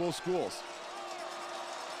both schools.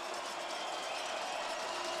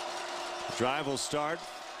 The drive will start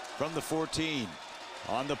from the 14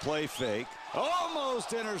 on the play fake.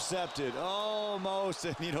 Almost intercepted, almost,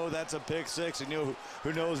 and that's a pick 6, and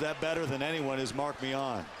who knows that better than anyone is Mark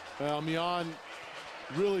Mion. Well, Mion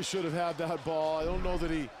really should have had that ball. I don't know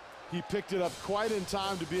that he picked it up quite in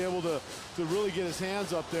time to be able to really get his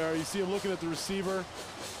hands up there. You see him looking at the receiver.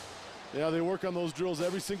 Yeah, they work on those drills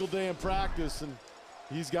every single day in practice, and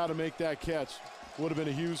he's got to make that catch. Would have been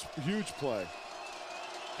a huge play.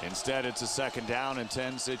 Instead, it's a 2nd down and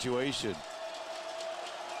 10 situation.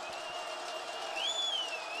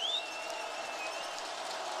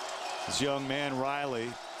 This young man,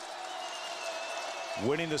 Riley,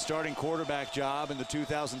 winning the starting quarterback job in the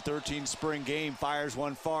 2013 spring game, fires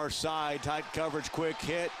one far side, tight coverage, quick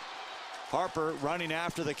hit. Harper running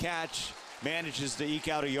after the catch, manages to eke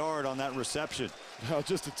out a yard on that reception. Well,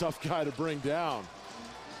 just a tough guy to bring down.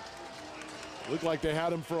 Looked like they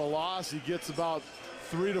had him for a loss. He gets about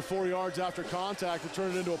 3 to 4 yards after contact to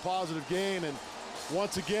turn it into a positive gain. And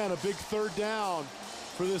once again, a big 3rd down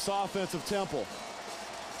for this offensive Temple.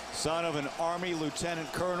 Son of an Army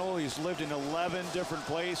lieutenant colonel. He's lived in 11 different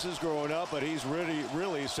places growing up, but he's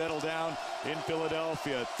really settled down in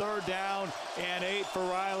Philadelphia. 3rd down and 8 for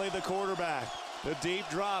Riley, the quarterback. The deep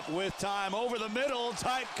drop with time over the middle,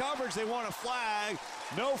 tight coverage. They want a flag.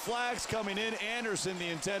 No flags coming in. Anderson, the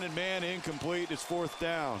intended man, incomplete. It's 4th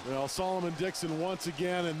down. Well, Solomon Dixon once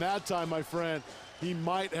again, and that time, my friend, he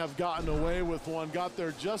might have gotten away with one. Got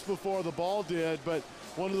there just before the ball did, but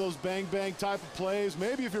one of those bang-bang type of plays.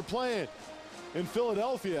 Maybe if you're playing in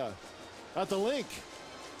Philadelphia at the Link,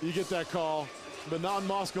 you get that call, but not in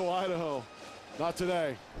Moscow, Idaho. Not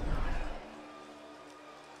today.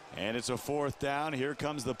 And it's a 4th down. Here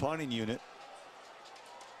comes the punting unit.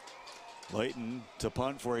 Layton to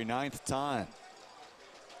punt for a 9th time.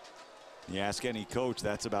 You ask any coach,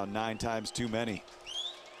 that's about 9 times too many.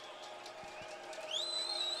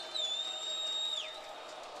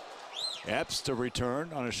 Epps to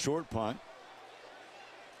return on a short punt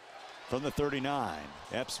from the 39.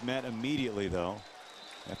 Epps met immediately, though,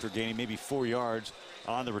 after gaining maybe 4 yards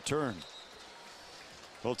on the return.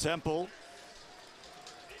 Well, Temple,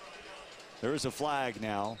 there is a flag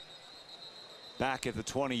now back at the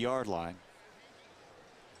 20-yard line.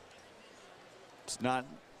 It's not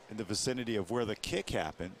in the vicinity of where the kick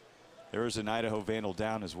happened. There is an Idaho Vandal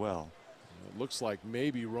down as well. It looks like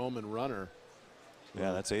maybe Roman Runner.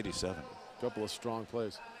 Yeah, that's 87. A couple of strong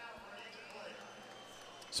plays.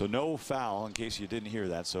 So no foul, in case you didn't hear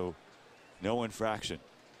that, so no infraction.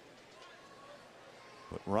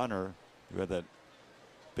 But Runner, who had that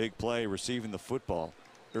big play receiving the football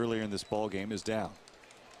earlier in this ball game, is down.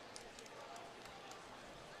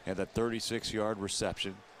 Had that 36-yard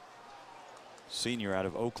reception. Senior out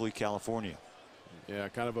of Oakley, California. Yeah,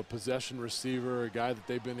 kind of a possession receiver, a guy that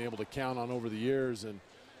they've been able to count on over the years. And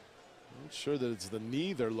I'm not sure that it's the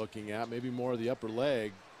knee they're looking at, maybe more the upper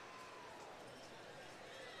leg.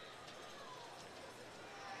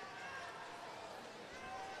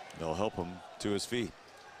 They'll help him to his feet.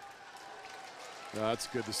 That's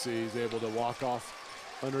good to see. He's able to walk off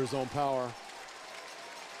under his own power.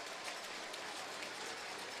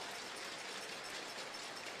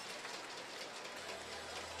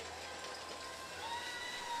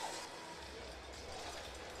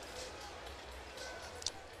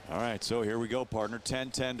 All right, so here we go, partner.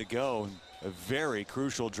 10-10 to go. A very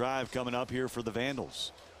crucial drive coming up here for the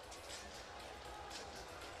Vandals.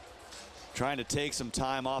 Trying to take some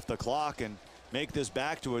time off the clock and make this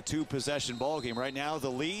back to a 2-possession ball game. Right now,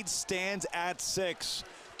 the lead stands at 6,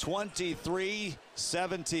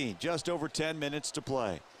 23-17. Just over 10 minutes to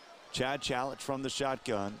play. Chad Chalich from the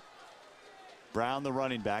shotgun. Brown, the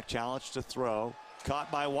running back. Chalich to throw.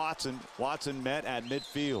 Caught by Watson. Watson met at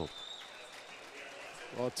midfield.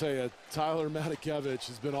 Well, I'll tell you, Tyler Matakevich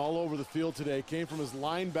has been all over the field today. Came from his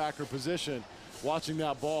linebacker position, watching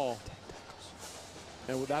that ball.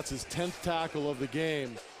 And that's his 10th tackle of the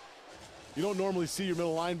game. You don't normally see your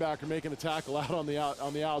middle linebacker making a tackle out on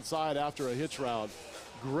the outside after a hitch route.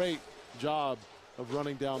 Great job of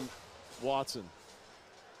running down Watson.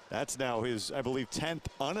 That's now his, I believe, 10th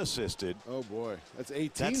unassisted. Oh boy, that's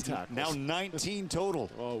 18 tackles. Now 19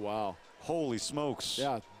 total. Oh wow. Holy smokes.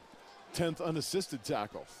 Yeah, 10th unassisted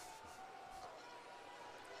tackle.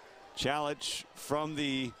 Chalich from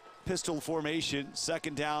the pistol formation,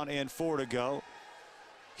 2nd down and 4 to go.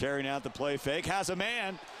 Carrying out the play fake, has a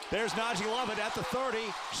man. There's Najee Lovett at the 30.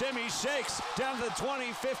 Shimmy shakes down to the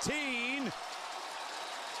 20, 15.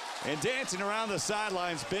 And dancing around the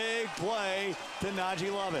sidelines, big play to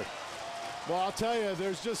Najee Lovett. Well, I'll tell you,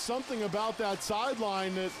 there's just something about that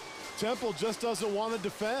sideline that Temple just doesn't want to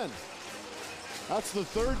defend. That's the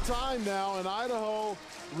 3rd time now an Idaho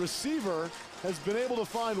receiver has been able to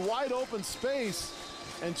find wide open space,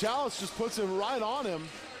 and Chalich just puts it right on him.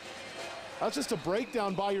 That's just a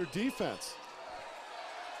breakdown by your defense.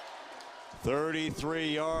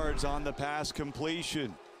 33 yards on the pass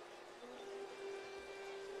completion.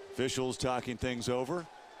 Officials talking things over.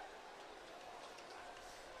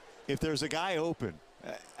 If there's a guy open,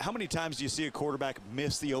 how many times do you see a quarterback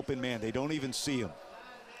miss the open man? They don't even see him.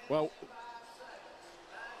 Well,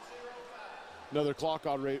 another clock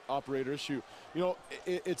operator issue. You know,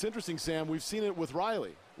 it's interesting, Sam. We've seen it with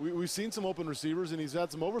Riley. We've seen some open receivers, and he's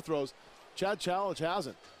had some overthrows. Chad Chalich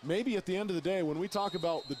hasn't. Maybe at the end of the day, when we talk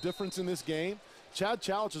about the difference in this game, Chad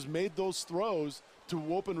Chalich has made those throws to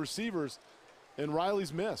open receivers, and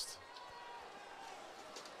Riley's missed.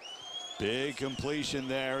 Big completion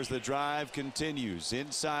there as the drive continues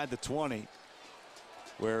inside the 20,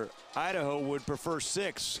 where Idaho would prefer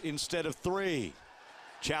 6 instead of 3.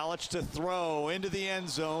 Chalich to throw into the end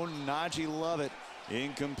zone. Najee Lovett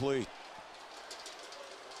incomplete.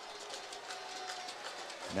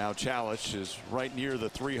 Now Chalich is right near the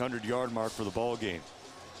 300-yard mark for the ball game.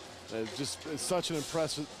 It's such an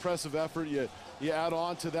impressive effort. You add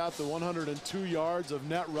on to that the 102 yards of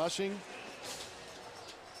net rushing.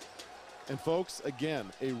 And folks, again,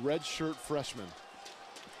 a redshirt freshman.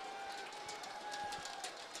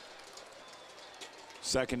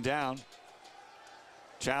 2nd down.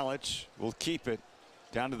 Chalich will keep it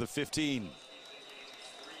down to the 15.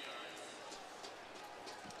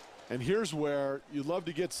 And here's where you'd love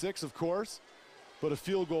to get 6, of course, but a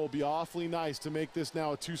field goal would be awfully nice to make this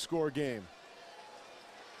now a 2-score game.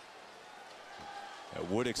 It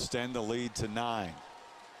would extend the lead to 9.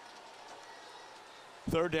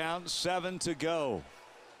 3rd down, 7 to go.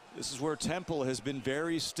 This is where Temple has been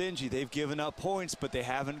very stingy. They've given up points, but they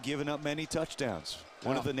haven't given up many touchdowns.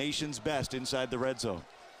 One of the nation's best inside the red zone.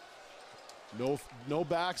 No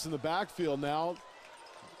backs in the backfield now,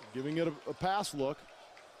 giving it a pass look.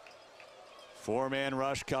 4-man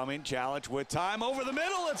rush coming. Chalich with time over the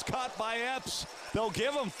middle. It's caught by Epps. They'll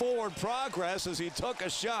give him forward progress as he took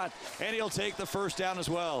a shot, and he'll take the 1st down as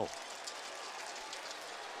well.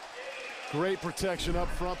 Great protection up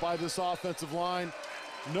front by this offensive line.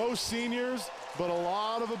 No seniors, but a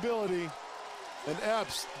lot of ability. And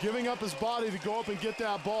Epps giving up his body to go up and get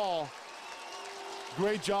that ball.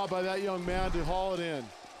 Great job by that young man to haul it in.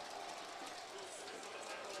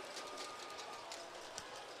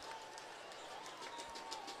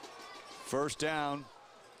 First down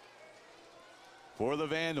for the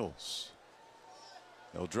Vandals.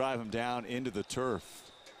 They'll drive him down into the turf.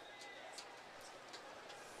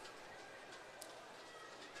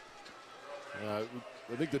 I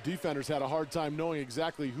think the defenders had a hard time knowing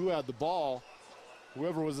exactly who had the ball.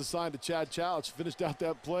 Whoever was assigned to Chad Chalich finished out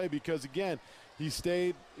that play because, again, he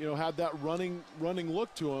stayed, had that running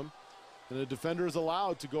look to him. And the defender is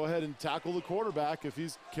allowed to go ahead and tackle the quarterback if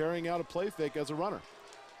he's carrying out a play fake as a runner.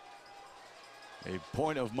 A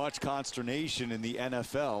point of much consternation in the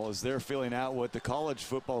NFL as they're filling out what the college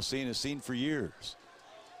football scene has seen for years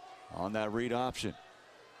on that read option.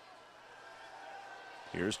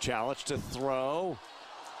 Here's Chalich to throw.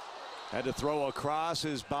 Had to throw across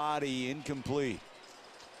his body, incomplete.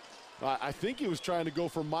 I think he was trying to go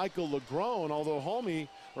for Michael LeGrone, although Hami,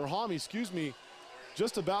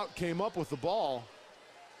 just about came up with the ball.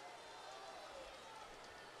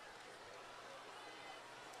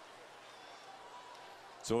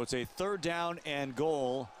 So it's a 3rd down and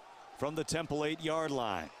goal from the Temple 8-yard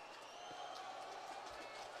line.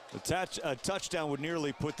 A touchdown would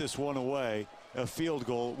nearly put this one away. A field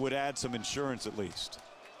goal would add some insurance at least.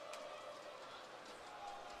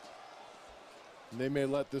 And they may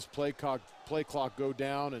let this play clock go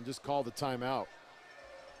down and just call the timeout.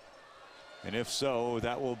 And if so,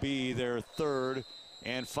 that will be their 3rd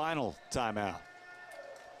and final timeout.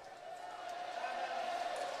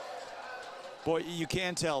 Boy, you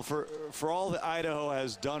can tell for all that Idaho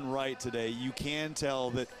has done right today, you can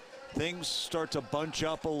tell that things start to bunch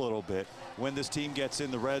up a little bit when this team gets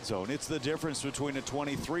in the red zone. It's the difference between a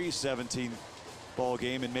 23-17 ball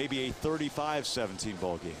game and maybe a 35-17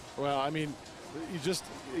 ball game. Well, I mean, you just,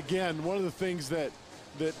 again, one of the things that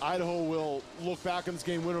Idaho will look back on this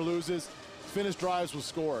game, win or lose, is finish drives with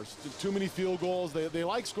scores. Too many field goals. They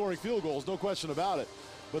like scoring field goals, no question about it.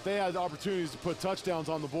 But they had opportunities to put touchdowns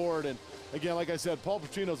on the board. And again, like I said, Paul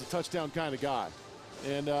Petrino's a touchdown kind of guy.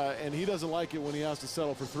 And he doesn't like it when he has to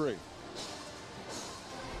settle for 3.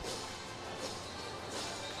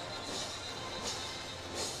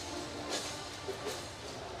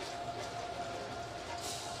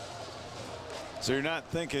 So you're not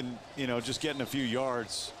thinking, you know, just getting a few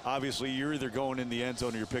yards. Obviously, you're either going in the end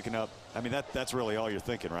zone or you're picking up. I mean, that's really all you're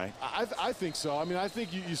thinking, right? I think so. I mean, I think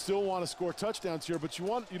you still want to score touchdowns here, but you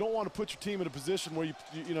don't want to put your team in a position where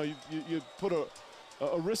you put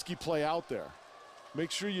a risky play out there. Make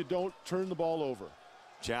sure you don't turn the ball over.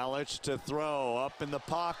 Challenge to throw up in the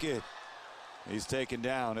pocket. He's taken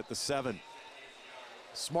down at the 7.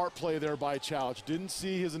 Smart play there by Challenge. Didn't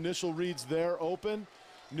see his initial reads there open.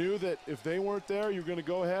 Knew that if they weren't there, you're going to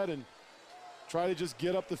go ahead and try to just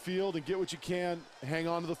get up the field and get what you can, hang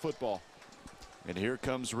on to the football. And here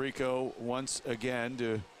comes Rico once again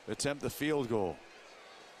to attempt the field goal.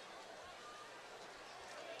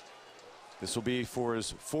 This will be for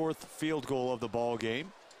his 4th field goal of the ball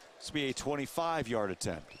game. This will be a 25-yard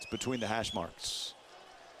attempt. It's between the hash marks.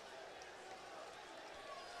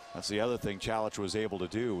 That's the other thing Challenge was able to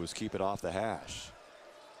do, was keep it off the hash.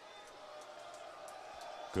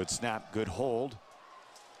 Good snap, good hold.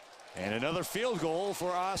 And another field goal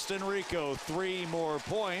for Austin Rico. 3 more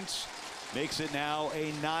points. Makes it now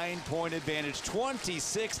a 9-point advantage,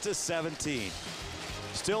 26-17.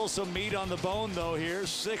 Still some meat on the bone, though, here.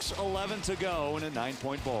 6:11 to go in a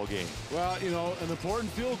 9-point ball game. Well, you know, an important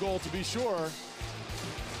field goal to be sure.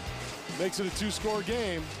 Makes it a 2-score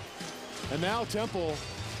game. And now Temple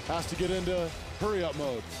has to get into hurry-up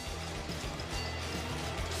mode.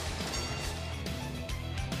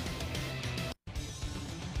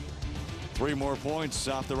 Three more points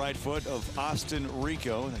off the right foot of Austin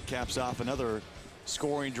Rico. That caps off another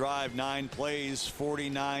scoring drive. 9 plays,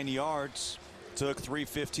 49 yards. Took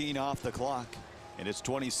 3:15 off the clock. And it's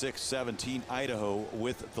 26-17 Idaho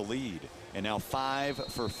with the lead. And now 5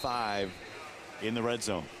 for 5 in the red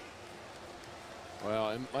zone. Well,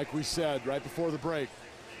 and like we said right before the break,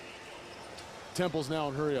 Temple's now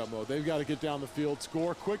in hurry-up mode. They've got to get down the field,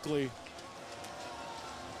 score quickly.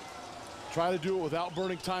 Try to do it without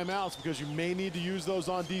burning timeouts because you may need to use those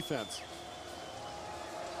on defense.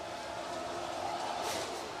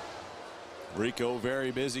 Rico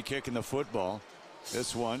very busy kicking the football.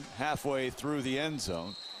 This one halfway through the end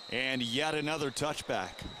zone. And yet another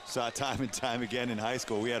touchback. Saw time and time again in high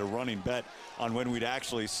school. We had a running bet on when we'd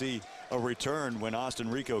actually see a return when Austin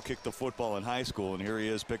Rico kicked the football in high school. And here he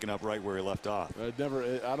is picking up right where he left off. I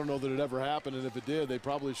don't know that it ever happened. And if it did, they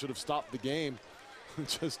probably should have stopped the game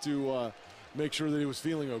just to make sure that he was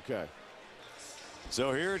feeling okay.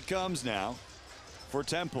 So here it comes now for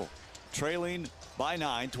Temple. Trailing by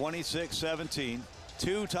 9, 26-17.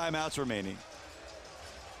 2 timeouts remaining.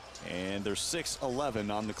 And there's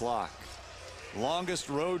 6:11 on the clock. Longest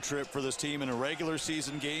road trip for this team in a regular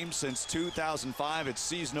season game since 2005. Its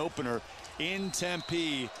season opener in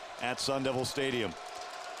Tempe at Sun Devil Stadium.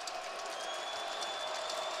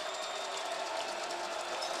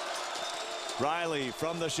 Riley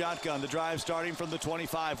from the shotgun. The drive starting from the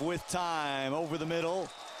 25 with time over the middle.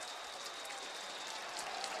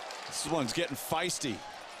 This one's getting feisty.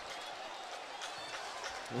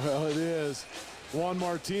 Well, it is. Juan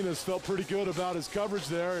Martinez felt pretty good about his coverage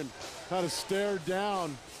there and kind of stared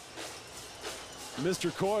down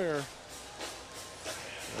Mr. Coyer.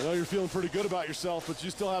 I know you're feeling pretty good about yourself, but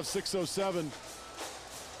you still have 6:07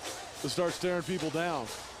 to start staring people down.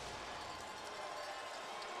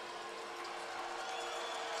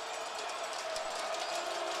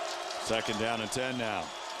 Second down and 10 now.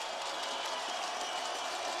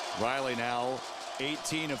 Riley now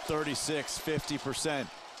 18 of 36, 50%.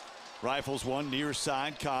 Rifles one near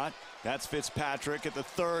side, caught. That's Fitzpatrick at the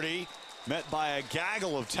 30, met by a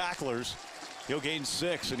gaggle of tacklers. He'll gain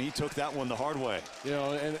 6, and he took that one the hard way. You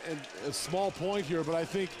know, and a small point here, but I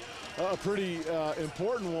think a pretty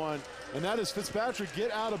important one, and that is Fitzpatrick,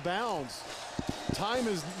 get out of bounds. Time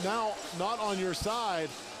is now not on your side,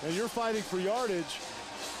 and you're fighting for yardage.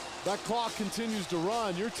 That clock continues to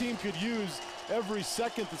run. Your team could use every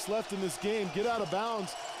second that's left in this game. Get out of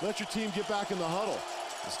bounds. Let your team get back in the huddle.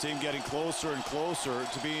 This team getting closer and closer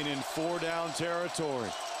to being in 4-down territory.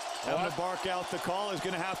 Having to bark out the call is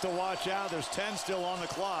going to have to watch out. There's 10 still on the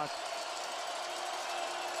clock.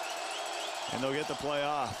 And they'll get the play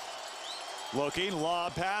off. Looking,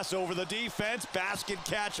 lob pass over the defense. Basket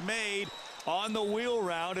catch made on the wheel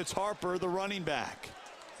route. It's Harper, the running back.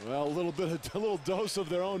 Well, a little dose of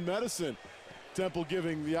their own medicine. Temple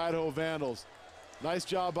giving the Idaho Vandals. Nice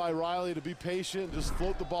job by Riley to be patient, just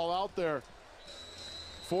float the ball out there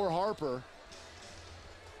for Harper.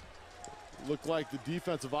 Looked like the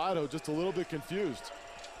defense of Idaho just a little bit confused.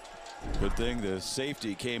 Good thing the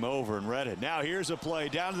safety came over and read it. Now here's a play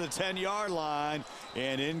down to the 10-yard line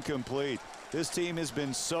and incomplete. This team has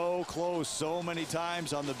been so close so many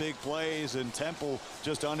times on the big plays, and Temple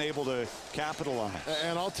just unable to capitalize.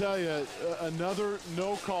 And I'll tell you, another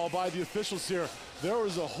no call by the officials here. There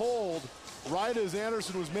was a hold right as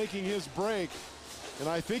Anderson was making his break, and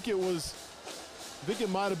I think it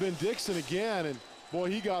might have been Dixon again, and boy,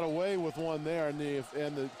 he got away with one there, and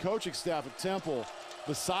the coaching staff at Temple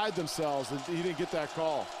beside themselves, and he didn't get that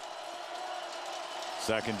call.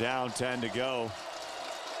 Second down, 10 to go.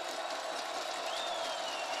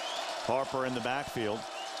 Harper in the backfield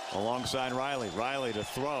alongside Riley. Riley to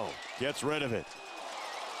throw, gets rid of it.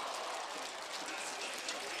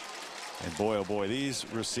 And boy, oh boy, these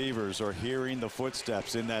receivers are hearing the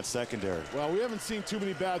footsteps in that secondary. Well, we haven't seen too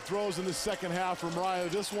many bad throws in the second half from Riley.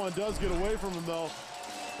 This one does get away from him, though.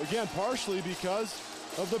 Again, partially because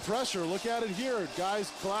of the pressure. Look at it here.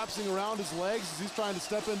 Guys collapsing around his legs as he's trying to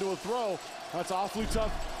step into a throw. That's awfully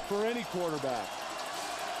tough for any quarterback.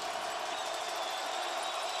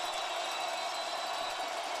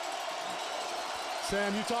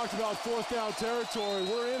 Sam, you talked about 4th down territory.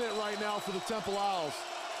 We're in it right now for the Temple Owls.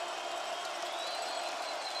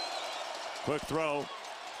 Quick throw,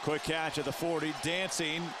 quick catch at the 40,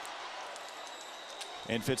 dancing.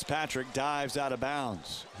 And Fitzpatrick dives out of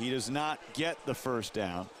bounds. He does not get the first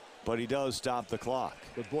down, but he does stop the clock.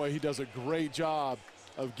 But boy, he does a great job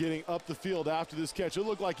of getting up the field after this catch. It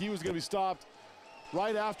looked like he was going to be stopped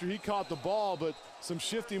right after he caught the ball, but some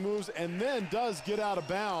shifty moves, and then does get out of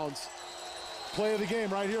bounds. Play of the game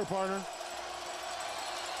right here, partner.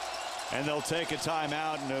 And they'll take a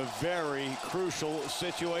timeout in a very crucial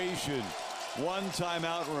situation. 1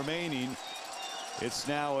 timeout remaining. It's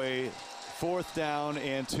now a 4th down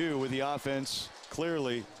and 2 with the offense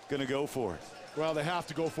clearly going to go for it. Well, they have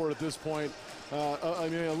to go for it at this point. I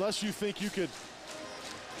mean, unless you think you could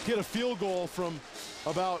get a field goal from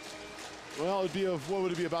about, well, what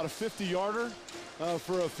would it be, about a 50-yarder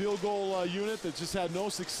for a field goal unit that just had no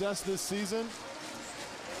success this season.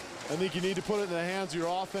 I think you need to put it in the hands of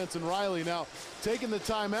your offense and Riley. Now, taking the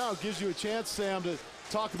timeout gives you a chance, Sam, to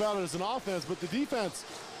talk about it as an offense, but the defense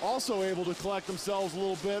also able to collect themselves a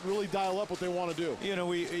little bit, really dial up what they want to do. You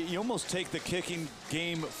know, you almost take the kicking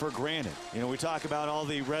game for granted. You know, we talk about all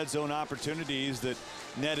the red zone opportunities that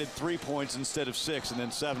netted 3 points instead of 6 and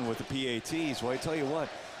then 7 with the PATs. Well, I tell you what,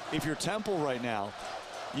 if you're Temple right now,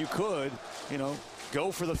 you could, you know,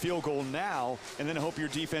 go for the field goal now and then hope your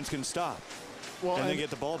defense can stop. Well, and then get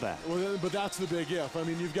the ball back. Well, but that's the big if. I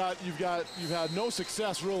mean, you've had no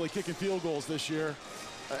success really kicking field goals this year.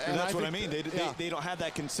 And that's what I mean. They don't have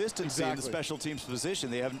that consistency in the special teams position.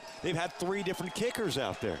 They've had 3 different kickers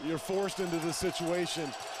out there. You're forced into this situation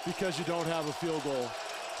because you don't have a field goal.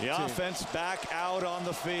 The offense back out on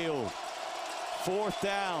the field. 4th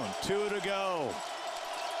down, 2 to go.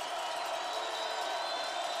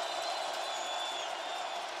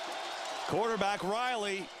 Quarterback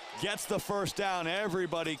Riley gets the first down.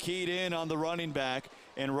 Everybody keyed in on the running back,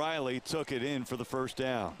 and Riley took it in for the first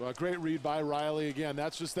down. Well, great read by Riley again.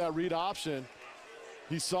 That's just that read option.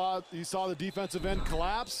 He saw the defensive end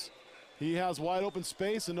collapse. He has wide open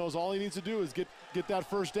space and knows all he needs to do is get that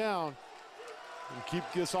first down and keep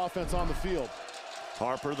this offense on the field.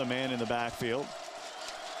 Harper, the man in the backfield.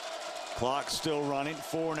 Clock still running,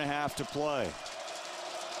 4.5 to play.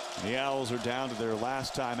 The Owls are down to their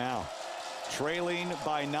last timeout. Trailing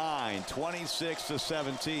by 9,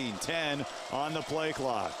 26-17, 10 on the play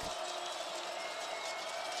clock.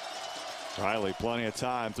 Riley, plenty of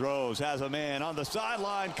time, throws, has a man on the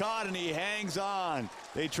sideline, caught, and he hangs on.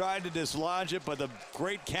 They tried to dislodge it, but the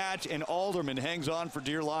great catch, and Alderman hangs on for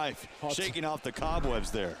dear life, shaking off the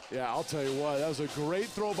cobwebs there. Yeah, I'll tell you what, that was a great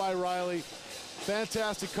throw by Riley.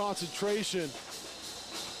 Fantastic concentration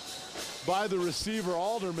by the receiver,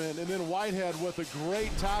 Alderman, and then Whitehead with a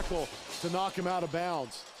great tackle to knock him out of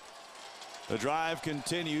bounds. The drive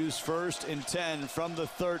continues, 1st and 10 from the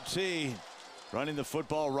 13. Running the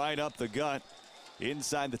football right up the gut,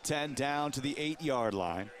 inside the 10, down to the 8-yard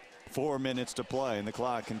line. 4 minutes to play, and the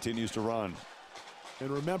clock continues to run. And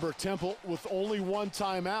remember, Temple with only one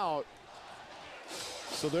timeout,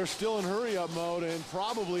 so they're still in hurry-up mode, and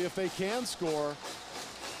probably, if they can score,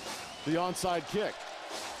 the onside kick.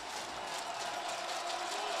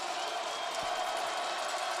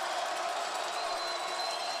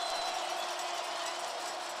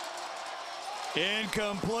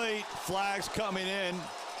 Incomplete. Flags coming in.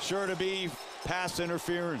 Sure to be pass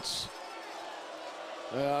interference.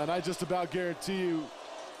 And I just about guarantee you,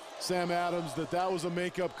 Sam Adams, that was a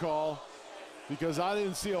makeup call, because I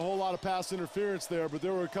didn't see a whole lot of pass interference there, but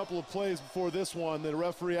there were a couple of plays before this one that the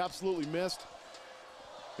referee absolutely missed.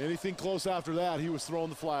 Anything close after that, he was throwing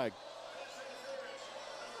the flag.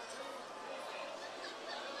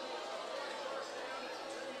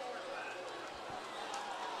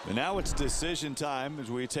 And now it's decision time as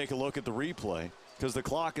we take a look at the replay, because the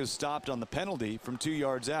clock is stopped on the penalty from 2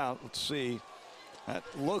 yards out. Let's see. That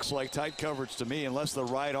looks like tight coverage to me, unless the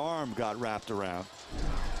right arm got wrapped around.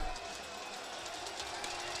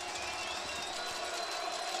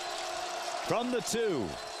 From the 2.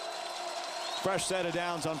 Fresh set of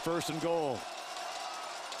downs on 1st and goal.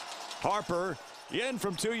 Harper in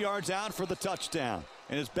from 2 yards out for the touchdown.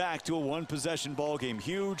 And it's back to a one-possession ball game.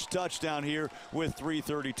 Huge touchdown here with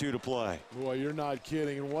 3:32 to play. Boy, you're not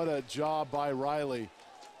kidding. And what a job by Riley.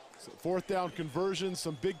 So 4th down conversion,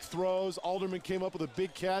 some big throws. Alderman came up with a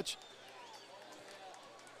big catch.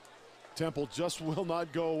 Temple just will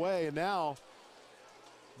not go away. And now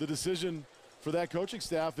the decision for that coaching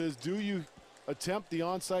staff is, do you attempt the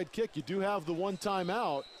onside kick? You do have the one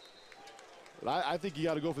timeout, but I think you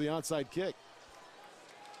got to go for the onside kick.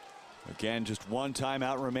 Again, just one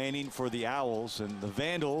timeout remaining for the Owls, and the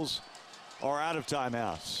Vandals are out of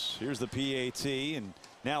timeouts. Here's the PAT, and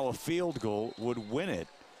now a field goal would win it,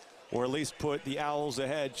 or at least put the Owls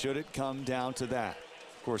ahead should it come down to that.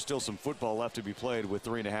 Of course, still some football left to be played with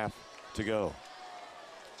 3.5 to go.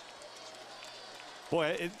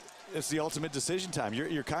 Boy, it's the ultimate decision time.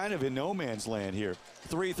 You're kind of in no man's land here.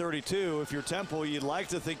 3:32. If you're Temple, you'd like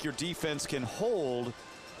to think your defense can hold.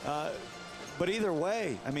 But either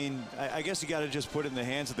way, I mean, I guess you got to just put it in the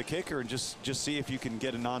hands of the kicker and just see if you can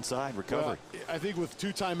get an onside recovery. Well, I think with 2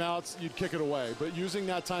 timeouts, you'd kick it away. But using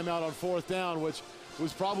that timeout on 4th down, which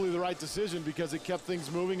was probably the right decision because it kept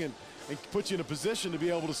things moving and put you in a position to be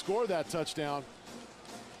able to score that touchdown.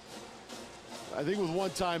 I think with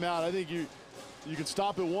one timeout, I think you can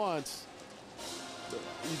stop it once.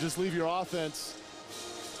 You just leave your offense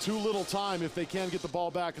too little time if they can get the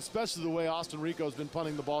ball back, especially the way Austin Rico's been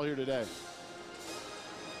punting the ball here today.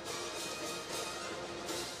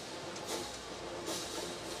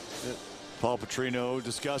 Paul Petrino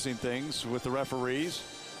discussing things with the referees.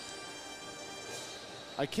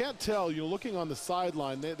 I can't tell. Looking on the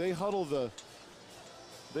sideline, they huddle the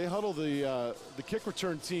kick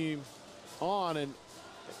return team on, and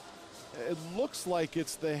it looks like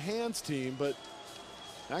it's the hands team, but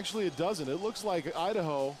actually it doesn't. It looks like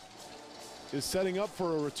Idaho is setting up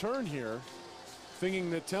for a return here, thinking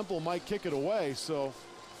that Temple might kick it away. So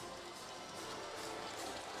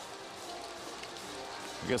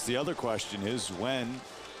I guess the other question is when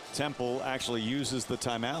Temple actually uses the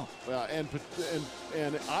timeout.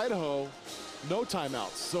 And Idaho, no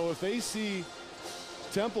timeouts. So if they see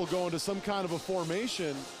Temple go into some kind of a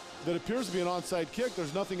formation that appears to be an onside kick,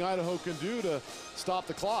 there's nothing Idaho can do to stop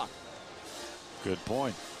the clock. Good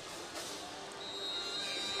point.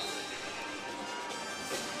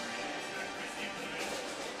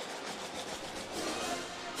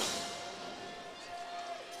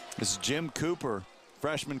 This is Jim Cooper,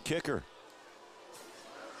 freshman kicker.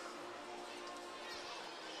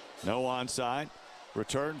 No onside.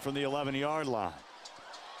 Return from the 11-yard line.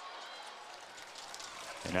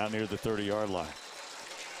 And out near the 30-yard line.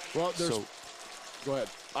 Well, go ahead.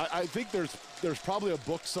 I think there's probably a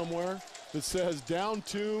book somewhere that says down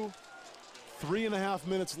 2, 3.5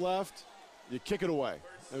 minutes left, you kick it away.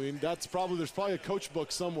 I mean, there's probably a coach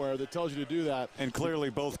book somewhere that tells you to do that. And clearly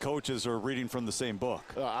both coaches are reading from the same book.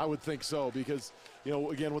 I would think so, because,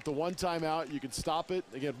 again, with the one timeout, you could stop it.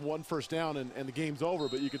 Again, 1 first down and the game's over,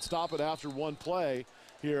 but you could stop it after one play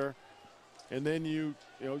here. and then you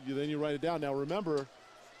write it down. Now remember,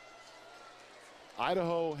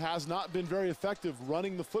 Idaho has not been very effective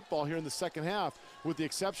running the football here in the second half, with the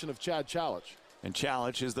exception of Chad Chalich. And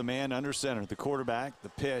Chalich is the man under center, the quarterback, the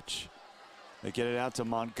pitch. They get it out to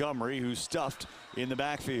Montgomery, who's stuffed in the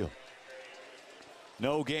backfield.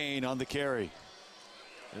 No gain on the carry.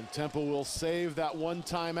 And Temple will save that one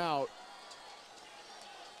timeout.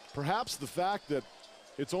 Perhaps the fact that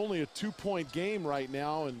it's only a 2-point game right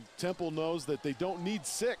now, and Temple knows that they don't need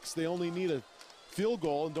 6. They only need a field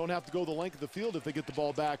goal and don't have to go the length of the field if they get the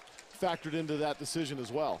ball back, factored into that decision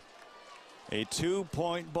as well. A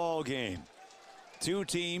 2-point ball game. Two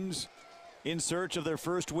teams in search of their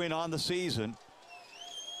first win on the season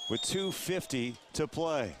with 2:50 to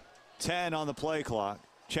play. 10 on the play clock.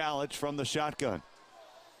 Chalich from the shotgun.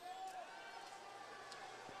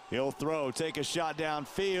 He'll throw, take a shot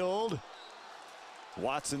downfield.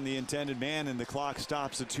 Watson the intended man, and the clock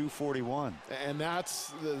stops at 2:41. And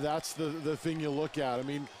that's the thing you look at. I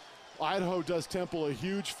mean, Idaho does Temple a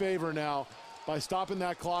huge favor now by stopping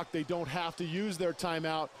that clock. They don't have to use their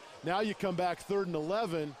timeout. Now you come back 3rd and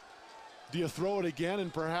 11. Do you throw it again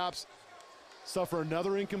and perhaps suffer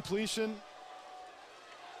another incompletion?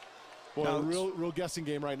 Boy, a real guessing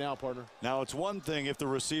game right now, partner. Now, it's one thing if the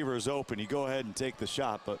receiver is open, you go ahead and take the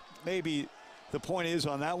shot, but maybe the point is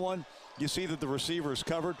on that one, you see that the receiver is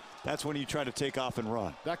covered, that's when you try to take off and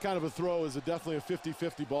run. That kind of a throw is definitely a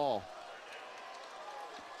 50-50 ball.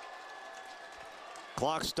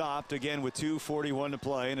 Clock stopped again with 2:41 to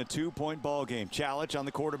play in a 2-point ball game. Chalich on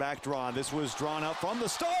the quarterback draw. This was drawn up from the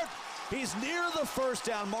start. He's near the first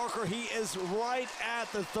down marker. He is right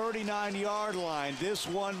at the 39-yard line. This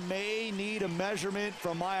one may need a measurement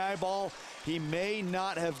from my eyeball. He may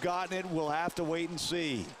not have gotten it. We'll have to wait and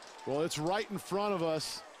see. Well, it's right in front of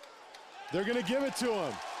us. They're going to give it to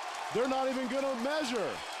him. They're not even going to measure.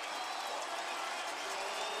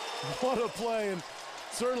 What a play, and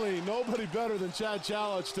certainly nobody better than Chad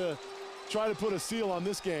Chalich to try to put a seal on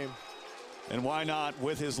this game. And why not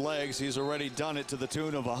with his legs? He's already done it to the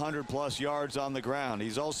tune of 100+ yards on the ground.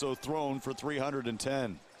 He's also thrown for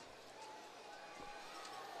 310.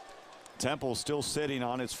 Temple still sitting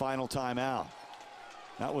on its final timeout.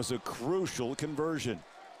 That was a crucial conversion.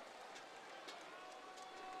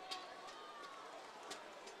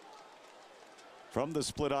 From the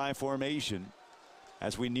split eye formation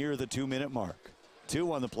as we near the 2-minute mark.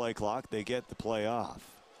 2 on the play clock. They get the play off.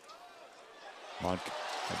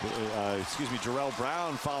 Jarrell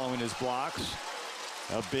Brown following his blocks.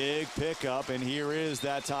 A big pickup, and here is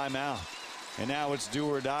that timeout. And now it's do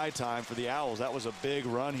or die time for the Owls. That was a big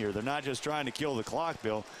run here. They're not just trying to kill the clock,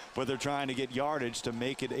 Bill, but they're trying to get yardage to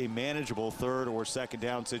make it a manageable 3rd or 2nd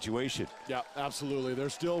down situation. Yeah, absolutely. They're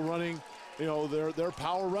still running, their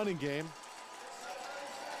power running game.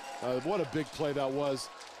 What a big play that was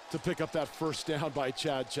to pick up that first down by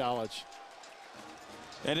Chad Chalich.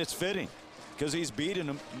 And it's fitting because he's beating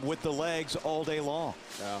him with the legs all day long.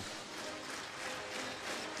 Yeah.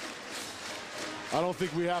 I don't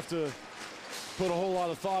think we have to put a whole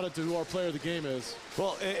lot of thought into who our player of the game is.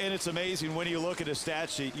 Well, and it's amazing when you look at a stat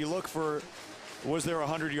sheet, you look for, was there a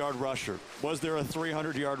 100-yard rusher? Was there a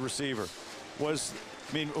 300-yard receiver? Was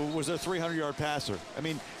there a 300-yard passer? I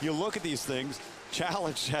mean, you look at these things.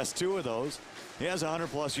 Chalich has 2 of those. He has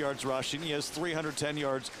 100+ yards rushing. He has 310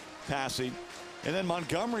 yards passing. And then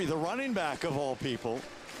Montgomery, the running back of all people,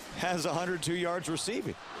 has 102 yards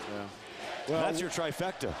receiving. Yeah. Well, that's your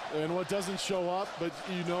trifecta. And what doesn't show up, but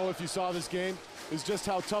if you saw this game, is just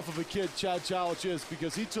how tough of a kid Chad Chalich is,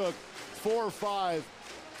 because he took 4 or 5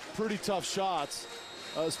 pretty tough shots,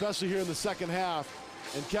 especially here in the second half,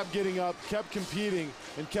 and kept getting up, kept competing,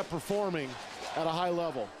 and kept performing at a high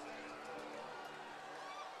level.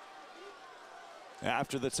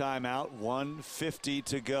 After the timeout, 1:50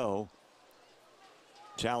 to go.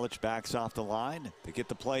 Chalich backs off the line to get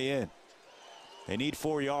the play in. They need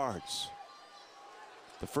 4 yards.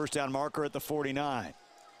 The first down marker at the 49.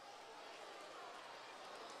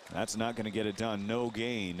 That's not going to get it done. No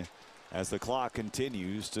gain as the clock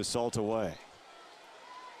continues to salt away.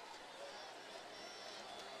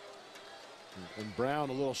 And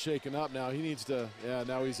Brown a little shaken up now. He needs to,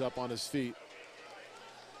 now he's up on his feet.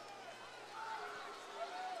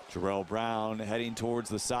 Jarrell Brown heading towards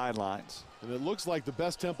the sidelines. And it looks like the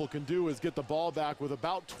best Temple can do is get the ball back with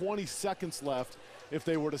about 20 seconds left if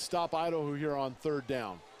they were to stop Idaho here on 3rd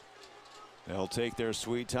down. They'll take their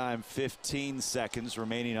sweet time. 15 seconds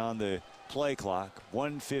remaining on the play clock.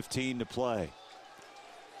 1:15 to play.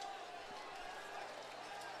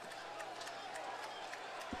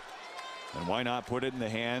 And why not put it in the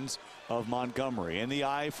hands of Montgomery. In the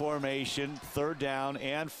I formation, 3rd down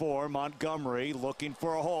and 4. Montgomery looking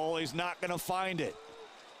for a hole. He's not going to find it.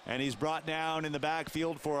 And he's brought down in the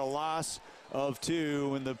backfield for a loss of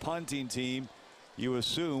 2. And the punting team, you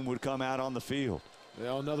assume, would come out on the field.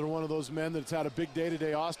 Well, another one of those men that's had a big day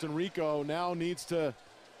today. Austin Rico now needs to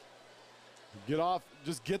get off,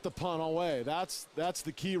 just get the punt away. That's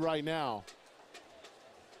the key right now.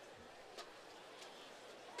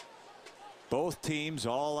 Both teams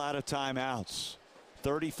all out of timeouts.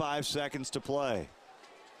 35 seconds to play.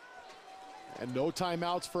 And no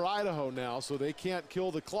timeouts for Idaho now, so they can't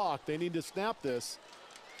kill the clock. They need to snap this.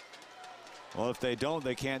 Well, if they don't,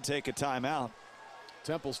 they can't take a timeout.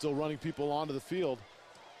 Temple still running people onto the field.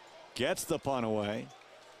 Gets the punt away.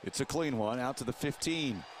 It's a clean one out to the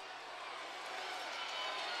 15.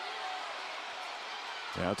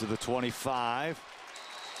 Out to the 25.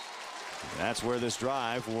 That's where this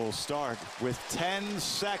drive will start with 10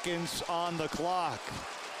 seconds on the clock.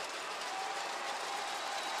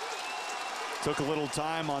 Took a little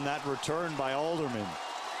time on that return by Alderman.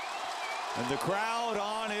 And the crowd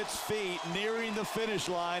on its feet nearing the finish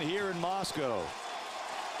line here in Moscow.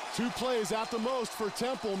 2 plays at the most for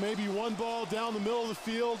Temple. Maybe one ball down the middle of the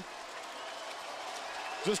field.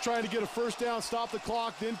 Just trying to get a first down, stop the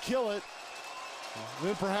clock, then kill it.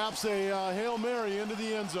 Then perhaps a Hail Mary into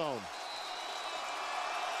the end zone.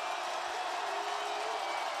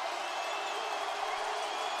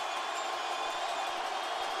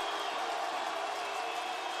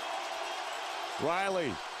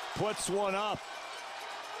 Riley puts one up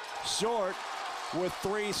short with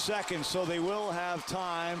 3 seconds, so they will have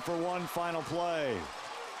time for one final play.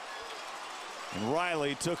 And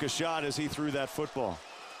Riley took a shot as he threw that football.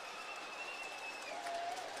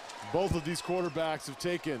 Both of these quarterbacks have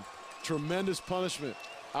taken tremendous punishment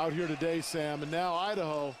out here today, Sam, and now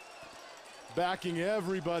Idaho backing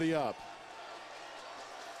everybody up.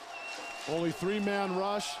 Only 3-man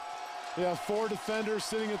rush. They have 4 defenders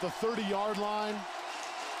sitting at the 30-yard line.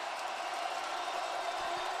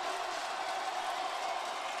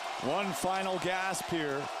 One final gasp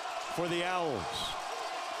here for the Owls.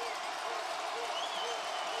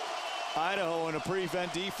 Idaho in a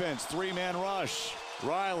prevent defense, 3-man rush.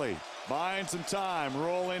 Riley buying some time,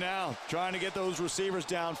 rolling out, trying to get those receivers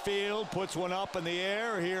downfield, puts one up in the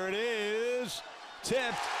air. Here it is,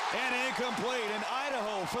 tipped and incomplete. And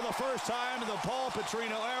Idaho, for the first time in the Paul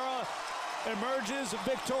Petrino era, emerges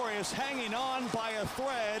victorious, hanging on by a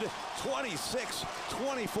thread.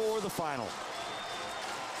 26-24 the final.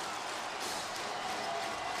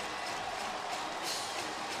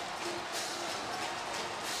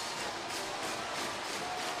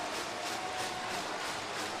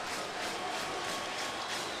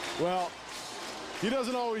 Well, he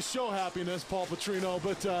doesn't always show happiness, Paul Petrino,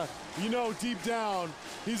 but you know deep down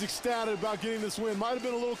he's ecstatic about getting this win. Might have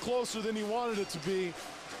been a little closer than he wanted it to be,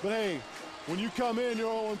 but hey, when you come in,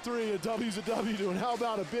 you're 0-3, a W's a W, and how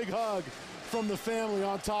about a big hug from the family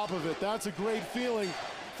on top of it? That's a great feeling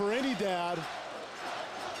for any dad.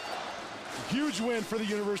 Huge win for the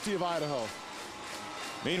University of Idaho.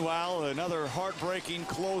 Meanwhile, another heartbreaking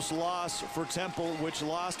close loss for Temple, which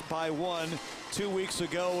lost by 1 2 weeks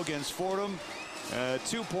ago against Fordham. A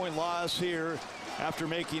 2-point loss here after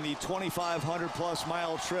making the 2,500-plus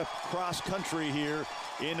mile trip cross country here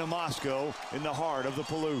into Moscow in the heart of the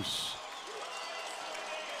Palouse.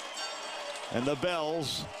 And the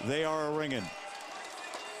bells, they are a-ringing.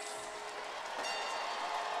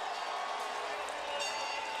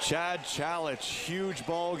 Chad Chalich, huge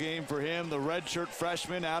ball game for him. The redshirt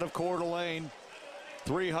freshman out of Coeur d'Alene.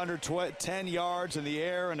 310 yards in the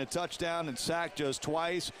air and a touchdown, and sacked just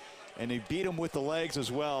twice. And he beat him with the legs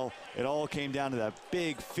as well. It all came down to that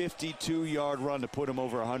big 52-yard run to put him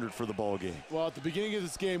over 100 for the ball game. Well, at the beginning of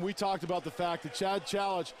this game, we talked about the fact that Chad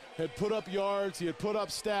Chalich had put up yards, he had put up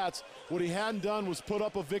stats. What he hadn't done was put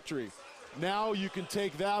up a victory. Now you can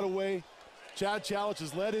take that away. Chad Chalich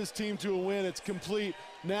has led his team to a win. It's complete.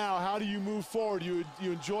 Now, how do you move forward? You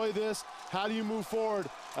enjoy this? How do you move forward?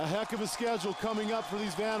 A heck of a schedule coming up for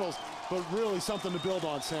these Vandals, but really something to build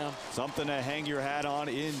on, Sam. Something to hang your hat on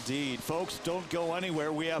indeed. Folks, don't go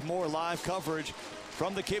anywhere. We have more live coverage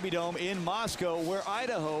from the Kibbie Dome in Moscow, where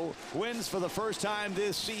Idaho wins for the first time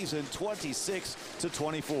this season,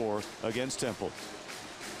 26-24 against Temple.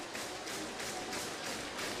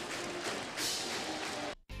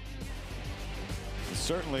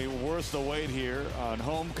 Certainly worth the wait here on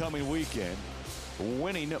homecoming weekend.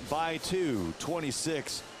 Winning by 2,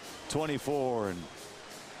 26-24, and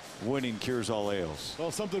winning cures all ails.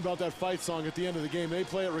 Well, something about that fight song at the end of the game. They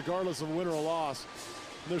play it regardless of win or loss.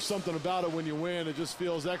 There's something about it when you win. It just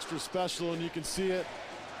feels extra special, and you can see it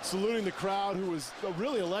saluting the crowd, who was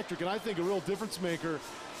really electric and I think a real difference maker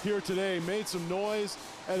here today. Made some noise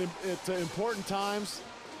at important times.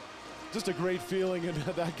 Just a great feeling, and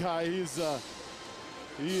that guy, he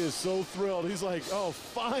is so thrilled. He's like, oh,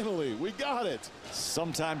 finally, we got it.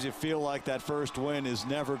 Sometimes you feel like that first win is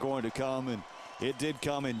never going to come, and it did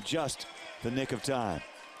come in just the nick of time.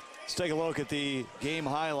 Let's take a look at the game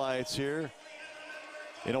highlights here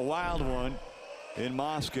in a wild one in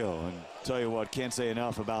Moscow. And tell you what, can't say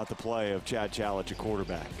enough about the play of Chad Chalich, a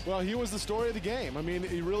quarterback. Well, he was the story of the game. I mean,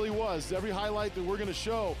 he really was. Every highlight that we're going to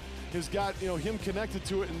show has got, him connected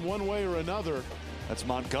to it in one way or another. That's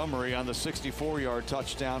Montgomery on the 64-yard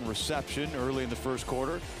touchdown reception early in the first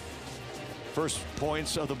quarter. First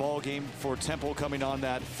points of the ball game for Temple coming on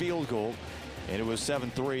that field goal, and it was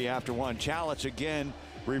 7-3 after one. Chalich again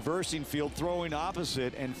reversing field, throwing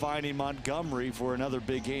opposite, and finding Montgomery for another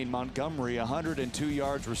big gain. Montgomery 102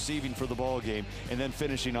 yards receiving for the ball game, and then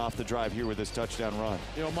finishing off the drive here with his touchdown run.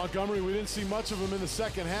 Montgomery, we didn't see much of him in the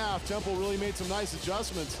second half. Temple really made some nice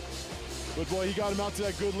adjustments. But, boy, he got him out to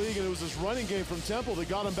that good league, and it was this running game from Temple that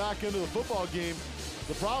got him back into the football game.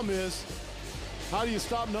 The problem is, how do you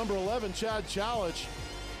stop number 11, Chad Chalich?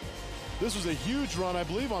 This was a huge run, I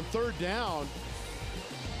believe, on third down.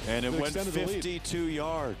 And it went 52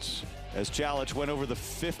 yards as Chalich went over the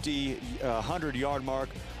 100-yard mark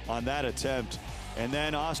on that attempt. And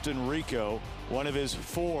then Austin Rico, one of his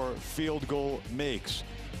 4 field goal makes.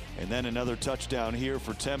 And then another touchdown here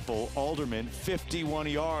for Temple. Alderman, 51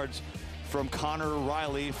 yards from Connor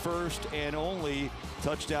Riley, first and only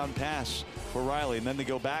touchdown pass for Riley. And then they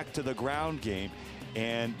go back to the ground game.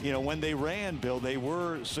 And, when they ran, Bill, they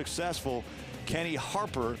were successful. Kenny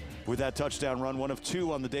Harper with that touchdown run, 1 of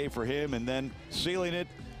 2 on the day for him, and then sealing it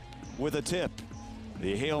with a tip.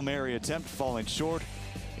 The Hail Mary attempt falling short,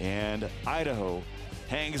 and Idaho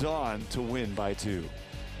hangs on to win by 2.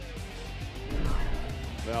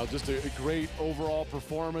 Well, just a great overall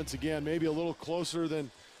performance. Again, maybe a little closer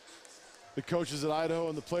than the coaches at Idaho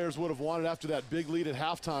and the players would have wanted after that big lead at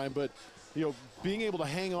halftime. But, being able to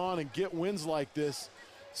hang on and get wins like this,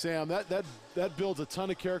 Sam, that builds a ton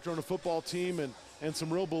of character on a football team and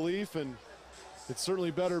some real belief. And it's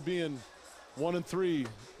certainly better being 1-3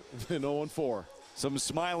 than 0-4. Some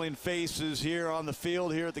smiling faces here on the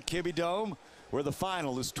field here at the Kibbie Dome, where the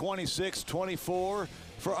final is 26-24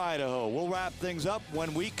 for Idaho. We'll wrap things up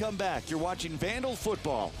when we come back. You're watching Vandal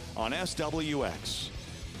Football on SWX.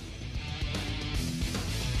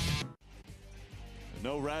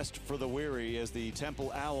 No rest for the weary as the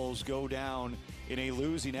Temple Owls go down in a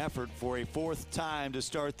losing effort for a 4th time to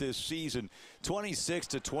start this season.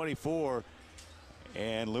 26-24,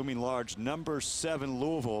 and looming large, number 7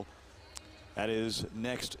 Louisville. That is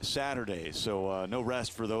next Saturday. So no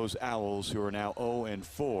rest for those Owls, who are now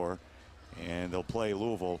 0-4, and they'll play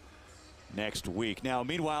Louisville next week. Now,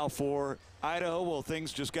 meanwhile, for Idaho, well,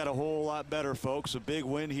 things just got a whole lot better, folks. A big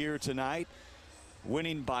win here tonight,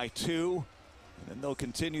 winning by 2. And then they'll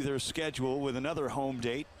continue their schedule with another home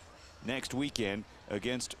date next weekend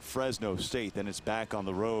against Fresno State. Then it's back on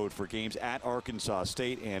the road for games at Arkansas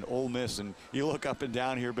State and Ole Miss. And you look up and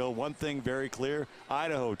down here, Bill, one thing very clear: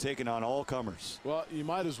 Idaho taking on all comers. Well, you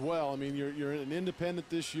might as well. I mean, you're an independent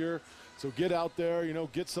this year, so get out there,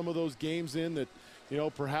 get some of those games in that,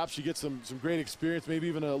 perhaps you get some great experience, maybe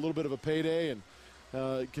even a little bit of a payday,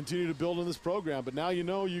 and continue to build on this program. But now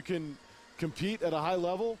you can compete at a high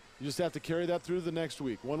level. You just have to carry that through the next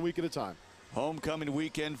week, 1 week at a time. Homecoming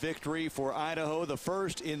weekend victory for Idaho, the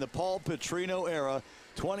first in the Paul Petrino era.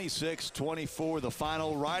 26-24 the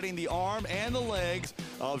final, riding the arm and the legs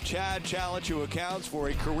of Chad Chalich, who accounts for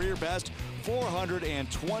a career best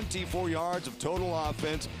 424 yards of total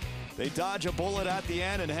offense. They dodge a bullet at the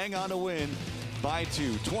end and hang on to win by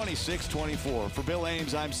 2, 26-24. For Bill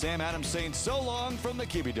Ames, I'm Sam Adams saying so long from the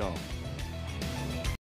Kibbie Dome.